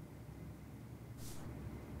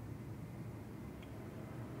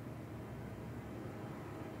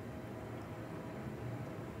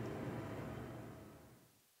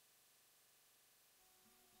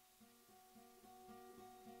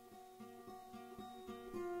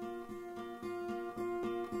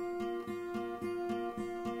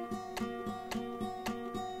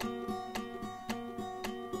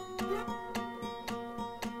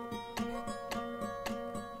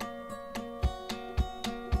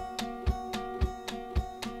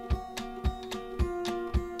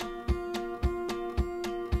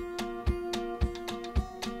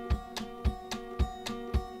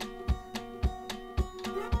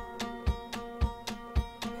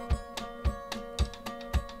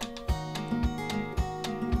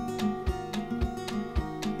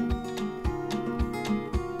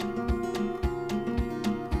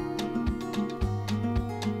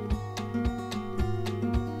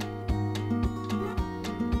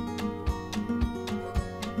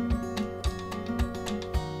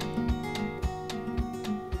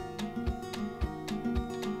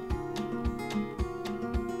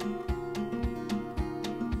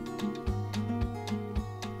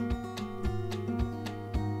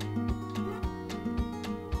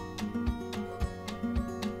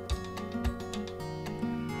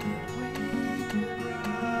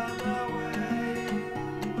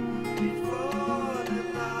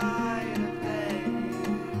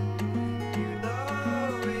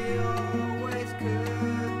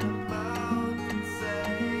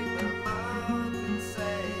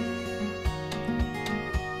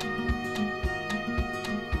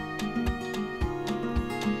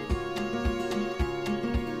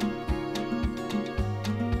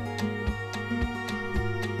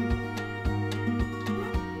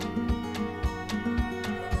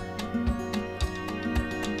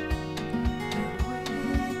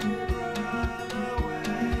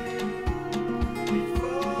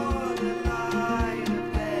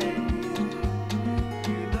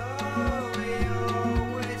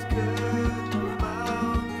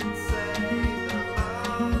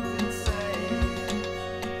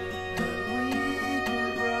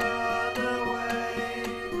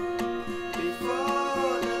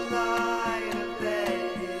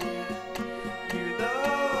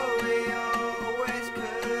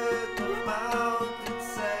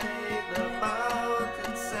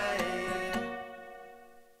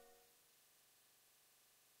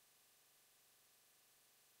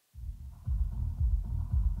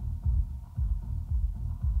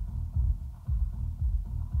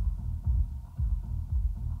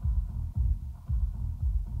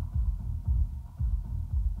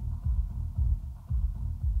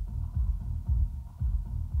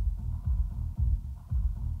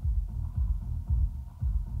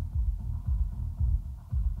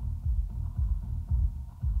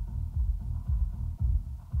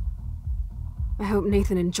 I hope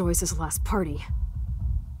Nathan enjoys his last party.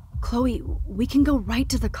 Chloe, we can go right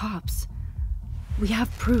to the cops. We have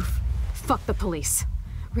proof. Fuck the police.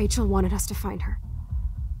 Rachel wanted us to find her,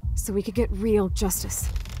 so we could get real justice.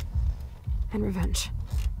 And revenge.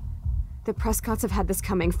 The Prescotts have had this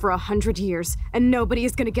coming for 100 years, and nobody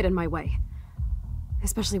is gonna get in my way.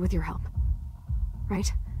 Especially with your help.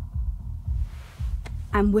 Right?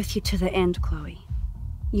 I'm with you to the end, Chloe.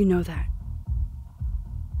 You know that.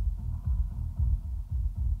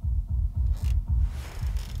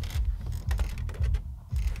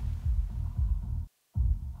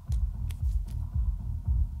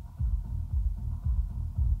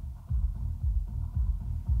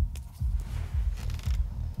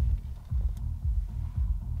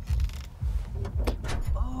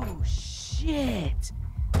 Shit!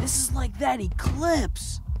 This is like that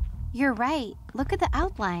eclipse! You're right. Look at the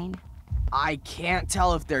outline. I can't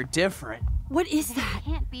tell if they're different. What is that?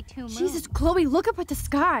 Can't be two moons. Jesus, Chloe, look up at the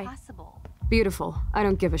sky. Possible. Beautiful. I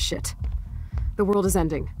don't give a shit. The world is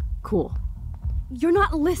ending. Cool. You're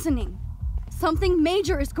not listening. Something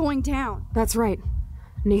major is going down. That's right.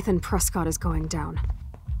 Nathan Prescott is going down.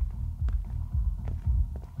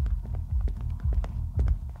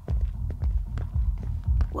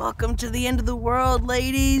 Welcome to the end of the world,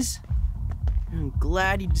 ladies. I'm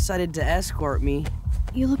glad you decided to escort me.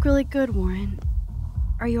 You look really good, Warren.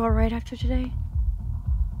 Are you alright after today?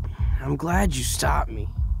 I'm glad you stopped me.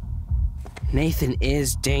 Nathan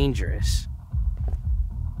is dangerous.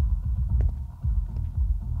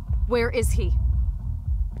 Where is he?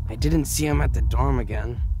 I didn't see him at the dorm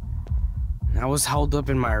again. I was held up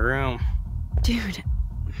in my room. Dude,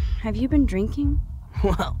 have you been drinking?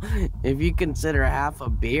 Well, if you consider half a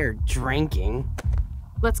beer drinking.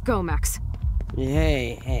 Let's go, Max.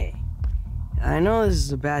 Hey. I know this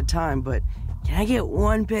is a bad time, but can I get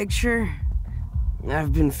one picture?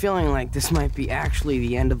 I've been feeling like this might be actually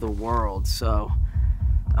the end of the world, so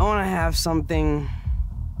I want to have something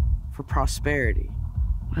for prosperity.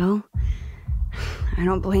 Well, I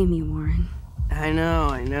don't blame you, Warren. I know.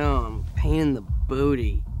 I'm a pain in the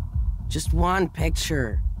booty. Just one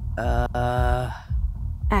picture.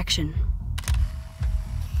 Action.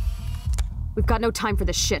 We've got no time for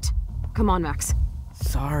this shit. Come on, Max.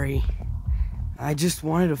 Sorry. I just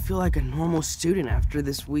wanted to feel like a normal student after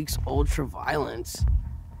this week's ultra-violence.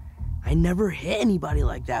 I never hit anybody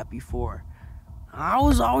like that before. I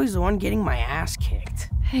was always the one getting my ass kicked.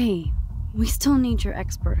 Hey, we still need your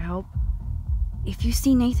expert help. If you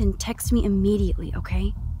see Nathan, text me immediately,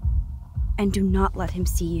 okay? And do not let him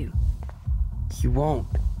see you. He won't.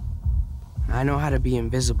 I know how to be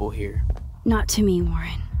invisible here. Not to me,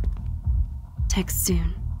 Warren. Text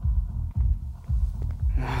soon.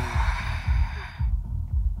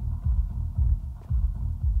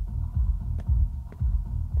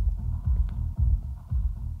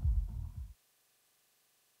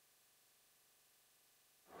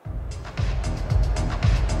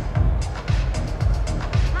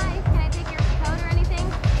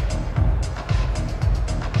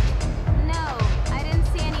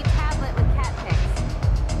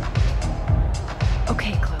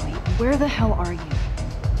 Where the hell are you?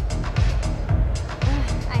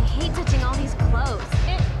 I hate touching all these clothes.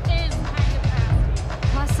 It is kind of nasty.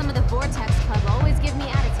 Plus, some of the Vortex Club always give me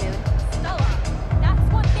attitude. Stella,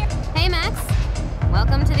 that's what they're... Hey, Max.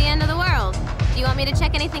 Welcome to the end of the world. Do you want me to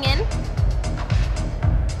check anything in?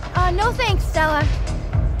 No thanks, Stella.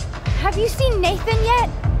 Have you seen Nathan yet?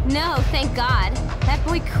 No, thank God. That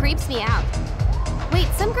boy creeps me out. Wait,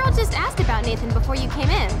 some girl just asked about Nathan before you came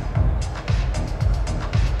in.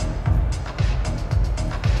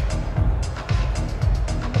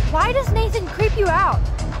 Why does Nathan creep you out?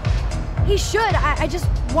 He should. I just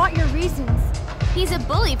want your reasons. He's a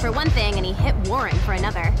bully for one thing, and he hit Warren for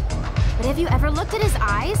another. But have you ever looked at his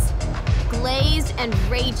eyes? Glazed and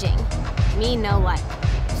raging. Me know what.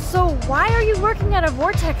 So why are you working at a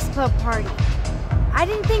Vortex Club party? I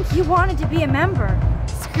didn't think you wanted to be a member.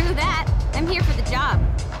 Screw that. I'm here for the job.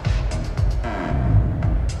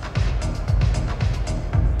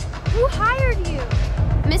 Who hired you?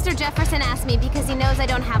 Mr. Jefferson asked me because he knows I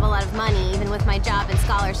don't have a lot of money, even with my job and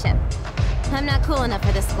scholarship. I'm not cool enough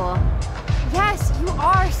for this school. Yes, you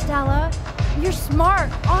are, Stella. You're smart,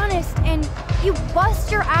 honest, and you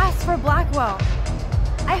bust your ass for Blackwell.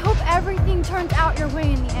 I hope everything turns out your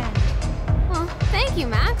way in the end. Well, thank you,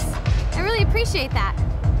 Max. I really appreciate that.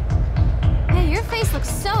 Hey, your face looks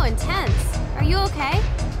so intense. Are you okay?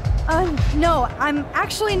 No, I'm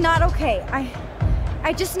actually not okay.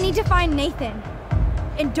 I just need to find Nathan.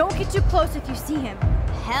 And don't get too close if you see him.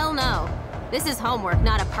 Hell no. This is homework,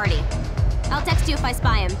 not a party. I'll text you if I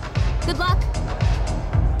spy him. Good luck.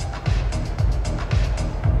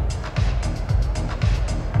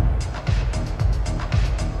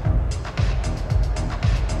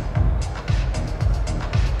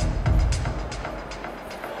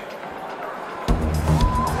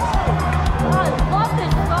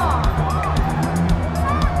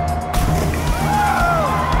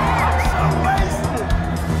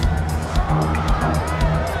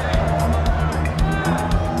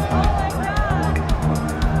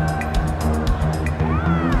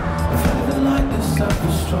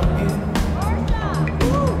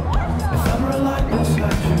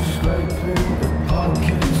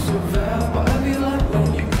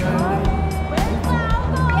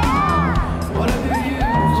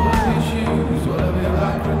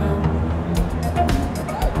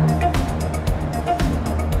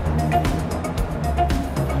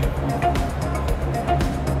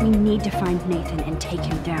 need to find Nathan and take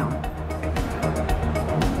him down.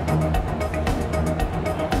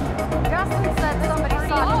 Justin said somebody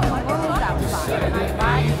saw him move outside.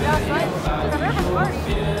 Right, Justin? Remember the party?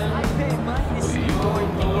 I paid mine to see you going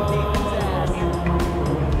to Nathan's ass.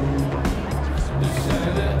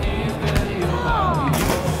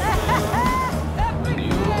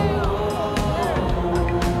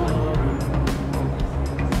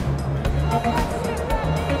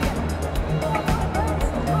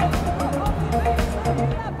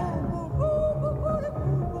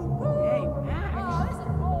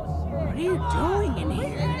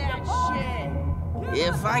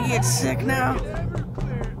 If I get sick now,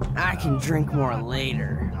 I can drink more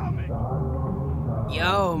later.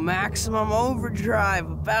 Yo, Maximum Overdrive,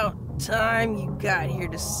 about time you got here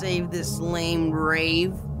to save this lame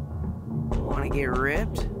rave. Wanna get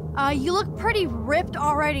ripped? You look pretty ripped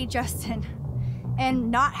already, Justin.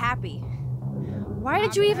 And not happy. Why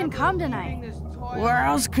did you even come tonight? Where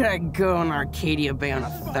else could I go in Arcadia Bay on a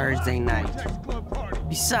Thursday night?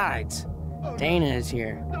 Besides, Dana is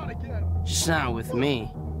here. Just not with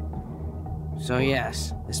me. So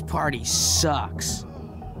yes, this party sucks.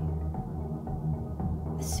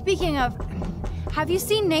 Speaking of, have you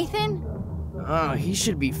seen Nathan? Oh, he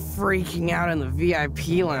should be freaking out in the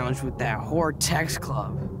VIP lounge with that whore text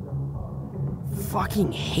club.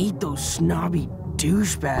 Fucking hate those snobby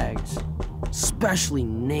douchebags. Especially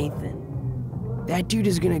Nathan. That dude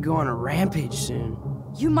is gonna go on a rampage soon.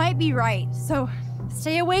 You might be right, so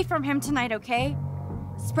stay away from him tonight, okay?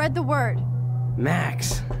 Spread the word.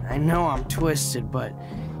 Max, I know I'm twisted, but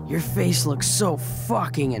your face looks so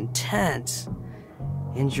fucking intense.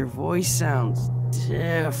 And your voice sounds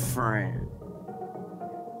different.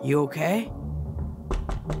 You okay?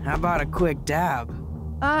 How about a quick dab?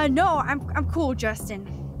 No, I'm cool, Justin.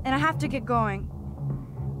 And I have to get going.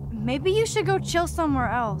 Maybe you should go chill somewhere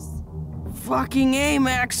else. Fucking A,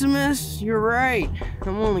 Maximus. You're right.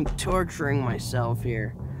 I'm only torturing myself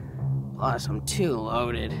here. Plus, I'm too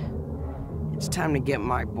loaded. It's time to get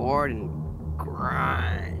my board and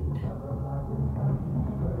grind.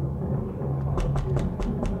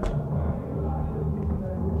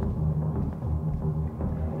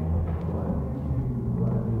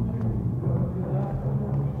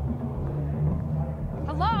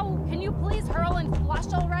 Hello? Can you please hurl and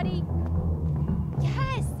flush already?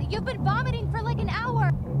 Yes! You've been vomiting for like an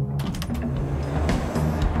hour!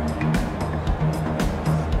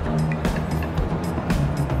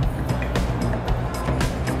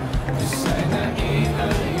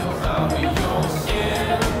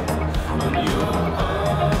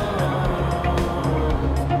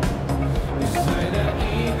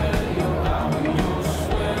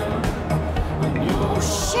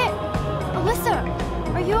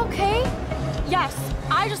 Yes,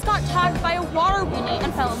 I just got tagged by a water weenie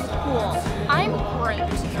and fell in the pool. I'm great.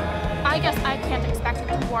 I guess I can't expect you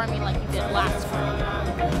to warn me like you did last time.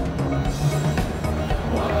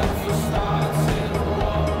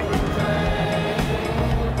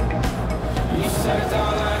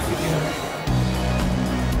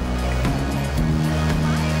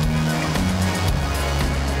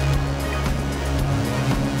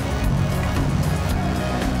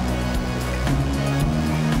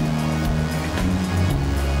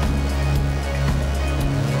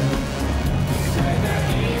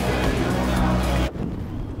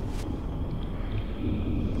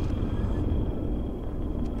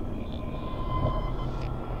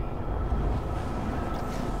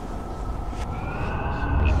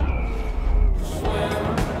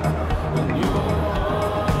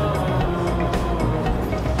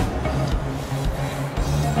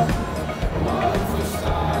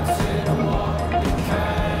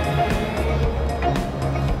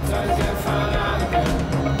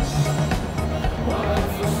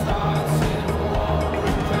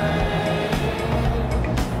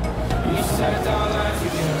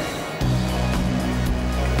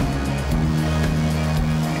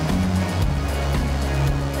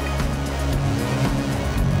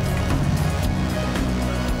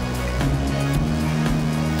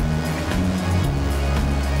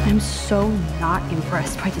 I'm so not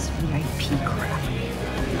impressed by this VIP crap.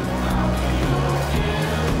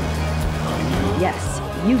 Yes,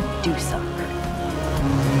 you do suck.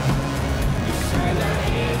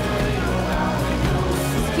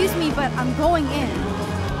 Excuse me, but I'm going in.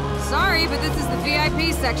 Sorry, but this is the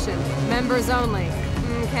VIP section. Members only.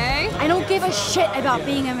 Okay? I don't give a shit about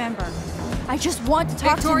being a member. I just want to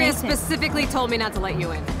talk Victoria to Nathan. specifically told me not to let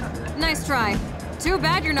you in. Nice try. Too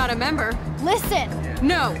bad you're not a member. Listen!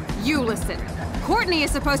 No, you listen. Courtney is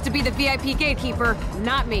supposed to be the VIP gatekeeper,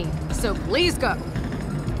 not me. So please go.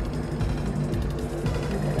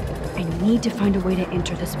 I need to find a way to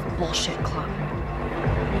enter this bullshit club.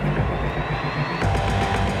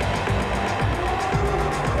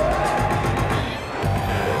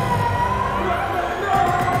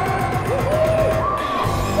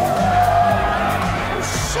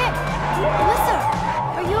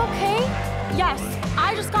 Yes,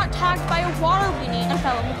 I just got tagged by a water weenie and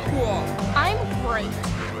fell in the pool. I'm great.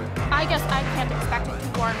 I guess I can't expect it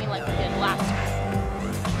to warn me like it did last time.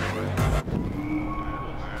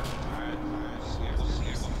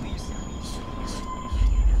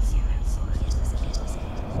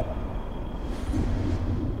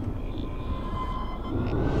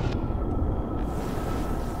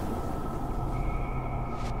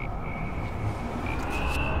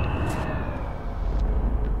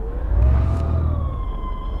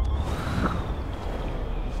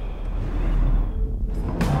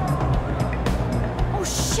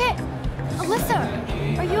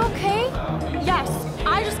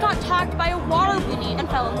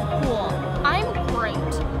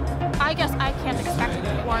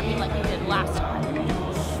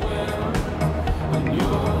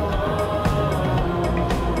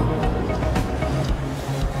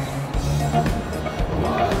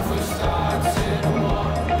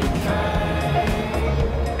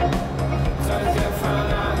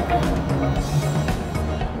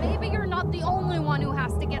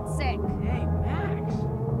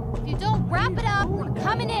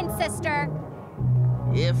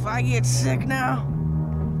 If I get sick now,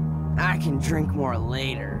 I can drink more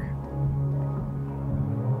later.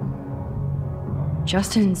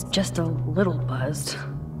 Justin's just a little buzzed.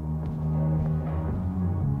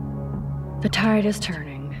 The tide is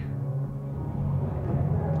turning.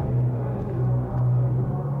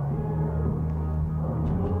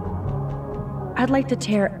 I'd like to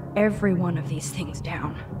tear every one of these things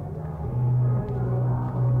down.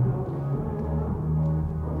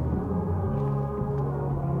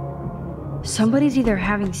 Somebody's either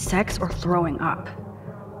having sex or throwing up.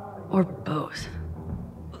 Or both.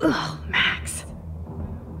 Ugh, Max.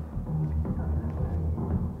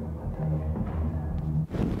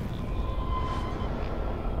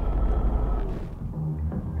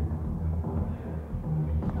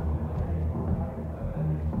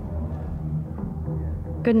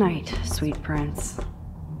 Good night, sweet prince.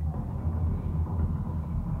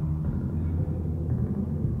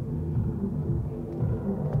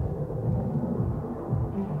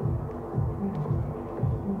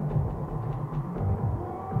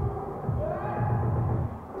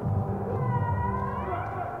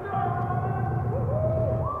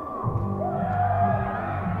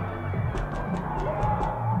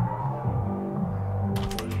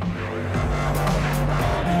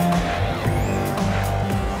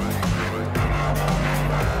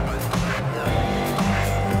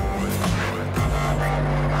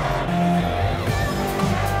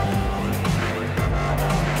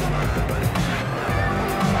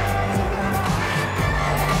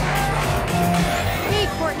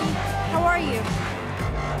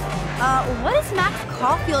 What is Max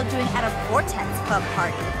Caulfield doing at a Vortex Club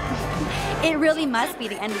party? It really must be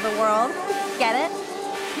the end of the world. Get it?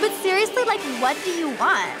 But seriously, like, what do you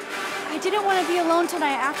want? I didn't want to be alone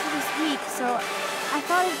tonight after this week, so I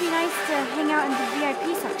thought it'd be nice to hang out in the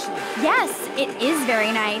VIP section. Yes, it is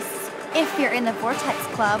very nice. If you're in the Vortex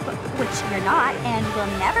Club, which you're not and will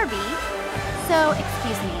never be. So,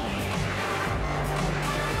 excuse me.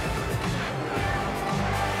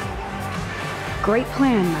 Great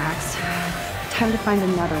plan, Max. Time to find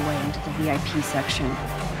another way into the VIP section.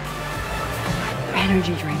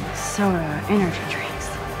 Energy drinks, soda, energy drinks.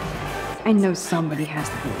 I know somebody has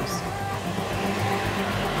the booze.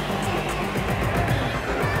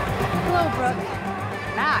 Hello, Brooke.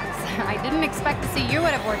 Max, I didn't expect to see you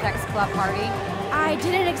at a Vortex Club party. I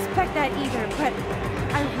didn't expect that either, but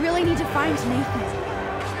I really need to find Nathan.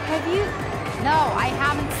 Have you? No, I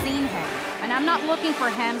haven't seen him. And I'm not looking for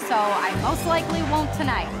him, so I most likely won't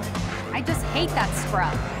tonight. I just hate that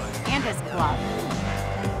scrub. And his club.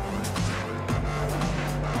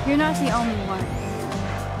 You're not the only one.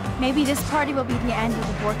 Maybe this party will be the end of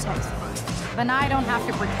the Vortex. Then I don't have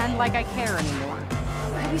to pretend like I care anymore.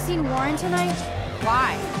 Have you seen Warren tonight?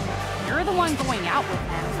 Why? You're the one going out with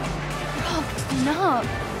him. Oh, no.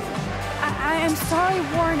 I am sorry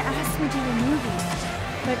Warren asked me to the movies,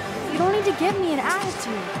 but you don't need to give me an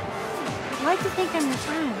attitude. I'd like to think I'm your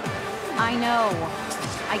friend. I know.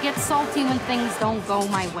 I get salty when things don't go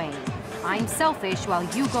my way. I'm selfish while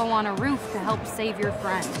you go on a roof to help save your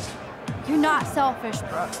friend. You're not selfish,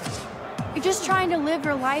 Brooke. You're just trying to live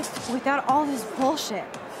your life without all this bullshit.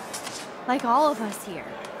 Like all of us here.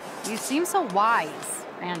 You seem so wise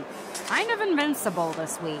and kind of invincible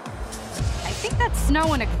this week. I think that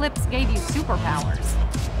snow and eclipse gave you superpowers.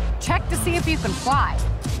 Check to see if you can fly.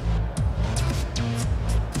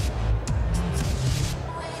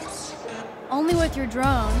 Only with your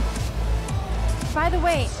drone. By the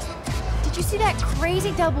way, did you see that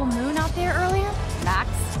crazy double moon out there earlier? Max,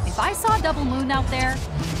 if I saw a double moon out there,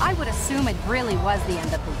 I would assume it really was the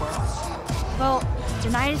end of the world. Well,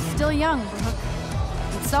 tonight is still young, Brooke.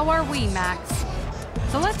 And so are we, Max.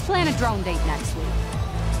 So let's plan a drone date next week.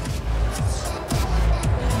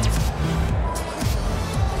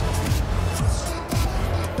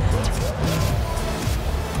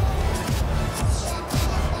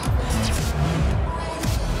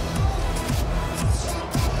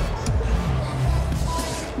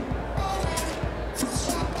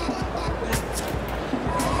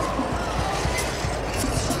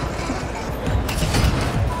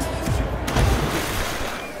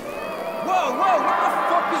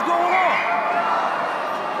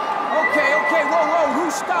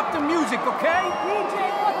 Stop the music, okay? DJ,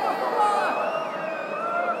 what the fuck?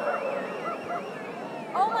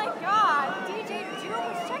 Oh my god, DJ Drew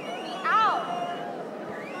was checking me out.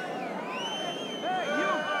 Hey, you!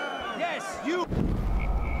 Yes, you!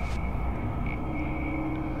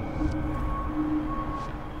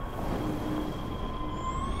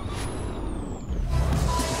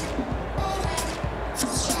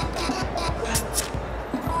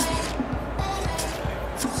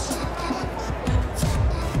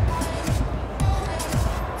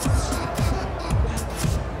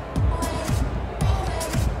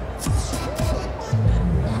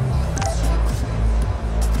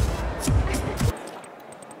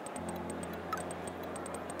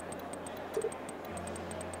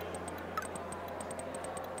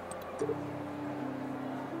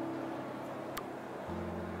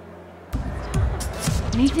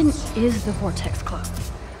 Nathan is the Vortex Club,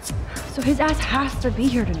 so his ass has to be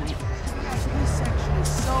here tonight. This section is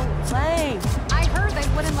so lame. I heard they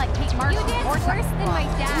wouldn't let Kate Martin. You did worse than my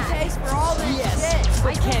dad. Who pays for all this shit?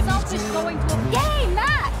 I feel selfish going to a... Yay,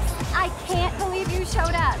 Max! I can't believe you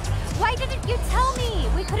showed up. Why didn't you tell me?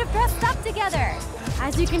 We could have dressed up together.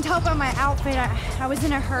 As you can tell by my outfit, I was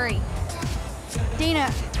in a hurry.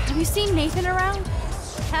 Dana, have you seen Nathan around?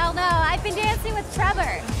 Hell no, I've been dancing with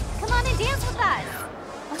Trevor. Come on and dance with us.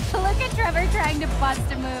 Look at Trevor trying to bust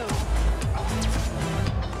a move.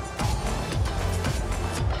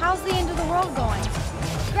 How's the end of the world going?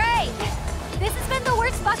 Great! This has been the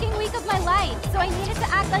worst fucking week of my life, so I needed to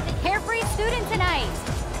act like a carefree student tonight.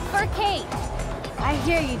 For Kate. I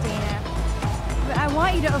hear you, Dana. But I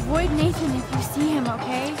want you to avoid Nathan if you see him,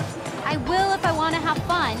 okay? I will if I want to have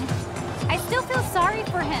fun. I still feel sorry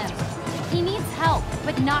for him. He needs help,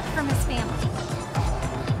 but not from his family.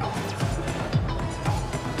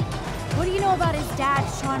 What do you know about his dad,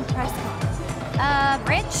 Sean Prescott?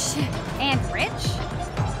 Rich and rich.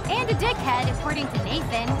 And a dickhead, according to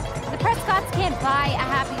Nathan. The Prescotts can't buy a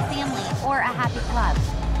happy family or a happy club.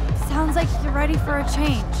 Sounds like you're ready for a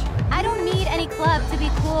change. I don't need any club to be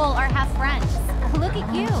cool or have friends. Look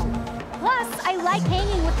at you. Plus, I like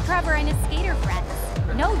hanging with Trevor and his skater friends.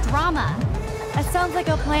 No drama. That sounds like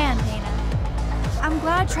a plan, Dana. I'm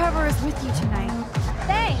glad Trevor is with you tonight.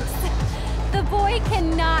 Thanks. The boy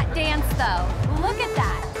cannot dance, though. Look at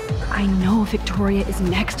that. I know Victoria is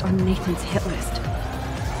next on Nathan's hit list.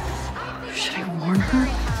 Should I warn her?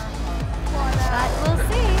 But we'll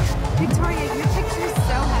see. Victoria, your picture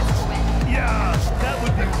so has to win. Yeah, that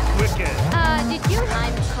would be wicked. Did you?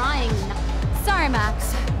 I'm trying. Sorry,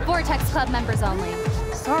 Max. Vortex Club members only.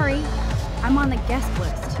 Sorry, I'm on the guest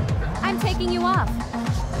list. I'm taking you off.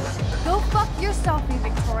 Go fuck yourself,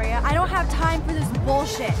 Victoria. I don't have time for this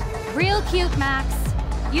bullshit. Real cute, Max.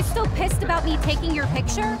 You still pissed about me taking your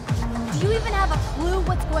picture? Do you even have a clue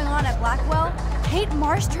what's going on at Blackwell? Kate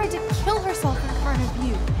Marsh tried to kill herself in front of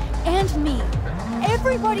you. And me.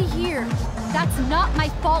 Everybody here. That's not my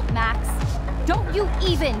fault, Max. Don't you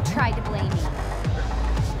even try to blame me.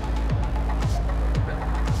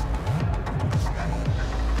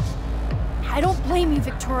 I don't blame you,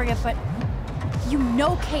 Victoria, but you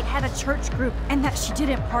know Kate had a church group and that she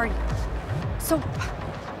didn't party. So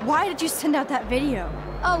why did you send out that video?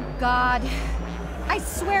 Oh, God. I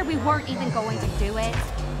swear we weren't even going to do it.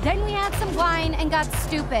 Then we had some wine and got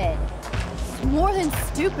stupid. It's more than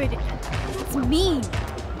stupid. It's mean.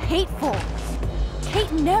 Hateful.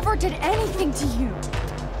 Kate never did anything to you.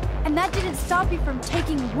 And that didn't stop you from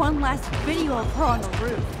taking one last video of her on the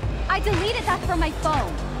roof. I deleted that from my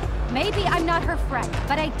phone. Maybe I'm not her friend,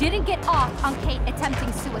 but I didn't get off on Kate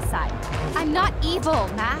attempting suicide. I'm not evil,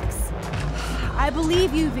 Max. I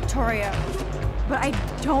believe you, Victoria, but I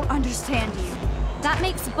don't understand you. That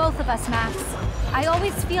makes both of us, Max. I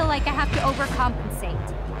always feel like I have to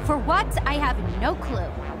overcompensate. For what? I have no clue.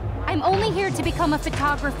 I'm only here to become a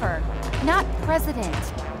photographer, not president.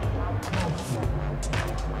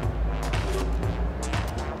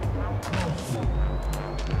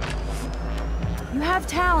 You have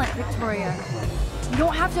talent, Victoria. You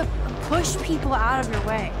don't have to push people out of your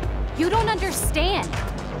way. You don't understand.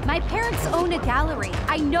 My parents own a gallery.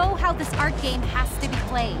 I know how this art game has to be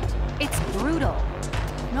played. It's brutal.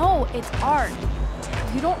 No, it's art.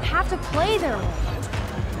 You don't have to play their way.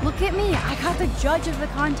 Look at me, I got the judge of the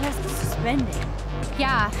contest suspended.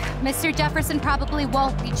 Yeah, Mr. Jefferson probably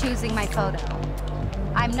won't be choosing my photo.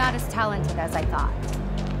 I'm not as talented as I thought.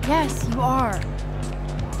 Yes, you are.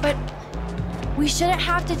 But we shouldn't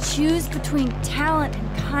have to choose between talent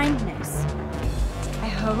and kindness. I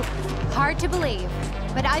hope. Hard to believe,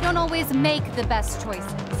 but I don't always make the best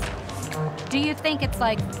choices. Do you think it's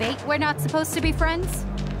like fate we're not supposed to be friends?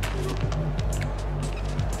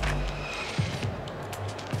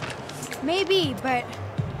 Maybe, but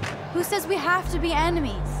who says we have to be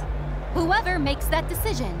enemies? Whoever makes that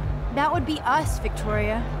decision. That would be us,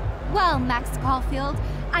 Victoria. Well, Max Caulfield,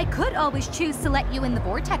 I could always choose to let you in the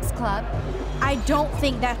Vortex Club. I don't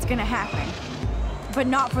think that's gonna happen. But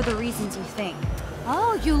not for the reasons you think.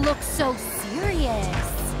 Oh, you look so serious.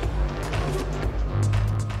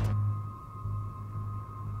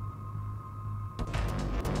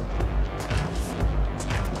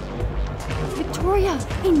 Victoria,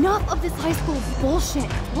 enough of this high school bullshit.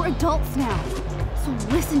 We're adults now. So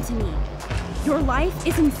listen to me. Your life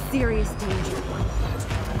is in serious danger.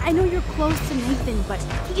 I know you're close to Nathan, but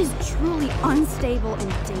he is truly unstable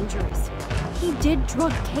and dangerous. He did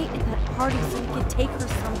drug Kate at that party so he could take her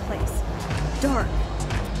someplace dark.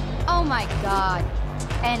 Oh my god.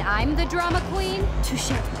 And I'm the drama queen?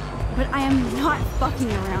 Touché. But I am not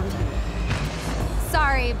fucking around here.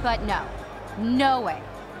 Sorry, but no. No way.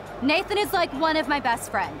 Nathan is like one of my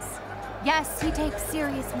best friends. Yes, he takes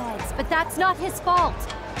serious meds, but that's not his fault.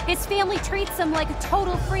 His family treats him like a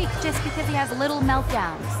total freak just because he has little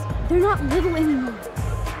meltdowns. They're not little anymore.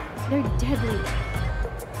 They're deadly.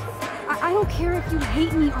 I don't care if you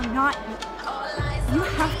hate me or not. You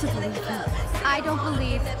have to believe me. I don't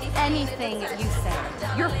believe anything you say.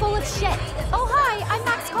 You're full of shit. Oh, hi, I'm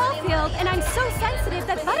Max Caulfield, and I'm so sensitive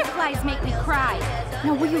that butterflies make me cry.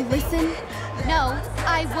 Now, will you listen? No,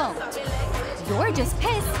 I won't. You're just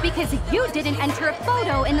pissed because you didn't enter a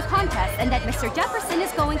photo in the contest and that Mr. Jefferson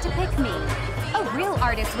is going to pick me. A real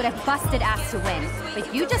artist would have busted ass to win,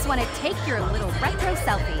 but you just want to take your little retro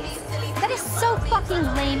selfies. That is so fucking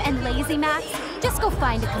lame and lazy, Max. Just go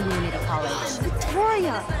find a community college.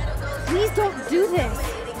 Victoria, please don't do this.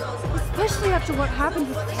 Especially after what happened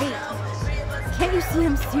with Kate. Can't you see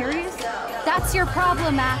I'm serious? That's your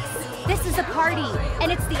problem, Max. This is a party,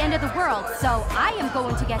 and it's the end of the world, so I am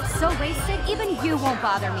going to get so wasted even you won't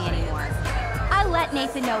bother me anymore. I'll let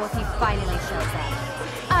Nathan know if he finally shows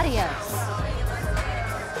up. Adios.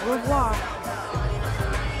 Au revoir.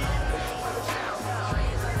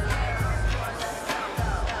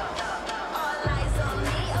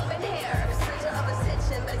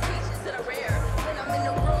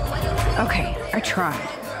 Okay, I tried.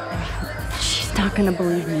 She's not gonna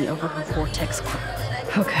believe me over her Vortex Club.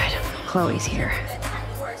 Oh good, Chloe's here.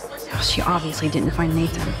 Oh, she obviously didn't find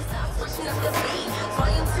Nathan.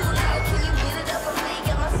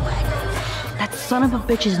 That son of a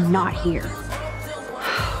bitch is not here.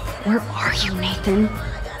 Where are you, Nathan?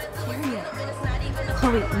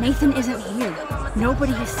 Chloe, Nathan isn't here.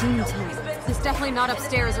 Nobody has seen him tonight. He's definitely not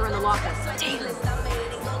upstairs or in the lockers. Damn.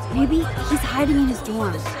 Maybe he's hiding in his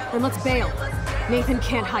dorm. Then let's bail. Nathan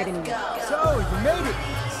can't hide anymore. So, you made it.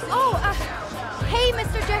 Oh, hey,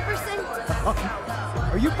 Mr. Jefferson.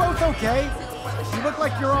 Are you both okay? You look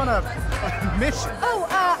like you're on a mission. Oh,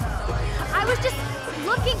 I was just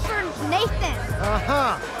looking for Nathan.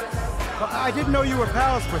 Uh-huh. Well, I didn't know you were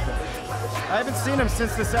pals with him. I haven't seen him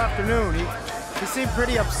since this afternoon. He seemed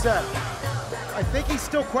pretty upset. I think he's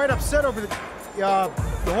still quite upset over the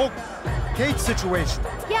whole Kate situation.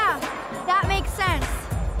 Yeah, that makes sense.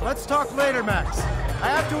 Let's talk later, Max. I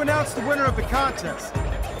have to announce the winner of the contest.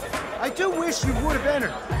 I do wish you would have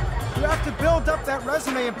entered. You have to build up that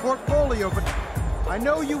resume and portfolio, but I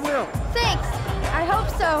know you will. Thanks. I hope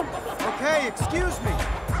so. Okay, excuse me.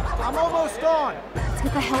 I'm almost on. Let's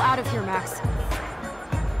get the hell out of here, Max.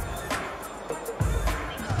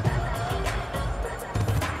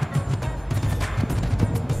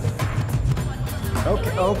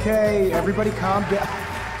 Okay, everybody calm down.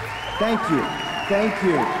 Thank you.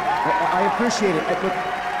 I appreciate it. Look,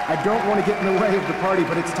 I don't want to get in the way of the party,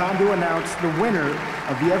 but it's time to announce the winner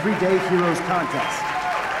of the Everyday Heroes contest.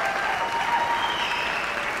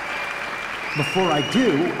 Before I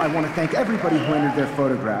do, I want to thank everybody who entered their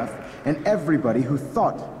photograph and everybody who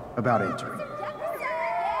thought about entering.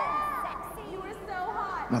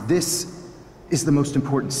 Now this is the most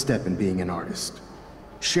important step in being an artist.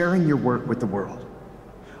 Sharing your work with the world.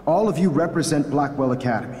 All of you represent Blackwell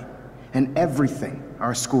Academy and everything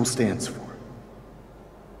our school stands for.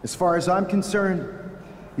 As far as I'm concerned,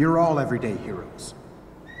 you're all everyday heroes.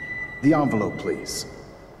 The envelope, please.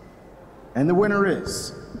 And the winner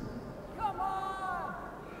is...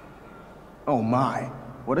 Oh my,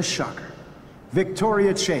 what a shocker.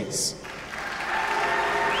 Victoria Chase.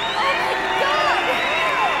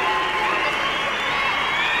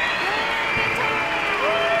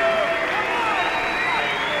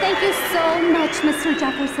 Thank you so much, Mr.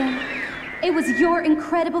 Jefferson. It was your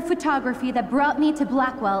incredible photography that brought me to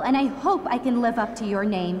Blackwell, and I hope I can live up to your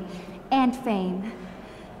name and fame.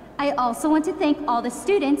 I also want to thank all the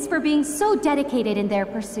students for being so dedicated in their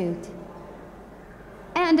pursuit.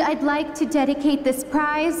 And I'd like to dedicate this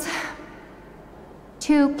prize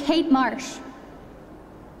to Kate Marsh.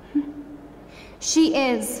 She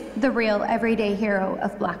is the real everyday hero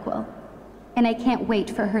of Blackwell, and I can't wait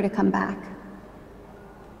for her to come back.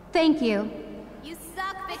 Thank you. You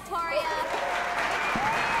suck, Victoria!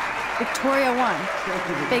 Victoria won.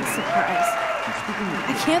 Big surprise.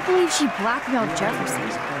 I can't believe she blackmailed Jefferson.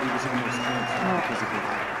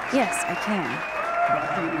 Yes, I can.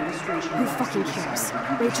 Who fucking cares?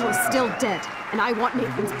 Rachel is still dead, and I want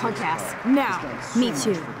Nathan's punk ass now. Me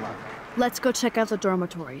too. Let's go check out the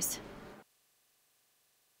dormitories.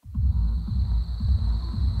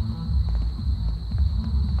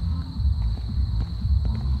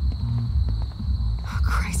 Oh,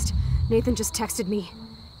 Christ. Nathan just texted me.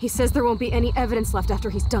 He says there won't be any evidence left after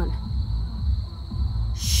he's done.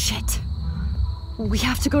 Shit. We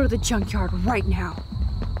have to go to the junkyard right now.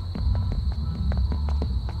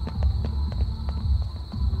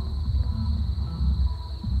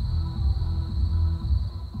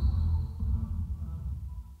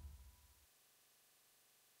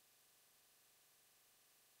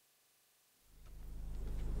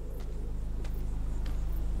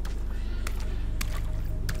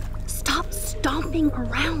 Stomping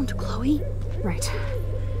around, Chloe. Right.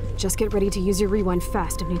 Just get ready to use your rewind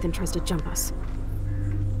fast if Nathan tries to jump us.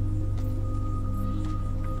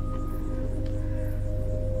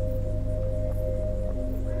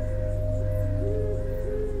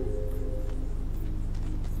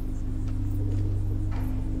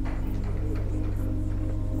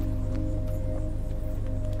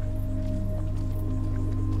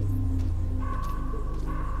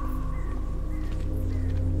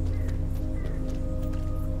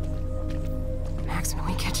 When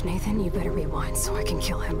we catch Nathan, you better rewind so I can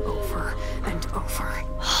kill him over and over.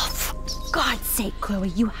 Oh, for God's sake, Chloe,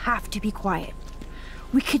 you have to be quiet.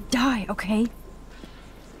 We could die, okay?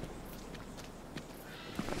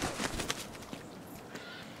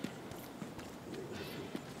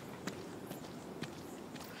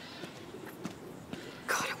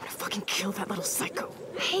 God, I want to fucking kill that little psycho.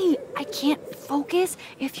 Hey, I can't focus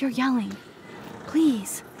if you're yelling.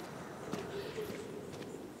 Please.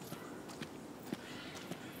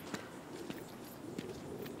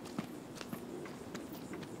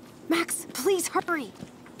 Max, please hurry!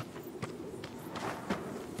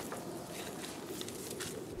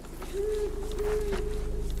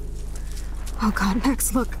 Oh God,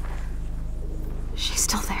 Max, look. She's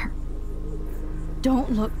still there.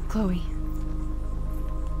 Don't look, Chloe.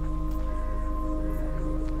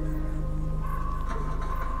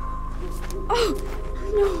 Oh,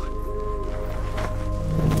 no.